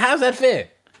 See, how's that fair?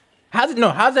 How's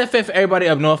that fair for everybody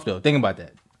up north, though? Think about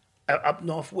that. Up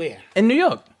north where? In New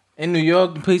York. In New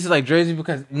York, places like Jersey,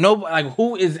 because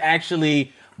who is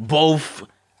actually both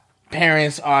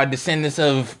parents are descendants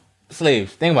of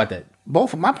slaves? Think about that.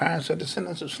 Both of my parents are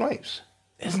descendants of slaves.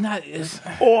 It's not.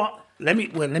 Or let me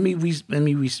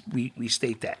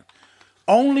restate that.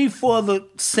 Only for the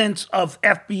sense of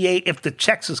FBA if the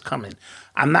checks is coming.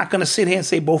 I'm not going to sit here and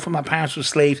say both of my parents were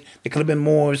slaves. They could have been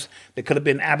Moors. They could have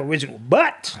been Aboriginal.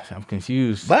 But I'm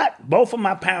confused. But both of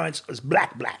my parents is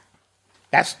black.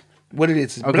 That's what it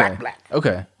is. It's okay. black.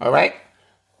 Okay. All right.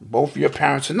 Both of your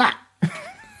parents are not.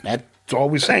 That's all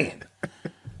we're saying.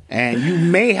 And you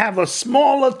may have a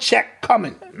smaller check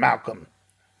coming, Malcolm.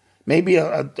 Maybe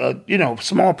a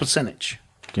small percentage.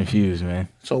 Confused, man.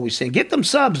 So we say get them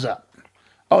subs up.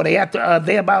 Oh, they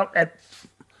about at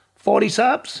 40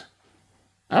 subs.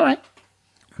 All right.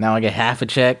 Now I get half a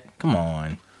check. Come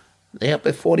on. They up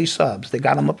at 40 subs. They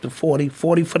got them up to 40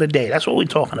 for the day. That's what we're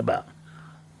talking about.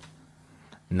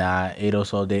 Nah,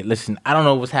 8-0 all day. Listen, I don't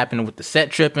know what's happening with the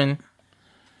set tripping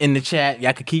in the chat.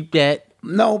 Y'all could keep that.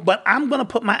 No, but I'm going to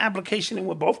put my application in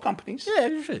with both companies. Yeah,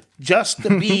 you should. Just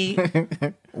to be,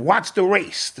 watch the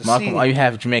race. Malcolm, are you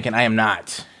half Jamaican? I am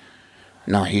not.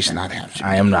 No, he's not half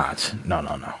Jamaican. I am not.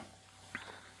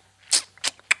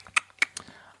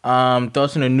 No.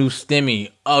 Thoughts on the new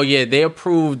stimmy. Oh, yeah, they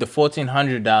approved the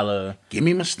 $1,400. Give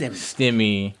me my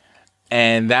stimmy.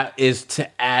 And that is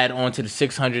to add on to the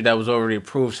 $600 that was already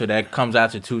approved. So that comes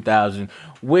out to $2,000,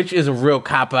 which is a real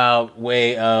cop-out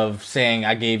way of saying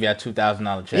I gave you a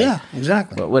 $2,000 check. Yeah,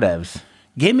 exactly. But whatevs.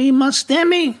 Give me my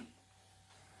stimmy.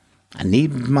 I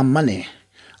need my money.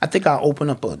 I think I'll open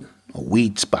up a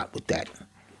weed spot with that.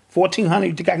 $1,400,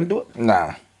 you think I can do it?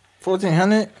 Nah.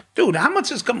 $1,400? Dude, how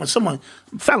much is coming?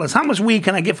 Fellas, how much weed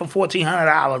can I get for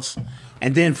 $1,400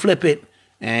 and then flip it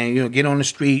and get on the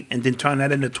street and then turn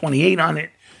that into $2,800?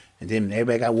 And then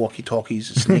everybody got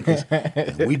walkie-talkies and sneakers.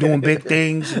 And we doing big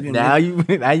things. Now you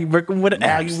working with an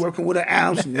ounce. Now you working with an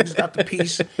ounce. And niggas got the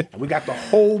piece. And we got the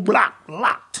whole block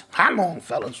locked. How long,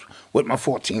 fellas, with my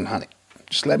 $1,400?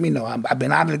 Just let me know. I've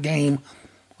been out of the game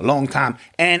a long time.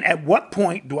 And at what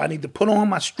point do I need to put on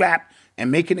my strap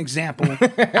and make an example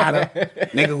out of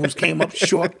nigga who's came up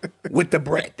short with the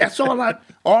bread? That's all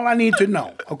I need to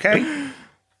know, okay?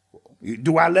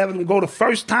 Do I let him go the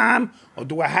first time, or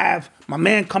do I have my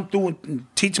man come through and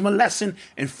teach him a lesson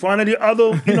in front of the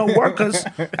other, workers?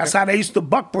 That's how they used to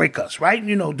buck break us, right?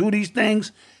 Do these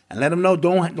things and let them know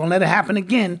don't let it happen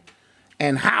again.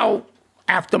 And how,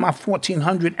 after my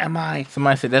 $1,400, am I?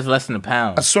 Somebody said that's less than a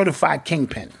pound. A certified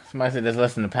kingpin. Somebody said that's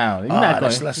less than a pound.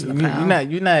 That's less than a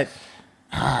pound. You're not.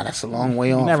 That's a long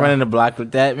way off. You're not running the block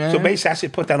with that, man. So basically, I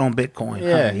should put that on Bitcoin.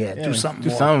 Yeah. Do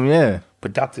something more.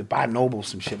 Productive, buy Noble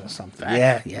some shit or something.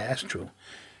 Yeah, that's true.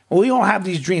 Well, we all have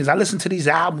these dreams. I listen to these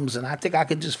albums and I think I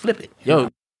could just flip it.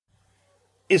 Yo.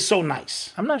 It's so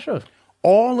nice. I'm not sure.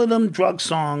 All of them drug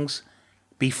songs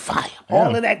be fire. Yeah.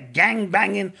 All of that gang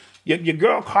banging. Your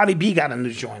girl Cardi B got a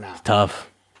new joint out.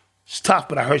 It's tough,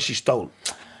 but I heard she stole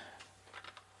it.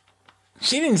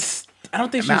 She didn't. I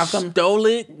don't think she stole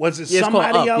it. Was it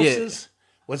somebody else's? Yeah.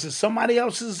 Was it somebody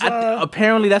else's?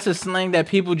 Apparently, that's a slang that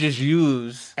people just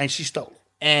use. And she stole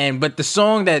it. But the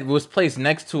song that was placed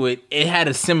next to it, it had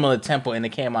a similar tempo and it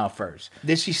came out first.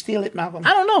 Did she steal it, Malcolm? I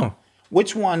don't know.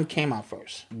 Which one came out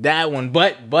first? That one.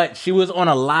 But she was on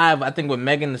a live, I think, with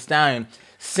Megan Thee Stallion,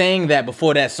 saying that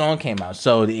before that song came out.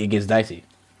 So it gets dicey.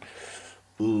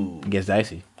 Ooh. It gets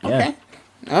dicey. Okay.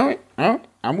 Yeah. All right.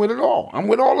 I'm with it all. I'm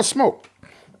with all the smoke.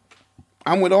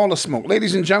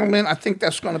 Ladies and gentlemen, I think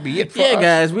that's going to be it for us. Yeah,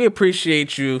 guys, we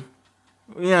appreciate you.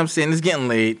 You know what I'm saying? It's getting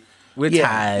late. We're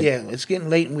tired. Yeah, it's getting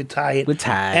late and we're tired.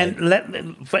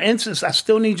 And for instance, I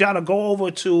still need y'all to go over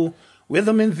to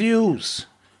Rhythm and Views,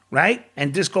 right?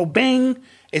 And just go bang.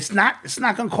 It's not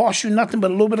going to cost you nothing but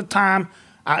a little bit of time.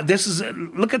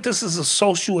 Look at this as a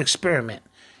social experiment.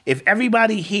 If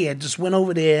everybody here just went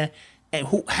over there and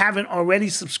who haven't already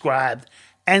subscribed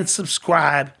and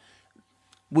subscribe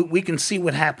we can see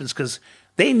what happens because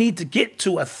they need to get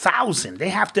to 1,000. They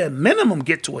have to at minimum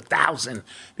get to 1,000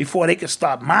 before they can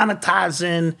start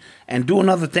monetizing and doing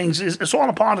other things. It's all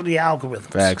a part of the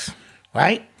algorithms. Facts.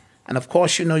 Right? And of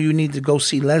course, you need to go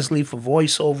see Leslie for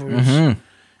voiceovers. Mm-hmm.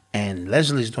 And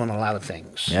Leslie's doing a lot of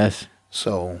things. Yes.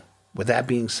 So with that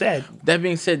being said,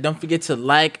 don't forget to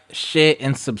like, share,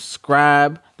 and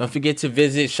subscribe. Don't forget to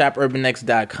visit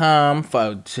shopurbanx.com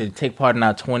to take part in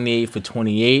our 28 for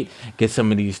 28. Get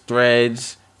some of these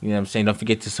threads. You know what I'm saying? Don't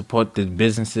forget to support the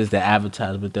businesses that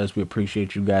advertise with us. We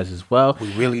appreciate you guys as well.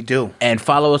 We really do. And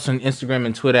follow us on Instagram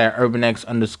and Twitter at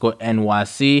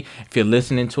urbanx_NYC. If you're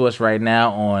listening to us right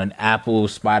now on Apple,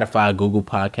 Spotify, Google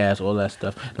Podcasts, all that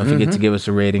stuff, don't forget to give us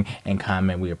a rating and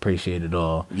comment. We appreciate it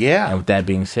all. Yeah. And with that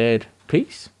being said,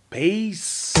 peace.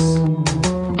 Peace.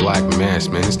 Black mass,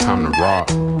 man, it's time to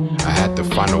rock. I had to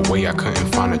find a way, I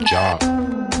couldn't find a job.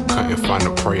 Couldn't find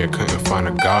a prayer, couldn't find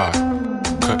a God.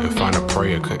 Couldn't find a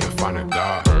prayer, couldn't find a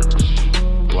God.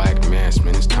 Black mass,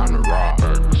 man, it's time to rock.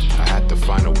 I had to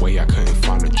find a way, I couldn't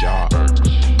find a job.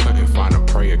 Couldn't find a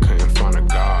prayer, couldn't find a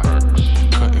God.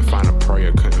 Couldn't find a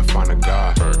prayer, couldn't find a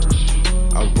God.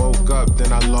 I woke up,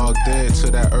 then I logged in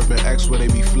to that Urban X where they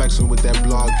be flexing with that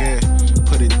blog in.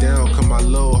 Put it down, cause my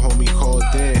little homie called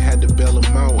in. Had to bail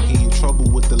him out, he in trouble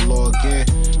with the law again.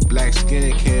 Black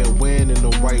skin can't win in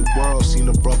the white world. Seen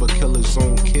a brother kill his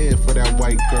own kid for that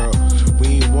white girl. We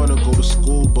ain't wanna go to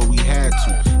school, but we had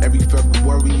to. Every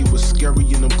February it was scary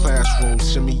in them classrooms.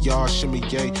 Shimmy y'all, shimmy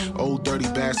yay. Old dirty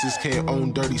bastards can't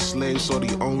own dirty slaves, so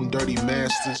they own dirty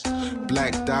masters.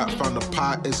 Black Dot found a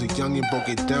pot as a youngin', broke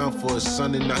it down for his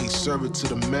son, and now he serve it to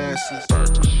the masses.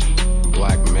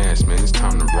 Black mass, man, it's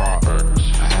time to rock.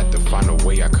 I had to find a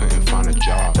way, I couldn't find a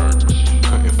job.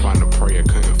 Couldn't find a prayer,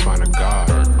 couldn't find a God.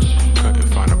 Couldn't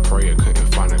find a prayer, couldn't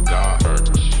find a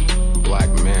God. Black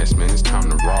mass, man, it's time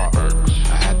to rock.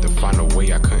 I had to find a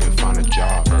way, I couldn't find a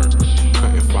job.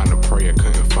 Couldn't find a prayer,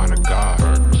 couldn't find a God.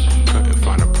 Couldn't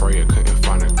find a prayer, couldn't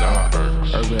find a God.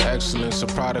 Urban excellence, a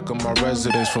product of my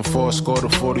residence. From 4 to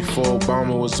 44,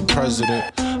 Obama was the president.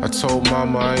 I told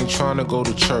mama I ain't tryna go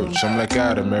to church. I'm like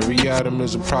Adam, every Adam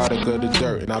is a product of the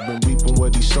dirt. And I've been reaping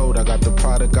what he sowed. I got the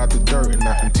product, got the dirt. And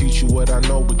I can teach you what I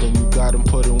know, but then you gotta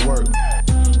put in work.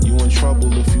 You in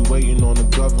trouble if you waiting on the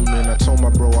government. I told my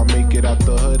bro I make it out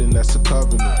the hood, and that's a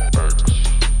covenant.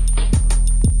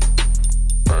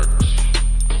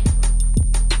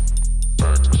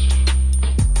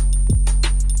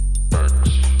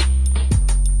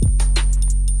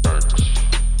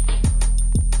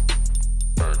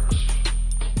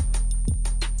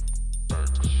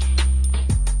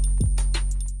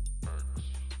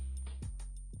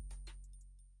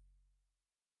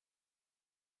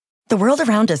 The world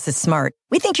around us is smart.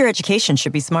 We think your education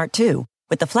should be smart too.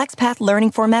 With the FlexPath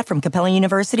learning format from Capella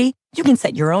University, you can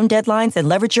set your own deadlines and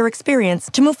leverage your experience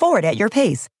to move forward at your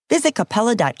pace. Visit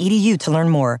capella.edu to learn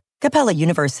more. Capella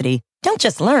University. Don't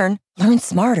just learn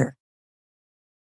smarter.